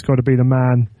else, he's got to be the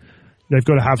man. They've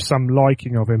got to have some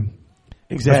liking of him.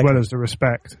 Exactly. As well as the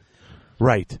respect.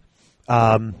 Right.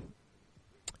 And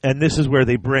this is where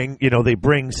they bring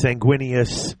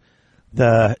Sanguinius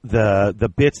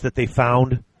the bits that they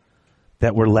found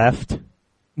that were left.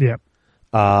 Yeah.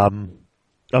 Of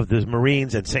the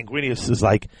Marines, and Sanguinius is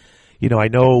like, I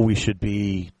know we should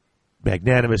be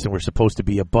magnanimous and we're supposed to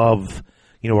be above,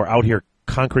 we're out here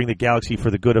conquering the galaxy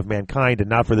for the good of mankind and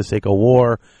not for the sake of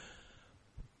war.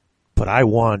 But I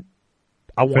want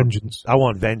vengeance. I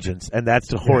want vengeance. And that's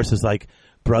the Horus is like,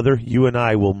 "Brother, you and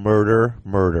I will murder.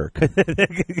 You're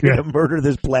going to murder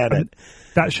this planet." And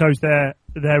that shows their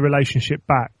relationship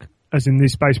back, as in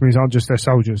these Space Marines aren't just their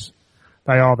soldiers.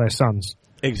 They are their sons.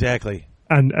 Exactly.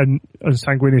 And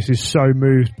Sanguinius is so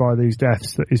moved by these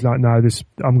deaths that he's like, "No,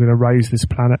 I'm going to raise this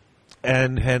planet."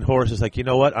 And Horus is like, "You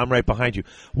know what? I'm right behind you."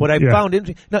 What I found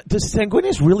interesting. Now, does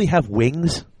Sanguinius really have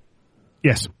wings?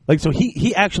 Yes. Like, so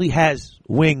he actually has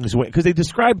wings, because they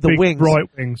describe the big, wings. bright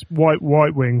wings,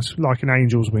 white wings, like an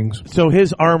angel's wings. So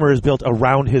his armor is built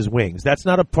around his wings. That's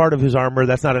not a part of his armor.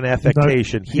 That's not an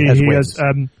affectation. No, he has wings.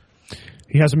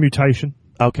 He has a mutation.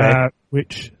 Okay.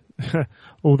 Which,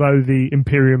 although the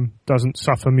Imperium doesn't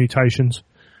suffer mutations,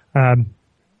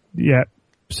 Sanguinius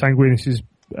is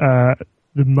the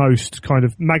most kind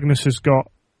of. Magnus has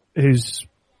got his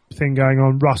thing going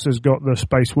on. Russ has got the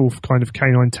Space Wolf kind of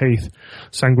canine teeth.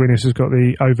 Sanguinius has got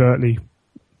the overtly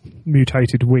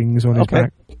mutated wings on his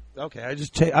back. Okay, I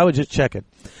was just checking.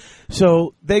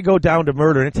 So they go down to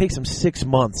murder, and it takes them 6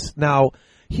 months. Now,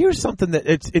 here's something that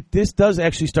this does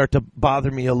actually start to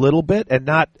bother me a little bit, and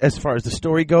not as far as the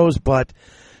story goes, but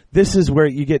this is where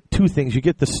you get two things. You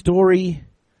get the story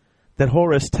that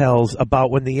Horus tells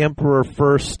about when the Emperor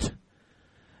first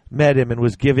met him and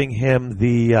was giving him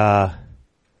the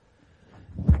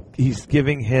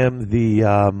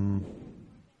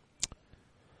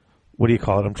what do you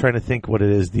call it? I'm trying to think what it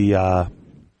is.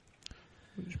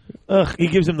 He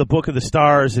gives him the Book of the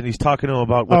Stars, and he's talking to him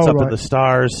about what's up in the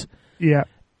stars. Yeah.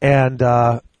 And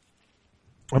I'm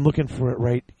looking for it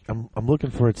right. I'm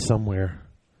looking for it somewhere.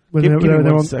 When Give me they were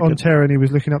 1 on second. Terran, he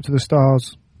was looking up to the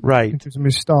stars. Right. He gives him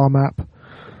his star map.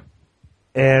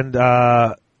 And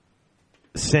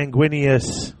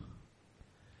Sanguinius.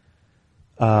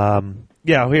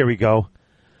 Here we go.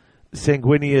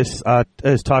 Sanguinius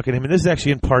is talking to him, and this is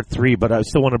actually in part 3, but I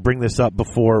still want to bring this up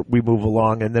before we move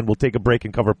along, and then we'll take a break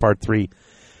and cover part 3.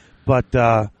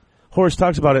 But Horus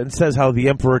talks about it and says how the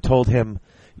Emperor told him,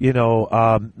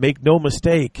 make no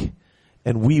mistake,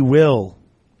 and we will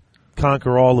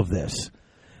conquer all of this.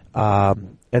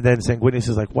 And then Sanguinius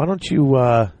is like, why don't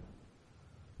you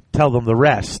tell them the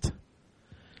rest?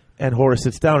 And Horus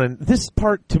sits down, and this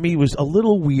part to me was a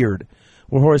little weird,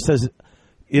 where Horus says,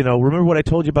 remember what I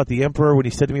told you about the Emperor when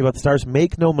he said to me about the stars?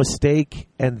 Make no mistake,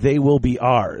 and they will be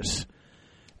ours.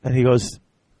 And he goes,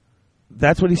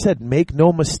 that's what he said, make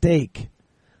no mistake.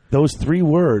 Those 3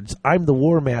 words, I'm the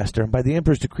War Master, and by the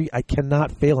Emperor's decree, I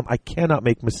cannot fail him. I cannot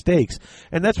make mistakes.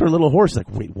 And that's where little Horus is like,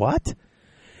 wait, what?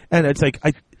 And it's like,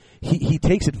 he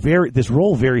takes this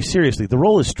role very seriously. The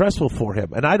role is stressful for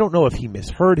him, and I don't know if he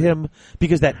misheard him,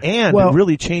 because that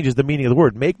really changes the meaning of the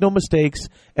word. Make no mistakes,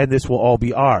 and this will all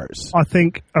be ours. I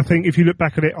think if you look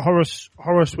back at it, Horus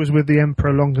was with the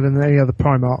Emperor longer than any other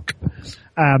Primarch,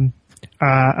 and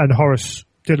Horus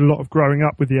did a lot of growing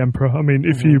up with the Emperor. I mean,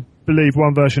 if you believe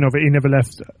one version of it, he never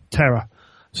left Terra.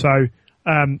 So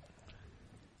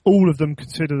all of them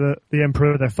consider the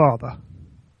Emperor their father.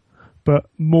 But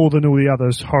more than all the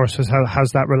others, Horus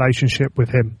has that relationship with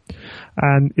him.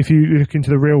 And if you look into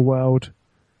the real world,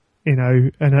 and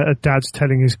a dad's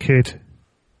telling his kid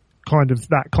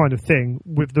that kind of thing,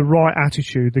 with the right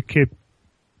attitude, the kid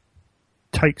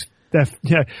takes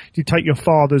you take your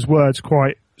father's words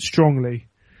quite strongly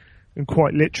and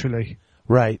quite literally.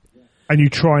 Right. And you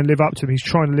try and live up to them. He's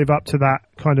trying to live up to that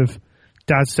kind of,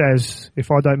 Dad says, if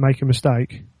I don't make a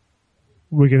mistake,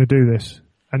 we're going to do this.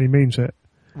 And he means it.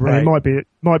 Right. And it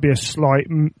might be a slight,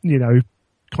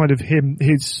 kind of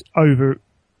his over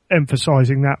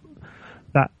emphasizing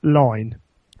that line.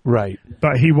 Right.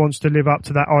 But he wants to live up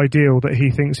to that ideal that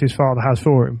he thinks his father has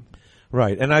for him.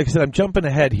 Right. And like I said, I'm jumping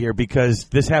ahead here because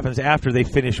this happens after they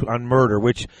finish on murder,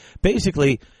 which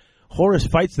basically Horus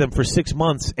fights them for 6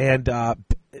 months, and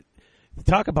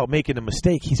talk about making a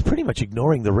mistake. He's pretty much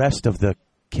ignoring the rest of the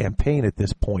campaign at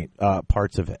this point,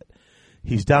 parts of it.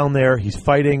 He's down there. He's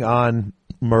fighting on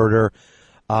murder.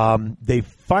 They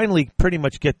finally pretty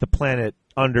much get the planet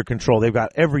under control. They've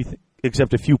got everything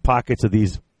except a few pockets of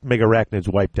these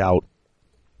megarachnids wiped out.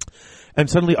 And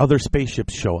suddenly other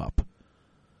spaceships show up.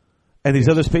 And these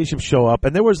other spaceships show up.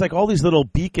 And there was like all these little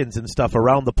beacons and stuff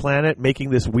around the planet making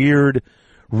this weird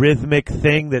rhythmic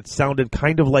thing that sounded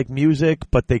kind of like music,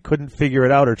 but they couldn't figure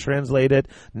it out or translate it.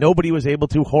 Nobody was able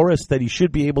to. Horus said he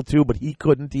should be able to, but he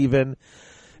couldn't even.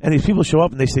 And these people show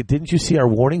up and they say, didn't you see our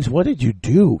warnings? What did you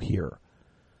do here?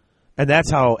 And that's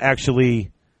how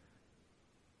actually,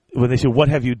 when they say, what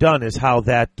have you done, is how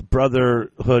that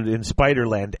Brotherhood in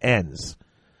Spiderland ends.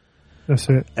 That's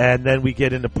it. And then we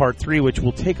get into part 3, which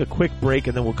we'll take a quick break,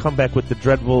 and then we'll come back with the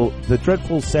dreadful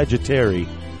Sagittari.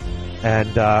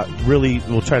 And really,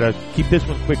 we'll try to keep this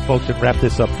one quick, folks, and wrap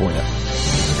this up for you.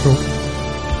 Cool.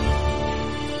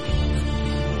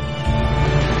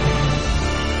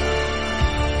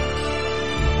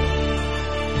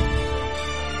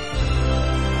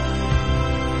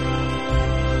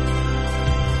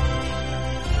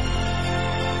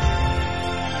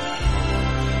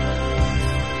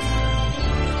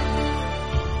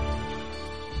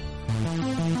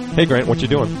 Hey Grant, what you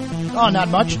doing? Oh, not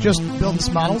much. Just building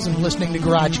some models and listening to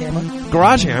Garage Hammer.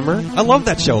 Garage Hammer? I love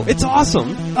that show. It's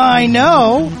awesome. I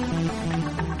know.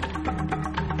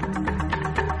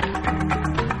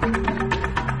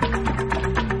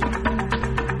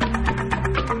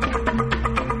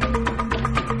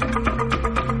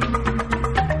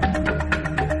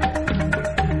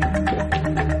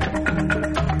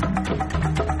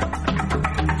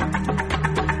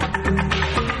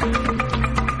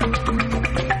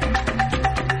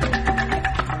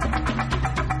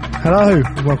 Hello,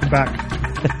 and welcome back.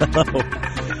 Hello.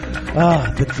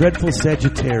 The dreadful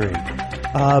Sagittari.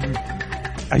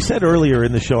 I said earlier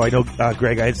in the show, I know,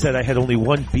 Greg, I had said I had only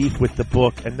one beef with the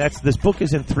book, and this book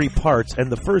is in 3 parts,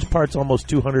 and the first part's almost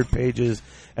 200 pages,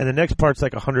 and the next part's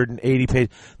like 180 pages.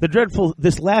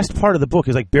 This last part of the book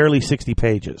is like barely 60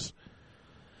 pages.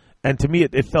 And to me,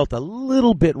 it felt a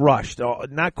little bit rushed,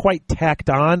 not quite tacked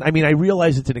on. I mean, I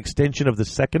realize it's an extension of the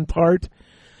second part,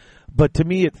 but to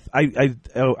me,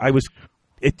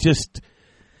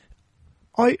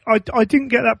 I didn't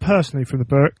get that personally from the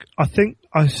book. I think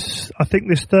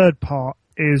this third part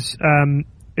is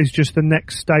just the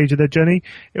next stage of their journey.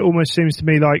 It almost seems to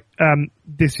me like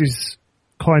this is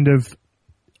kind of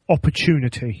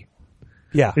opportunity.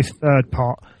 Yeah. This third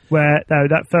part, where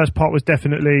that first part was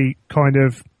definitely kind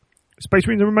of Space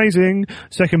Marines are amazing.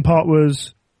 Second part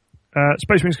was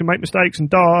Space Marines can make mistakes and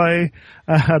die.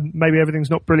 Maybe everything's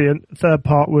not brilliant. Third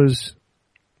part was,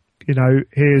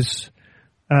 here's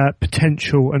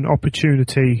potential and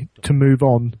opportunity to move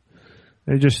on.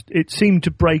 It seemed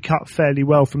to break up fairly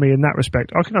well for me in that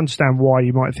respect. I can understand why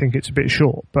you might think it's a bit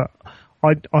short, but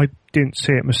I didn't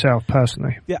see it myself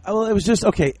personally. Yeah, well, it was just,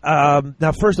 okay.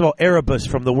 Now, first of all, Erebus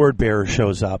from the Word Bearer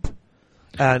shows up.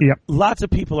 And lots of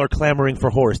people are clamoring for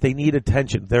Horus. They need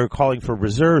attention. They're calling for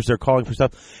reserves. They're calling for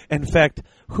stuff. In fact,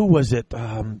 who was it?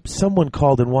 Someone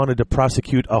called and wanted to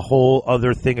prosecute a whole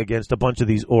other thing against a bunch of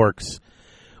these orcs.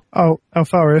 Oh,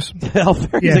 Alfarius.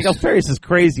 Alfarius. Yes. Like, Alfarius is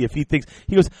crazy if he thinks...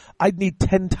 He goes, I'd need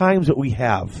 10 times what we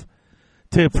have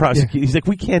to prosecute. Yeah. He's like,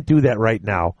 we can't do that right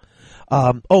now.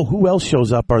 Who else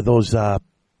shows up are those... the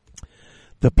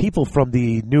people from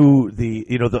the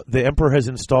Emperor has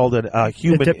installed a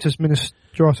human... Adeptus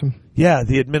Ministratum. Yeah,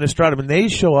 the Administratum. And they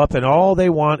show up, and all they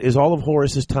want is all of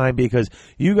Horus's time, because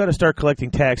you got to start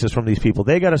collecting taxes from these people.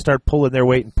 They got to start pulling their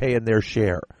weight and paying their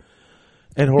share.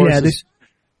 And Horus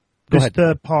this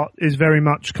third part is very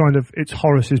much kind of, it's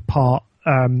Horus's part,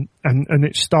 and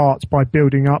it starts by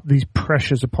building up these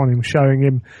pressures upon him, showing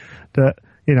him that,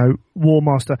 War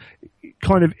Master...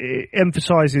 kind of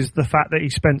emphasizes the fact that he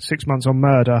spent 6 months on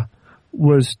murder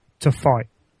was to fight,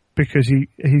 because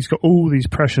he's got all these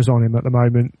pressures on him at the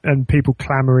moment and people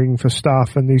clamoring for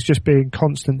stuff, and he's just being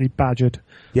constantly badgered.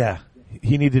 Yeah,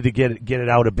 he needed to get it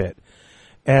out a bit.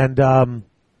 And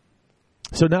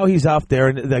so now he's off there,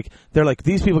 and they're like,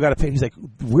 these people got to pay. He's like,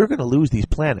 we're going to lose these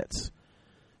planets.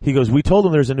 He goes, we told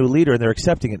them there's a new leader and they're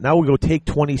accepting it. Now we go take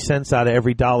 20 cents out of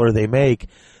every dollar they make.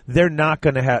 They're not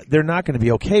going to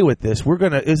be okay with this.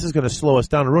 This is going to slow us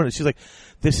down and ruin it. She's like,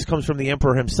 this comes from the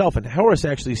Emperor himself. And Horus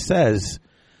actually says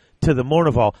to the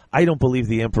Mournival, I don't believe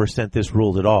the Emperor sent this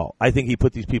rule at all. I think he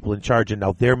put these people in charge, and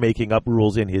now they're making up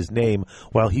rules in his name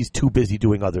while he's too busy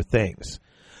doing other things.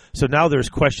 So now there's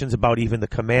questions about even the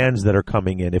commands that are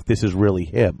coming in, if this is really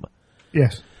him.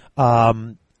 Yes.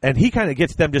 And he kind of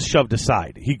gets them just shoved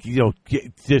aside. He,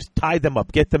 just tie them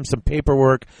up, get them some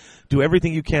paperwork, do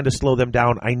everything you can to slow them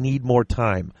down. I need more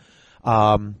time.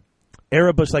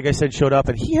 Erebus, like I said, showed up,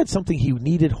 and he had something he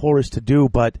needed Horus to do,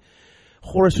 but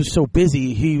Horus was so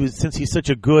busy. Since he's such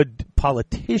a good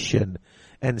politician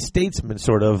and statesman,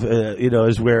 sort of,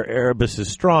 is where Erebus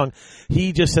is strong.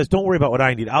 He just says, "Don't worry about what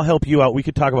I need. I'll help you out. We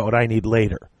could talk about what I need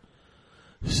later."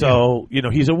 So,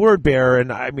 he's a word bearer,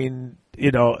 and I mean,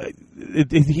 it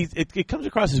comes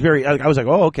across as very. I was like,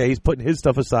 oh, okay, he's putting his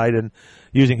stuff aside and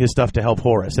using his stuff to help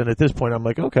Horus. And at this point, I'm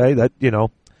like, okay,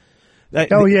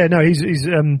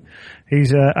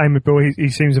 he's amiable. He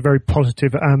seems a very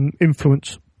positive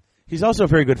influence. He's also a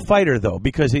very good fighter, though,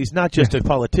 because he's not just a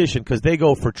politician. Because they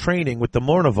go for training with the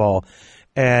Mournival,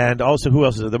 and also who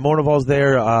else is there? The Mournival's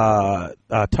there,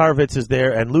 Tarvitz is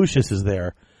there, and Lucius is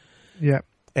there. Yeah.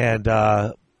 And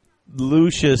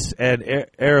Lucius and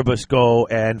Erebus go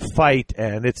and fight,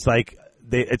 and it's like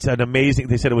it's an amazing.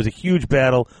 They said it was a huge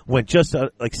battle. Went just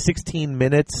 16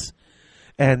 minutes,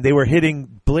 and they were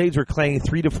hitting. Blades were clanging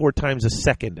 3 to 4 times a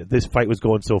second. This fight was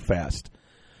going so fast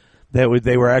that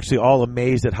they were actually all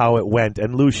amazed at how it went.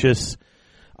 And Lucius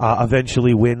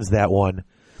eventually wins that one.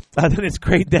 And then it's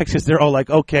great next because they're all like,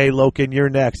 "Okay, Loken, you're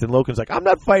next," and Loken's like, "I'm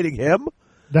not fighting him."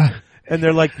 And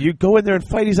they're like, you go in there and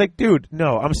fight. He's like, dude,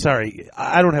 no, I'm sorry.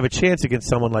 I don't have a chance against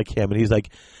someone like him. And he's like,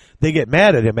 they get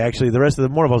mad at him, actually. The rest of the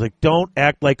Mournival's like, don't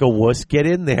act like a wuss. Get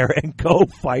in there and go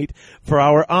fight for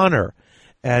our honor.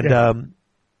 And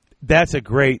that's a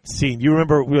great scene. You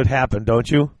remember what happened, don't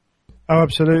you? Oh,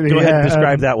 absolutely. Go ahead and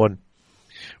describe that one.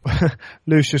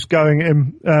 Lucius going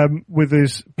in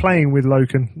playing with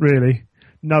Loken, really,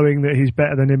 knowing that he's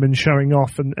better than him and showing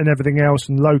off and everything else.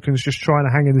 And Loken's just trying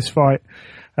to hang in this fight.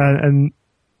 And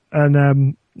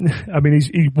I mean,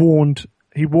 he warned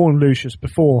Lucius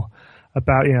before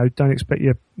about, don't expect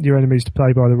your enemies to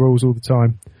play by the rules all the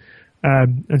time.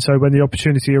 And so when the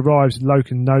opportunity arrives,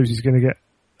 Loken knows he's going to get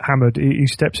hammered. He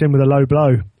steps in with a low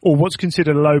blow, or what's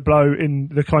considered a low blow in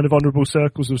the kind of honourable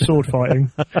circles of sword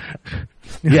fighting.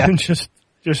 And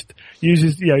just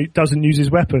uses, doesn't use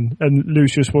his weapon, and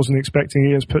Lucius wasn't expecting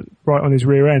it. It's put right on his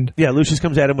rear end. Yeah, Lucius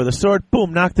comes at him with a sword,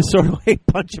 boom, knock the sword away,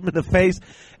 punch him in the face,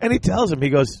 and he tells him, he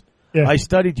goes, I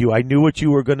studied you, I knew what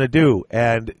you were going to do,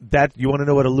 and that, you want to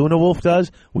know what a Luna Wolf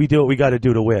does? We do what we got to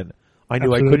do to win. I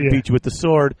knew I couldn't beat you with the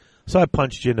sword, So I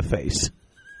punched you in the face.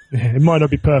 Yeah, it might not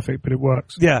be perfect, but it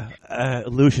works. Yeah,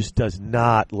 Lucius does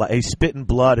not. He's spitting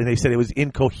blood, and they said it was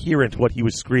incoherent what he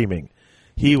was screaming.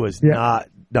 He was not.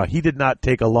 No, he did not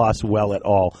take a loss well at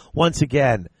all. Once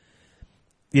again,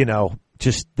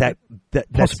 just that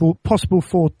possible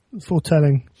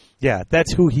foretelling. Yeah,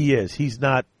 that's who he is. He's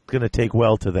not going to take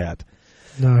well to that.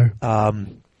 No.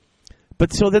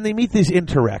 But so then they meet these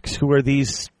Interrex, who are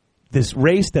this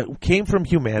race that came from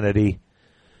humanity.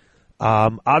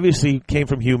 Obviously came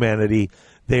from humanity.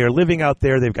 They are living out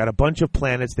there. They've got a bunch of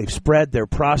planets. They've spread. They're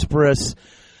prosperous.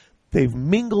 They've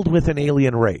mingled with an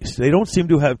alien race. They don't seem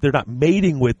to have. They're not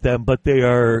mating with them, but they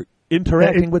are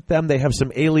interacting with them. They have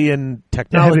some alien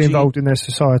technology. They're heavily involved in their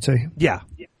society. Yeah.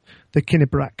 The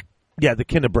Kinnebrak. Yeah, the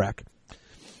Kinnebrak.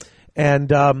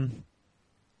 And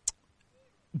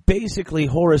basically,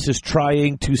 Horus is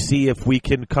trying to see if we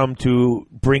can come to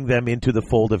bring them into the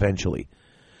fold eventually.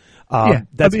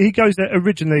 He goes there.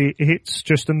 Originally, it's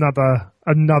just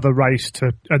another race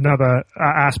to another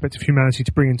aspect of humanity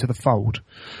to bring into the fold,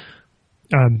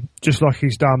 just like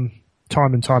he's done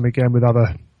time and time again with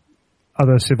other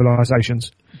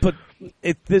civilizations. But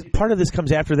part of this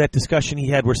comes after that discussion he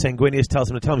had where Sanguinius tells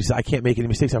him to tell him. He said, "I can't make any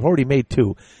mistakes. I've already made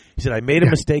 2." He said, "I made a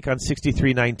mistake on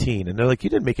 6319," and they're like, "You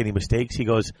didn't make any mistakes." He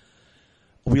goes,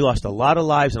 "We lost a lot of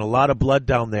lives and a lot of blood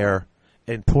down there,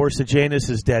 and poor Sejanus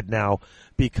is dead now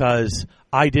because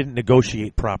I didn't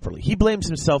negotiate properly." He blames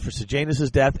himself for Sejanus'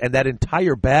 death and that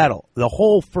entire battle. The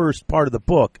whole first part of the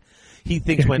book, he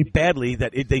thinks went badly,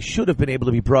 that they should have been able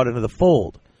to be brought into the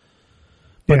fold.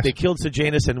 But they killed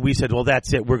Sejanus, and we said, well,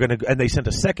 that's it. We're going to, and they sent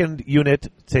a second unit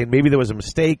saying maybe there was a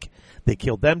mistake. They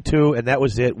killed them too, and that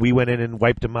was it. We went in and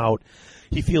wiped them out.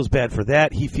 He feels bad for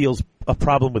that. He feels a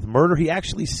problem with murder. He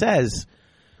actually says,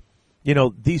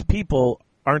 these people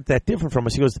aren't that different from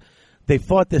us. He goes, they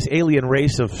fought this alien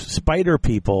race of spider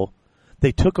people.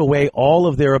 They took away all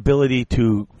of their ability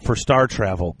for star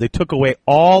travel. They took away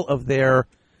all of their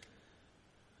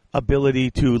ability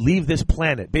to leave this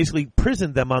planet, basically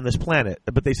prisoned them on this planet.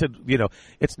 But they said,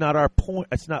 it's not our point.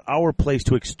 It's not our place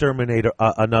to exterminate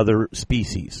another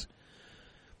species.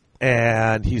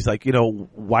 And he's like,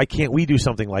 why can't we do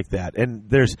something like that? And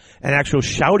there's an actual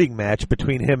shouting match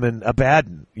between him and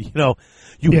Abaddon.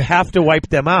 You have to wipe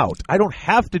them out. I don't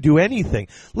have to do anything.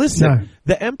 Listen,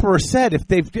 the Emperor said if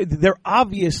they're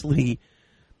obviously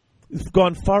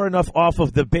gone far enough off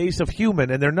of the base of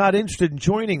human and they're not interested in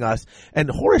joining us. And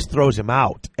Horus throws him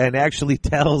out and actually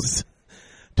tells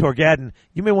Torgadon,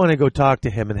 you may want to go talk to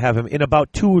him and have him in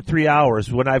about 2 or 3 hours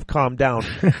when I've calmed down.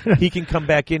 He can come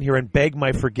back in here and beg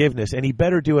my forgiveness, and he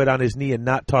better do it on his knee and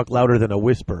not talk louder than a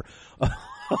whisper.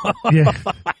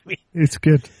 It's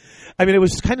good. I mean, it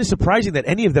was kind of surprising that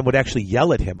any of them would actually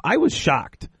yell at him. I was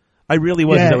shocked. I really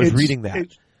was as I was reading that.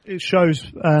 It shows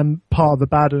part of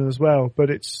Abaddon as well, but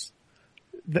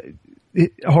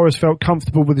Horus felt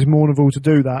comfortable with his Mournival to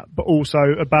do that, but also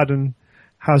Abaddon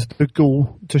has the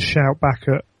gall to shout back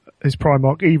at his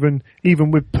Primarch,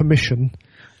 even with permission,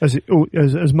 as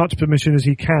much permission as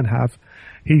he can have.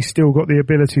 He's still got the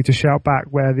ability to shout back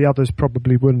where the others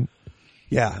probably wouldn't.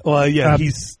 Yeah, well,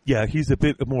 he's a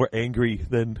bit more angry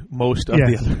than most of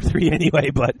the other 3 anyway.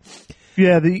 But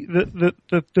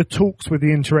the talks with the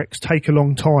Interrex take a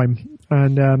long time,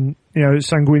 and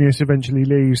Sanguinius eventually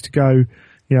leaves to go,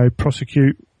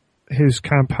 prosecute his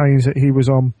campaigns that he was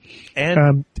on,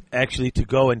 and actually to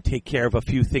go and take care of a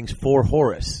few things for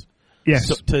Horus. Yes,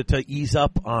 so, to ease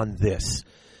up on this,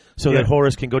 so that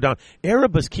Horus can go down.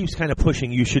 Erebus keeps kind of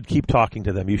pushing. You should keep talking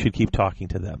to them. You should keep talking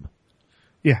to them.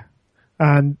 Yeah.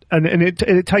 And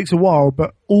it takes a while,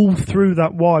 but all through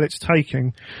that while it's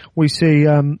taking, we see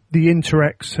the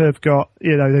Interrex have got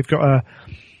they've got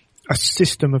a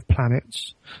system of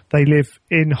planets. They live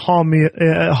in harmony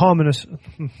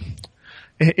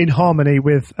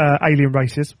with alien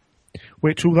races,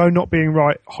 which, although not being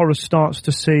right, Horus starts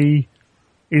to see,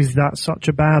 is that such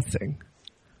a bad thing?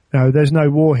 No, there's no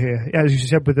war here, as you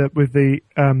said with the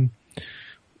on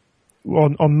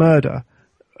murder.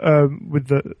 With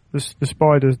the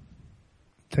spider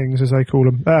things, as they call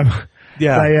them,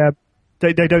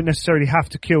 they don't necessarily have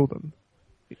to kill them,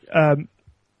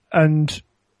 and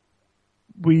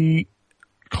we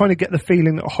kind of get the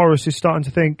feeling that Horus is starting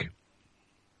to think,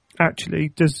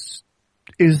 actually,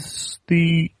 is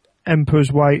the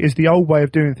Emperor's way, is the old way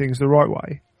of doing things the right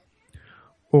way,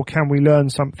 or can we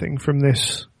learn something from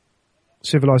this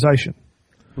civilization?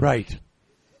 Right.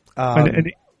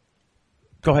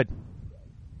 Go ahead.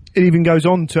 It even goes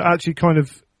on to actually kind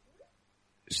of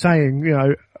saying,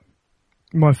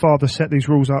 my father set these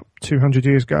rules up 200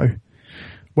 years ago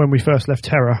when we first left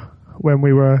Terra, when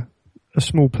we were a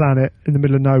small planet in the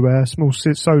middle of nowhere, a small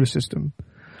solar system,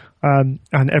 and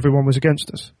everyone was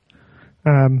against us.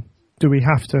 Do we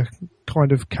have to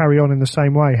kind of carry on in the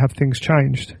same way? Have things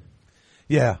changed?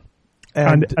 Yeah.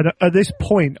 And at this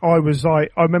point, I was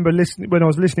like, I remember when I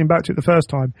was listening back to it the first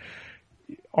time,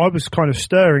 I was kind of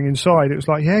stirring inside. It was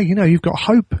like, yeah, you've got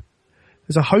hope.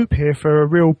 There's a hope here for a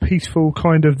real peaceful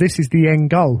kind of, this is the end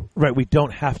goal. Right. We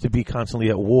don't have to be constantly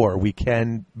at war. We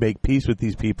can make peace with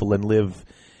these people and live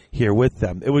here with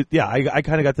them. It was, yeah, I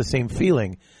kind of got the same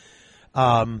feeling.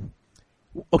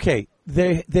 Okay.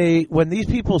 They when these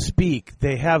people speak,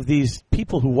 they have these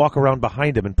people who walk around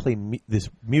behind them and play this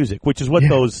music, which is what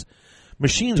those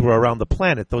machines were around the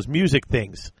planet, those music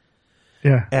things.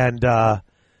 Yeah. And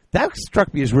that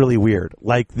struck me as really weird.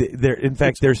 Like, in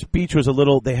fact, their speech was a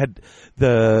little. They had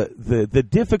the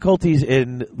difficulties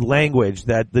in language,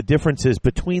 that the differences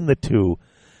between the two.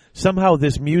 Somehow,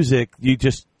 this music, you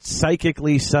just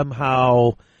psychically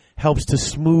somehow helps to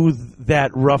smooth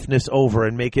that roughness over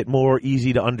and make it more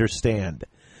easy to understand.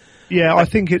 Yeah, I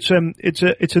think it's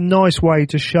a nice way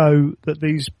to show that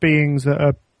these beings that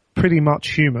are pretty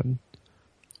much human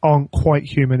aren't quite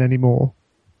human anymore.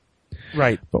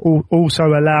 Right. But also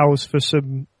allows for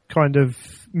some kind of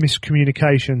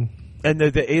miscommunication. And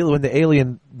when the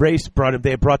alien race brought them,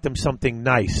 they brought them something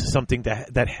nice, something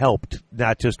that helped,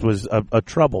 not just was a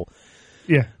trouble.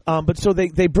 Yeah. But so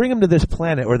they bring them to this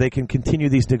planet where they can continue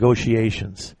these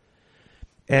negotiations.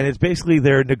 And it's basically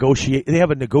they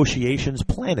have a negotiations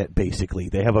planet, basically.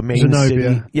 They have a main Zenobia.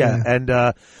 city. Yeah.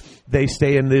 And they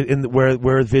stay in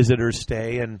where visitors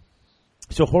stay. And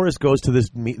so Horus goes to this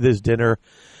dinner.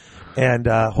 And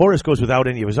Horus goes without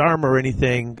any of his armor or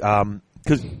anything,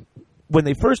 because when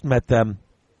they first met them,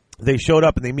 they showed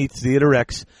up and they meet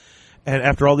Theodorex, and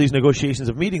after all these negotiations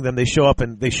of meeting them, they show up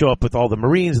with all the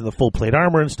Marines and the full plate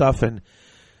armor and stuff, and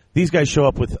these guys show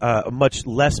up with a much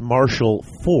less martial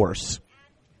force,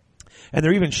 and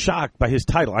they're even shocked by his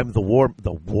title. I'm the War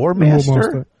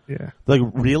Master. Yeah. Like,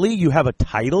 really? You have a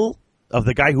title of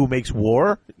the guy who makes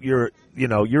war? You're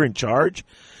in charge?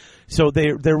 So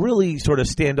they're really sort of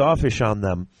standoffish on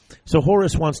them. So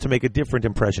Horus wants to make a different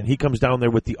impression. He comes down there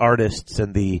with the artists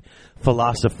and the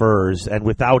philosophers and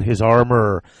without his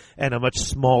armor and a much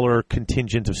smaller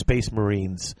contingent of space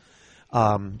marines.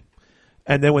 And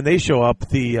then when they show up,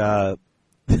 the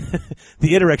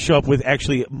Iterrex show up with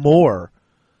actually more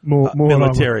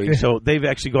military. Yeah. So they've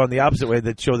actually gone the opposite way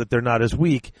that show that they're not as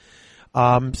weak.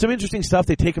 Some interesting stuff.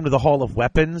 They take him to the Hall of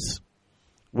Weapons,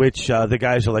 which the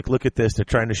guys are like, look at this. They're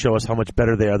trying to show us how much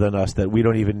better they are than us, that we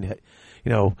don't even,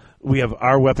 we have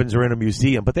our weapons are in a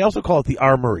museum. But they also call it the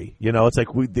armory. It's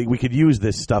like we could use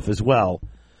this stuff as well.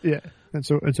 Yeah,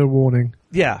 it's a warning.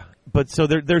 Yeah, but so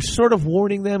they're sort of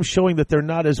warning them, showing that they're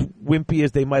not as wimpy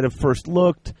as they might have first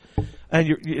looked. And,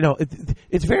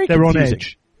 it's very they're confusing. on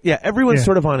edge. Yeah, everyone's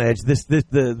sort of on edge.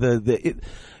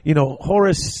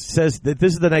 Horus says that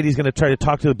this is the night he's going to try to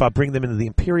talk to them about bringing them into the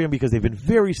Imperium because they've been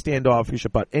very standoffish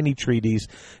about any treaties.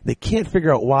 They can't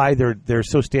figure out why they're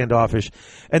so standoffish.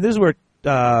 And this is where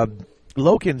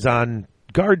Loken's on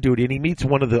guard duty, and he meets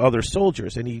one of the other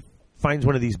soldiers, and he finds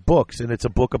one of these books, and it's a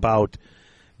book about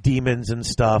demons and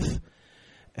stuff.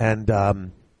 And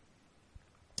the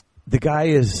guy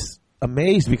is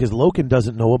amazed because Loken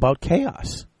doesn't know about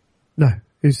chaos. No.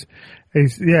 He's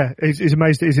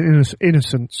amazed at his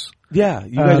innocence. Yeah,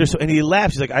 you guys are so, and he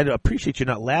laughs. He's like, I appreciate you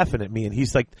not laughing at me. And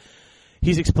he's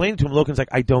explaining to him. Loken's like,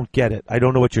 I don't get it. I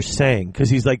don't know what you're saying, because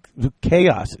he's like,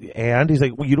 chaos. And he's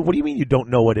like, well, what do you mean you don't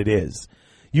know what it is?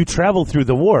 You travel through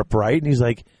the warp, right? And he's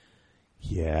like,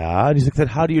 yeah. And he's like, then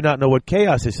how do you not know what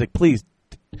chaos is? He's like, please,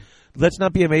 let's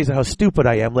not be amazed at how stupid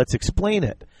I am. Let's explain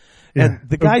it. Yeah. And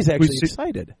the guy's actually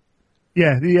excited.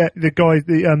 Yeah, the guy,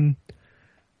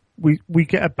 We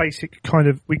get a basic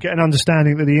we get an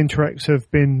understanding that the Interrex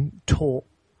have been taught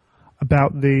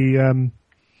about the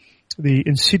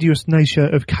insidious nature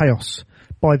of chaos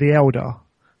by the Eldar.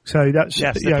 So that's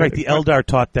right. The Eldar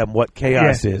taught them what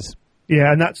chaos is.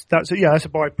 Yeah, and that's a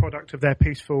byproduct of their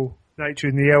peaceful nature.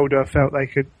 And the Eldar felt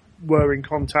they were in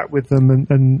contact with them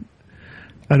and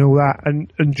all that.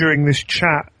 And during this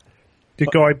chat, the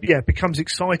guy becomes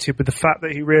excited with the fact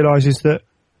that he realizes that.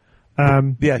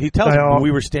 He tells him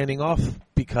we were standing off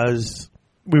because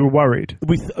we were worried.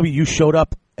 You showed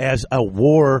up as a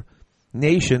war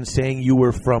nation saying you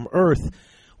were from Earth.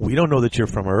 We don't know that you're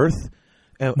from Earth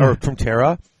or from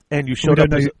Terra, and you showed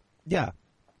up as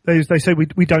They say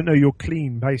we don't know you're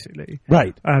clean, basically.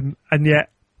 Right. And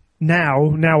yet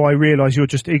now I realize you're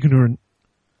just ignorant.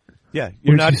 Yeah,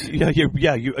 you're not.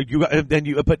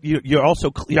 But you're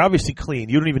obviously clean.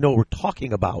 You don't even know what we're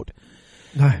talking about.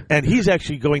 No. And he's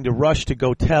actually going to rush to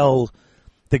go tell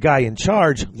the guy in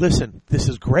charge, listen, this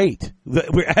is great.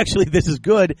 This is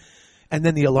good. And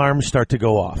then the alarms start to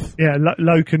go off. Yeah,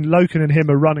 Loken and him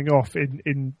are running off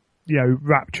in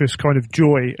rapturous kind of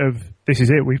joy of, this is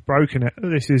it, we've broken it,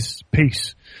 this is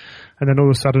peace. And then all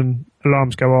of a sudden,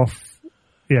 alarms go off.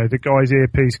 The guy's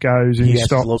earpiece goes and he asks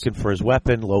stops. Loken for his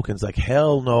weapon. Loken's like,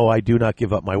 hell no, I do not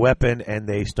give up my weapon. And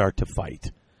they start to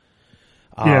fight.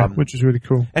 Which is really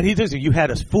cool. And he says, you had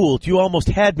us fooled. You almost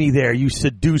had me there, you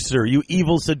seducer, you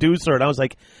evil seducer. And I was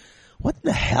like, what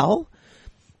the hell?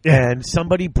 Yeah. And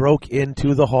somebody broke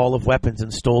into the Hall of Weapons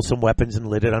and stole some weapons and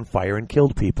lit it on fire and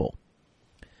killed people.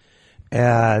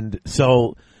 And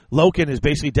so Loken is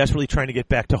basically desperately trying to get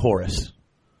back to Horus.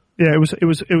 Yeah, it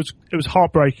was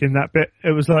heartbreaking, that bit.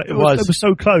 It was like it was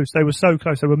so close. They were so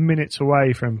close. They were minutes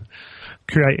away from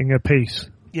creating a peace.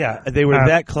 Yeah, they were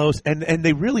that close, and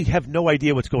they really have no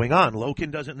idea what's going on.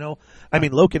 Loken doesn't know. I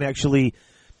mean, Loken actually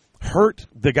hurt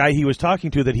the guy he was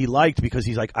talking to that he liked because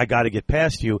he's like, I got to get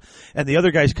past you. And the other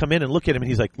guys come in and look at him, and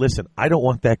he's like, listen, I don't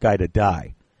want that guy to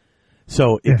die.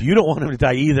 So if you don't want him to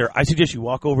die either, I suggest you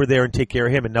walk over there and take care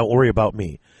of him and don't worry about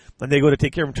me. And they go to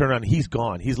take care of him, turn around, he's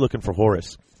gone. He's looking for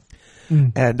Horus.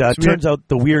 And it turns out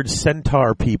the weird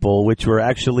centaur people, which were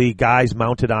actually guys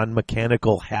mounted on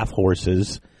mechanical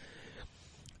half-horses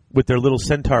with their little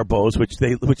centaur bows, which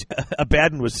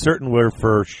Abaddon was certain were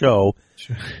for show,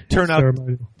 turn out,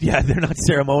 they're not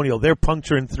ceremonial. They're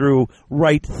puncturing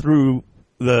right through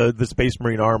the Space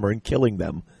Marine armor and killing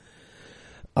them.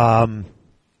 And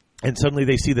suddenly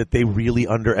they see that they really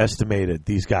underestimated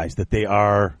these guys, that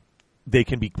they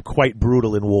can be quite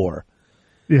brutal in war.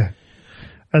 Yeah.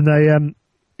 And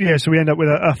so we end up with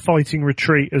a fighting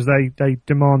retreat as they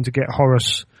demand to get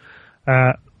Horus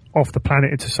off the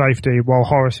planet into safety, while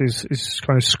Horus is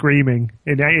kind of screaming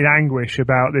in anguish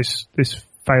about this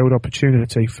failed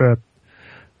opportunity for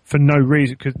no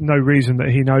reason, because no reason that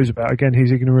he knows about. Again,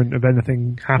 he's ignorant of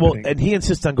anything happening. Well, and he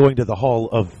insists on going to the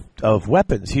Hall of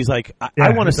Weapons. He's like,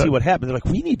 I want to see what happens. They're like,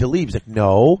 we need to leave. He's like,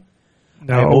 no,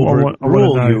 I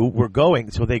overrule you. We're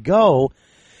going. So they go.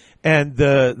 And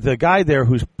the guy there,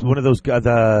 who's one of those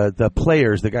the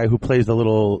players, the guy who plays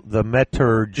the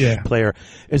Meturge player,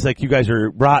 is like, you guys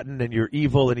are rotten and you're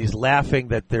evil, and he's laughing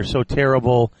that they're so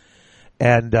terrible,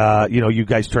 and you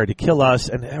guys tried to kill us.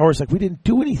 And Horus like, we didn't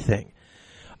do anything.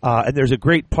 And there's a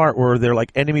great part where they're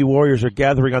like, enemy warriors are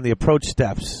gathering on the approach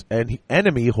steps, and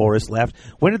Horus laughed.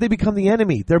 When did they become the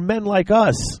enemy? They're men like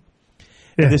us.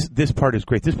 Yeah. And this part is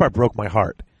great. This part broke my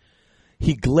heart.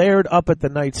 He glared up at the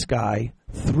night sky,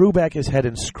 threw back his head,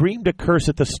 and screamed a curse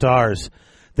at the stars.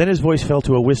 Then his voice fell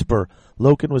to a whisper.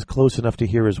 Loken was close enough to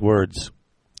hear his words.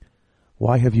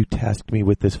 Why have you tasked me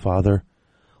with this, Father?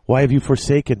 Why have you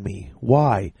forsaken me?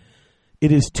 Why?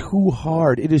 It is too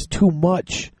hard. It is too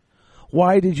much.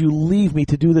 Why did you leave me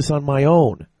to do this on my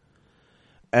own?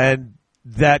 And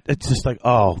that, it's just like,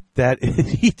 I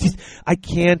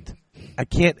can't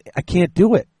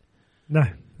do it. No.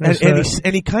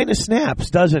 And he kind of snaps,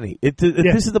 doesn't he?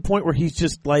 This is the point where he's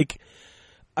just like,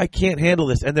 I can't handle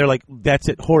this. And they're like, that's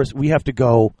it, Horus, we have to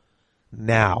go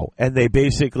now. And they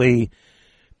basically,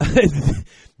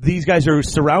 these guys are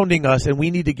surrounding us and we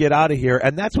need to get out of here.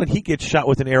 And that's when he gets shot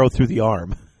with an arrow through the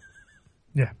arm.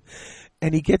 Yeah.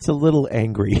 And he gets a little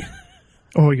angry.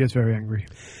 Oh, he gets very angry.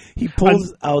 He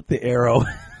pulls out the arrow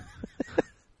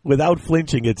without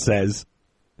flinching, it says.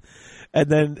 And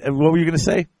then, what were you going to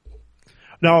say?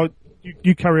 No,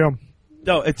 you carry on.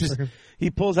 No, it's just, he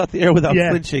pulls out the arrow without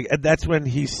flinching, and that's when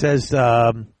he says,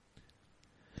 that's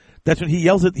when he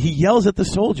yells at the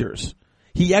soldiers.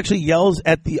 He actually yells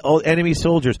at the enemy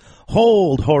soldiers.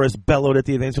 Hold, Horus bellowed at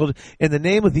the advanced soldiers. In the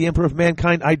name of the Emperor of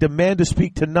Mankind, I demand to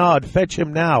speak to Nod. Fetch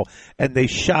him now. And they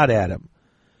shot at him.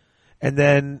 And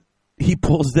then he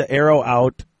pulls the arrow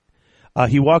out.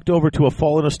 He walked over to a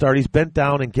fallen Astartes, bent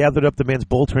down, and gathered up the man's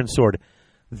bolter and sword.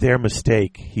 Their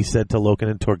mistake, he said to Loken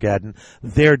and Torgadon.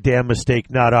 Their damn mistake,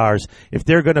 not ours. If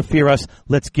they're going to fear us,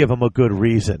 let's give them a good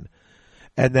reason.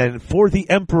 And then, for the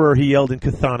Emperor, he yelled in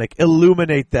Chthonic,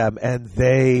 illuminate them. And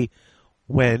they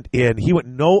went in. He went,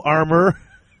 no armor.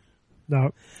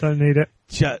 No, don't need it.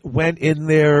 Went in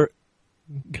there.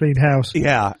 Clean house.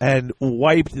 Yeah, and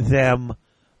wiped them.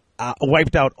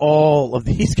 Wiped out all of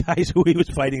these guys who he was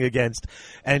fighting against.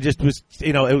 And just was,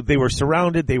 they were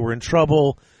surrounded. They were in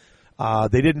trouble.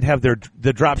 They didn't have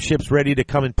the drop ships ready to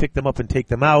come and pick them up and take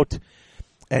them out.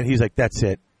 And he's like, that's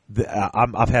it.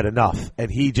 I've had enough.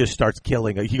 And he just starts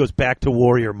killing. He goes back to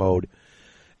warrior mode.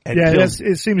 And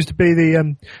it seems to be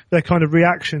the kind of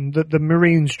reaction that the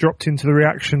Marines dropped into the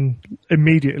reaction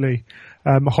immediately.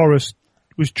 Horus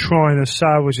was trying to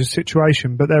salvage the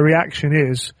situation, but their reaction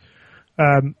is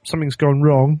something's gone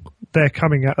wrong. They're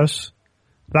coming at us.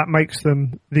 That makes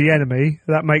them the enemy.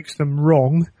 That makes them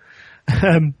wrong,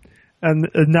 and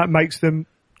that makes them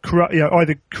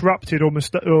either corrupted or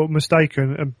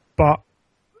mistaken. But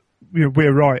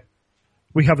we're right.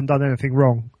 We haven't done anything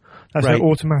wrong. That's Right. an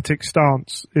automatic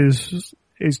stance. Is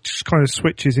just kind of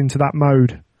switches into that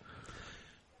mode.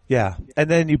 Yeah, and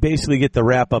then you basically get the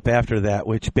wrap up after that,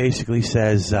 which basically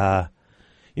says,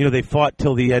 they fought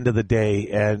till the end of the day,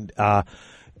 and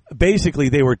basically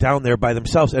they were down there by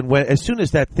themselves. And as soon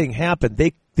as that thing happened,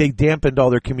 they dampened all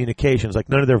their communications. Like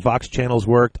none of their Vox channels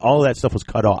worked. All of that stuff was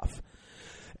cut off.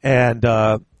 And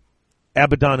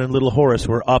Abaddon and Little Horus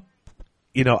were up,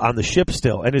 on the ship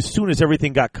still. And as soon as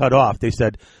everything got cut off, they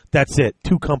said, "That's it.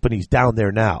 2 companies down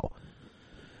there now."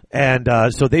 And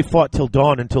so they fought till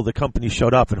dawn until the company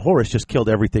showed up, and Horus just killed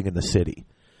everything in the city.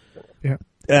 Yeah.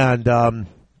 And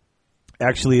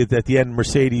actually, at the end,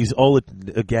 Mercedes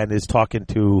Olin again is talking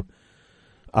to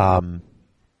Loken,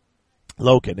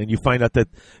 and you find out that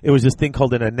it was this thing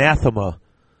called an anathema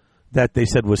that they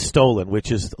said was stolen, which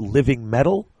is living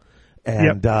metal.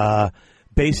 And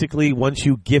basically, once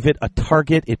you give it a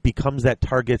target, it becomes that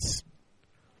target's,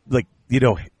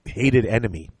 hated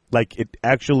enemy. Like, it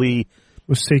actually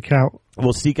Will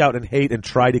seek out and hate and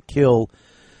try to kill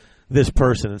this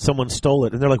person, and someone stole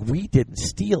it, and they're like, "We didn't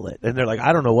steal it," and they're like,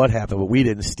 "I don't know what happened, but we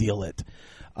didn't steal it,"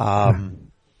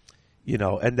 and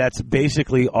that's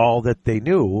basically all that they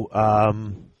knew.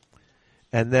 And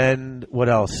then what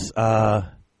else? And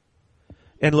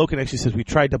Loken actually says, "We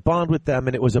tried to bond with them,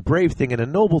 and it was a brave thing and a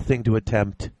noble thing to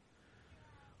attempt.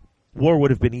 War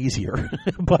would have been easier,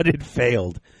 but it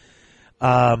failed."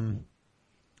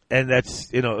 And that's,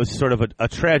 it's sort of a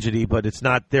tragedy, but it's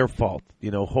not their fault.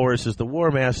 Horus is the War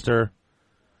Master.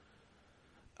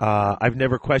 I've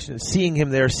never questioned seeing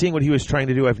him there, seeing what he was trying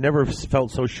to do. I've never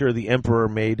felt so sure the Emperor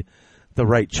made the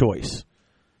right choice.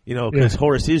 Because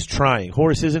Horus is trying.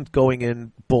 Horus isn't going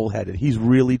in bullheaded. He's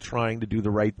really trying to do the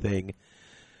right thing.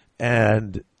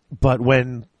 But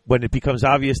when it becomes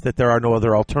obvious that there are no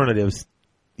other alternatives,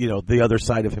 the other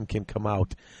side of him can come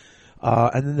out.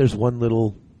 And then there's one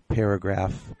little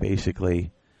paragraph,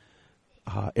 basically,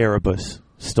 Erebus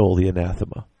stole the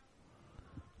anathema,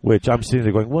 which I'm sitting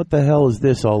there going, what the hell is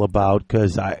this all about?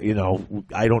 Because I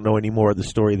don't know any more of the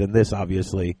story than this,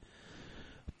 obviously.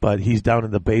 But he's down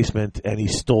in the basement, and he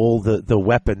stole the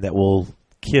weapon that will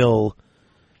kill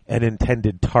an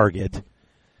intended target.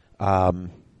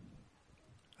 And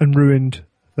ruined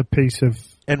the piece of...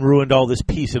 And ruined all this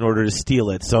piece in order to steal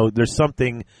it. So there's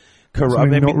something...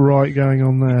 not right going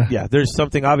on there. Yeah, there's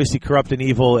something obviously corrupt and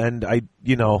evil, and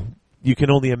you can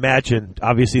only imagine.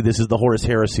 Obviously, this is the Horus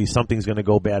Heresy. Something's going to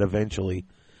go bad eventually.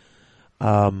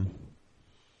 And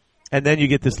then you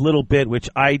get this little bit, which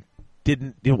I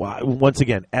didn't. Once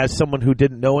again, as someone who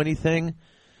didn't know anything,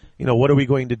 what are we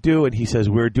going to do? And he says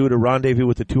we're due to rendezvous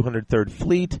with the 203rd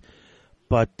Fleet,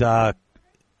 but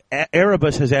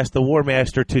Erebus has asked the War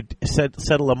Master to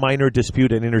settle a minor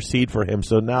dispute and intercede for him.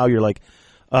 So now you're like,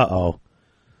 uh-oh.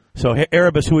 So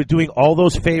Erebus, who was doing all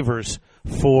those favors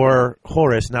for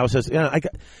Horus, now says,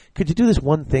 could you do this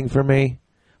one thing for me?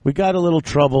 We got a little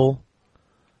trouble.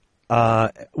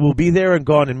 We'll be there and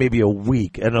gone in maybe a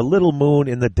week, and a little moon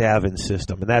in the Davin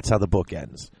system. And that's how the book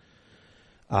ends.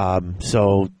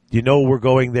 So we're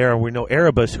going there, and we know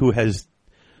Erebus, who has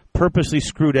purposely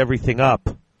screwed everything up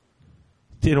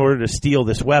in order to steal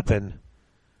this weapon,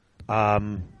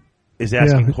 is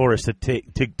asking Horus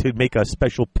to make a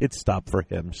special pit stop for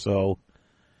him. So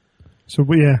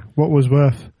what was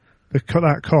worth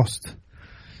that cost?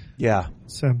 Yeah.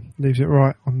 So leaves you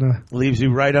right on that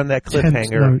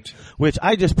cliffhanger, which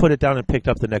I just put it down and picked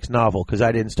up the next novel because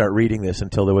I didn't start reading this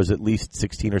until there was at least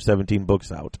 16 or 17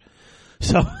 books out.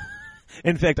 So,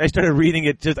 in fact, I started reading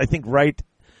it just I think right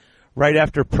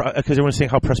after, because everyone was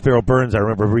saying how Prospero Burns. I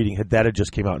remember reading that had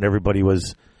just came out and everybody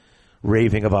was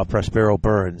raving about Prospero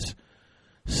Burns.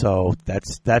 So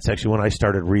that's actually when I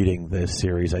started reading this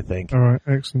series, I think. All right,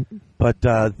 excellent. But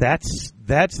that's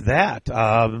that.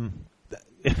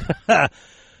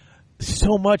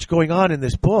 So much going on in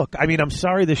this book. I mean, I'm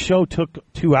sorry the show took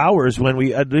 2 hours when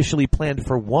we initially planned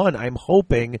for 1. I'm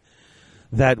hoping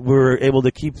that we're able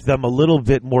to keep them a little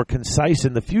bit more concise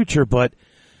in the future. But,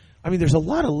 I mean, there's a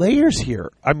lot of layers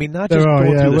here. I mean, not just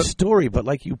going through the story, but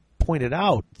like you pointed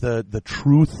out, the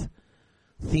truth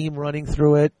theme running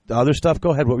through it, the other stuff.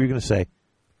 Go ahead. What were you going to say?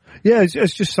 Yeah,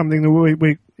 it's just something that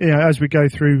we as we go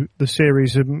through the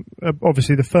series,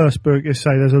 obviously the first book, you say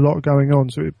there's a lot going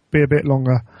on, so it'd be a bit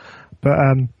longer. But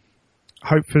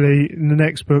hopefully in the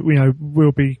next book,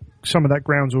 we'll be some of that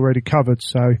ground's already covered.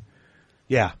 So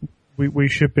Yeah. we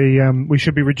should be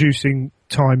reducing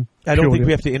time. I don't think purely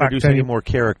we have to back introduce any more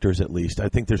characters, at least. I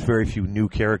think there's very few new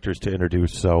characters to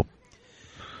introduce, so.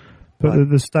 But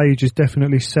the stage is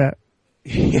definitely set.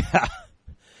 Yeah.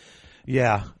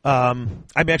 Yeah. I'm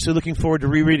actually looking forward to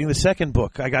rereading the second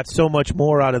book. I got so much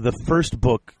more out of the first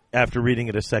book after reading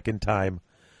it a second time.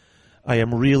 I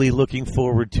am really looking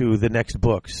forward to the next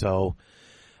book. So,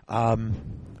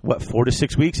 4 to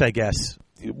 6 weeks, I guess.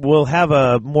 We'll have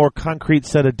a more concrete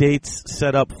set of dates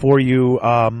set up for you,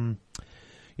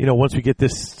 once we get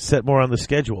this set more on the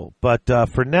schedule. But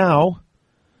for now,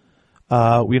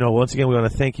 once again, we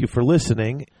want to thank you for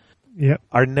listening. Yep.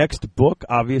 Our next book,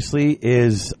 obviously,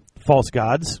 is False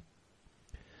Gods.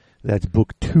 That's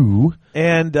book 2.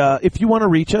 And if you want to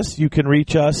reach us, you can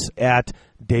reach us at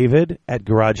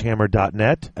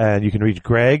david@garagehammer.net. And you can reach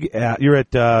Greg. You're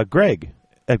at Greg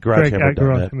at garagehammer.net.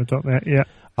 Garagehammer.net, yeah.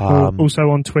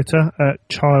 Also on Twitter at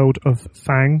Child of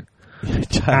Fang.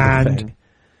 And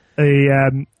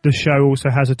the show also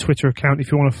has a Twitter account.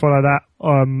 If you want to follow that,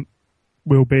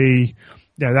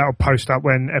 that'll post up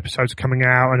when episodes are coming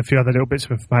out and a few other little bits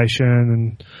of information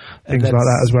and things like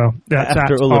that as well. That's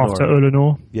After at Ulanor. After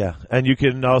Ulanor. Yeah, and you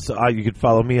can also you can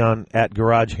follow me on at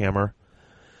GarageHammer.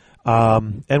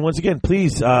 And once again,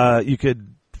 please, you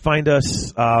could find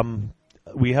us.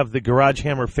 We have the Garage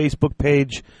Hammer Facebook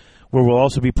page where we'll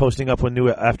also be posting up when new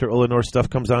After Ulanor stuff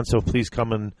comes on. So please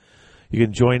come and you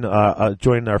can join our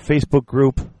Facebook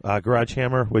group, Garage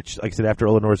Hammer, which, like I said, After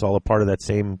Ulanor is all a part of that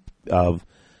same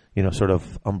sort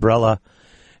of umbrella.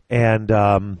 And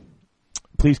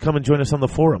please come and join us on the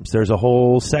forums. There's a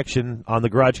whole section on the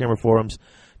Garage Hammer forums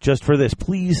just for this.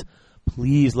 Please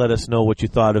let us know what you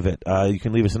thought of it. You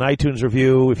can leave us an iTunes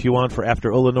review if you want for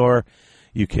After Ulanor.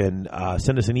 You can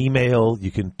send us an email.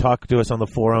 You can talk to us on the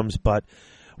forums. But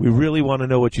we really want to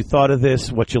know what you thought of this,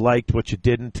 what you liked, what you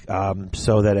didn't,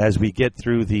 so that as we get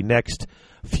through the next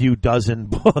few dozen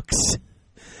books,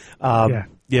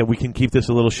 we can keep this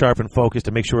a little sharp and focused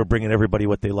to make sure we're bringing everybody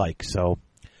what they like. So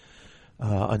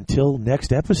until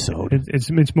next episode.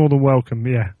 It's more than welcome,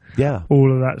 yeah. Yeah.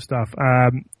 All of that stuff.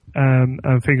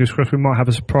 And fingers crossed we might have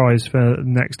a surprise for the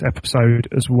next episode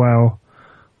as well,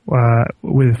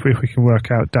 if we can work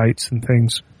out dates and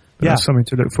things. But that's something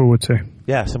to look forward to.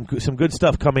 Yeah, some good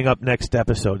stuff coming up next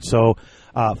episode. So,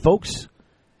 folks,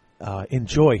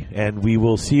 enjoy, and we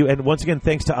will see you. And once again,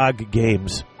 thanks to OG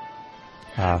Games.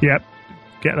 Yep.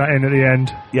 Get that in at the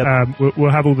end. Yep.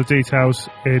 We'll have all the details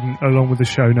in along with the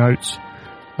show notes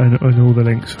and all the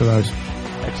links for those.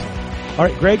 Excellent. All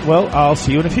right, Greg. Well, I'll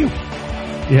see you in a few.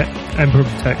 Yeah, Emperor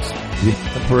Protects. Yeah,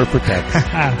 Emperor Protects.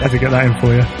 Had to get that in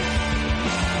for you.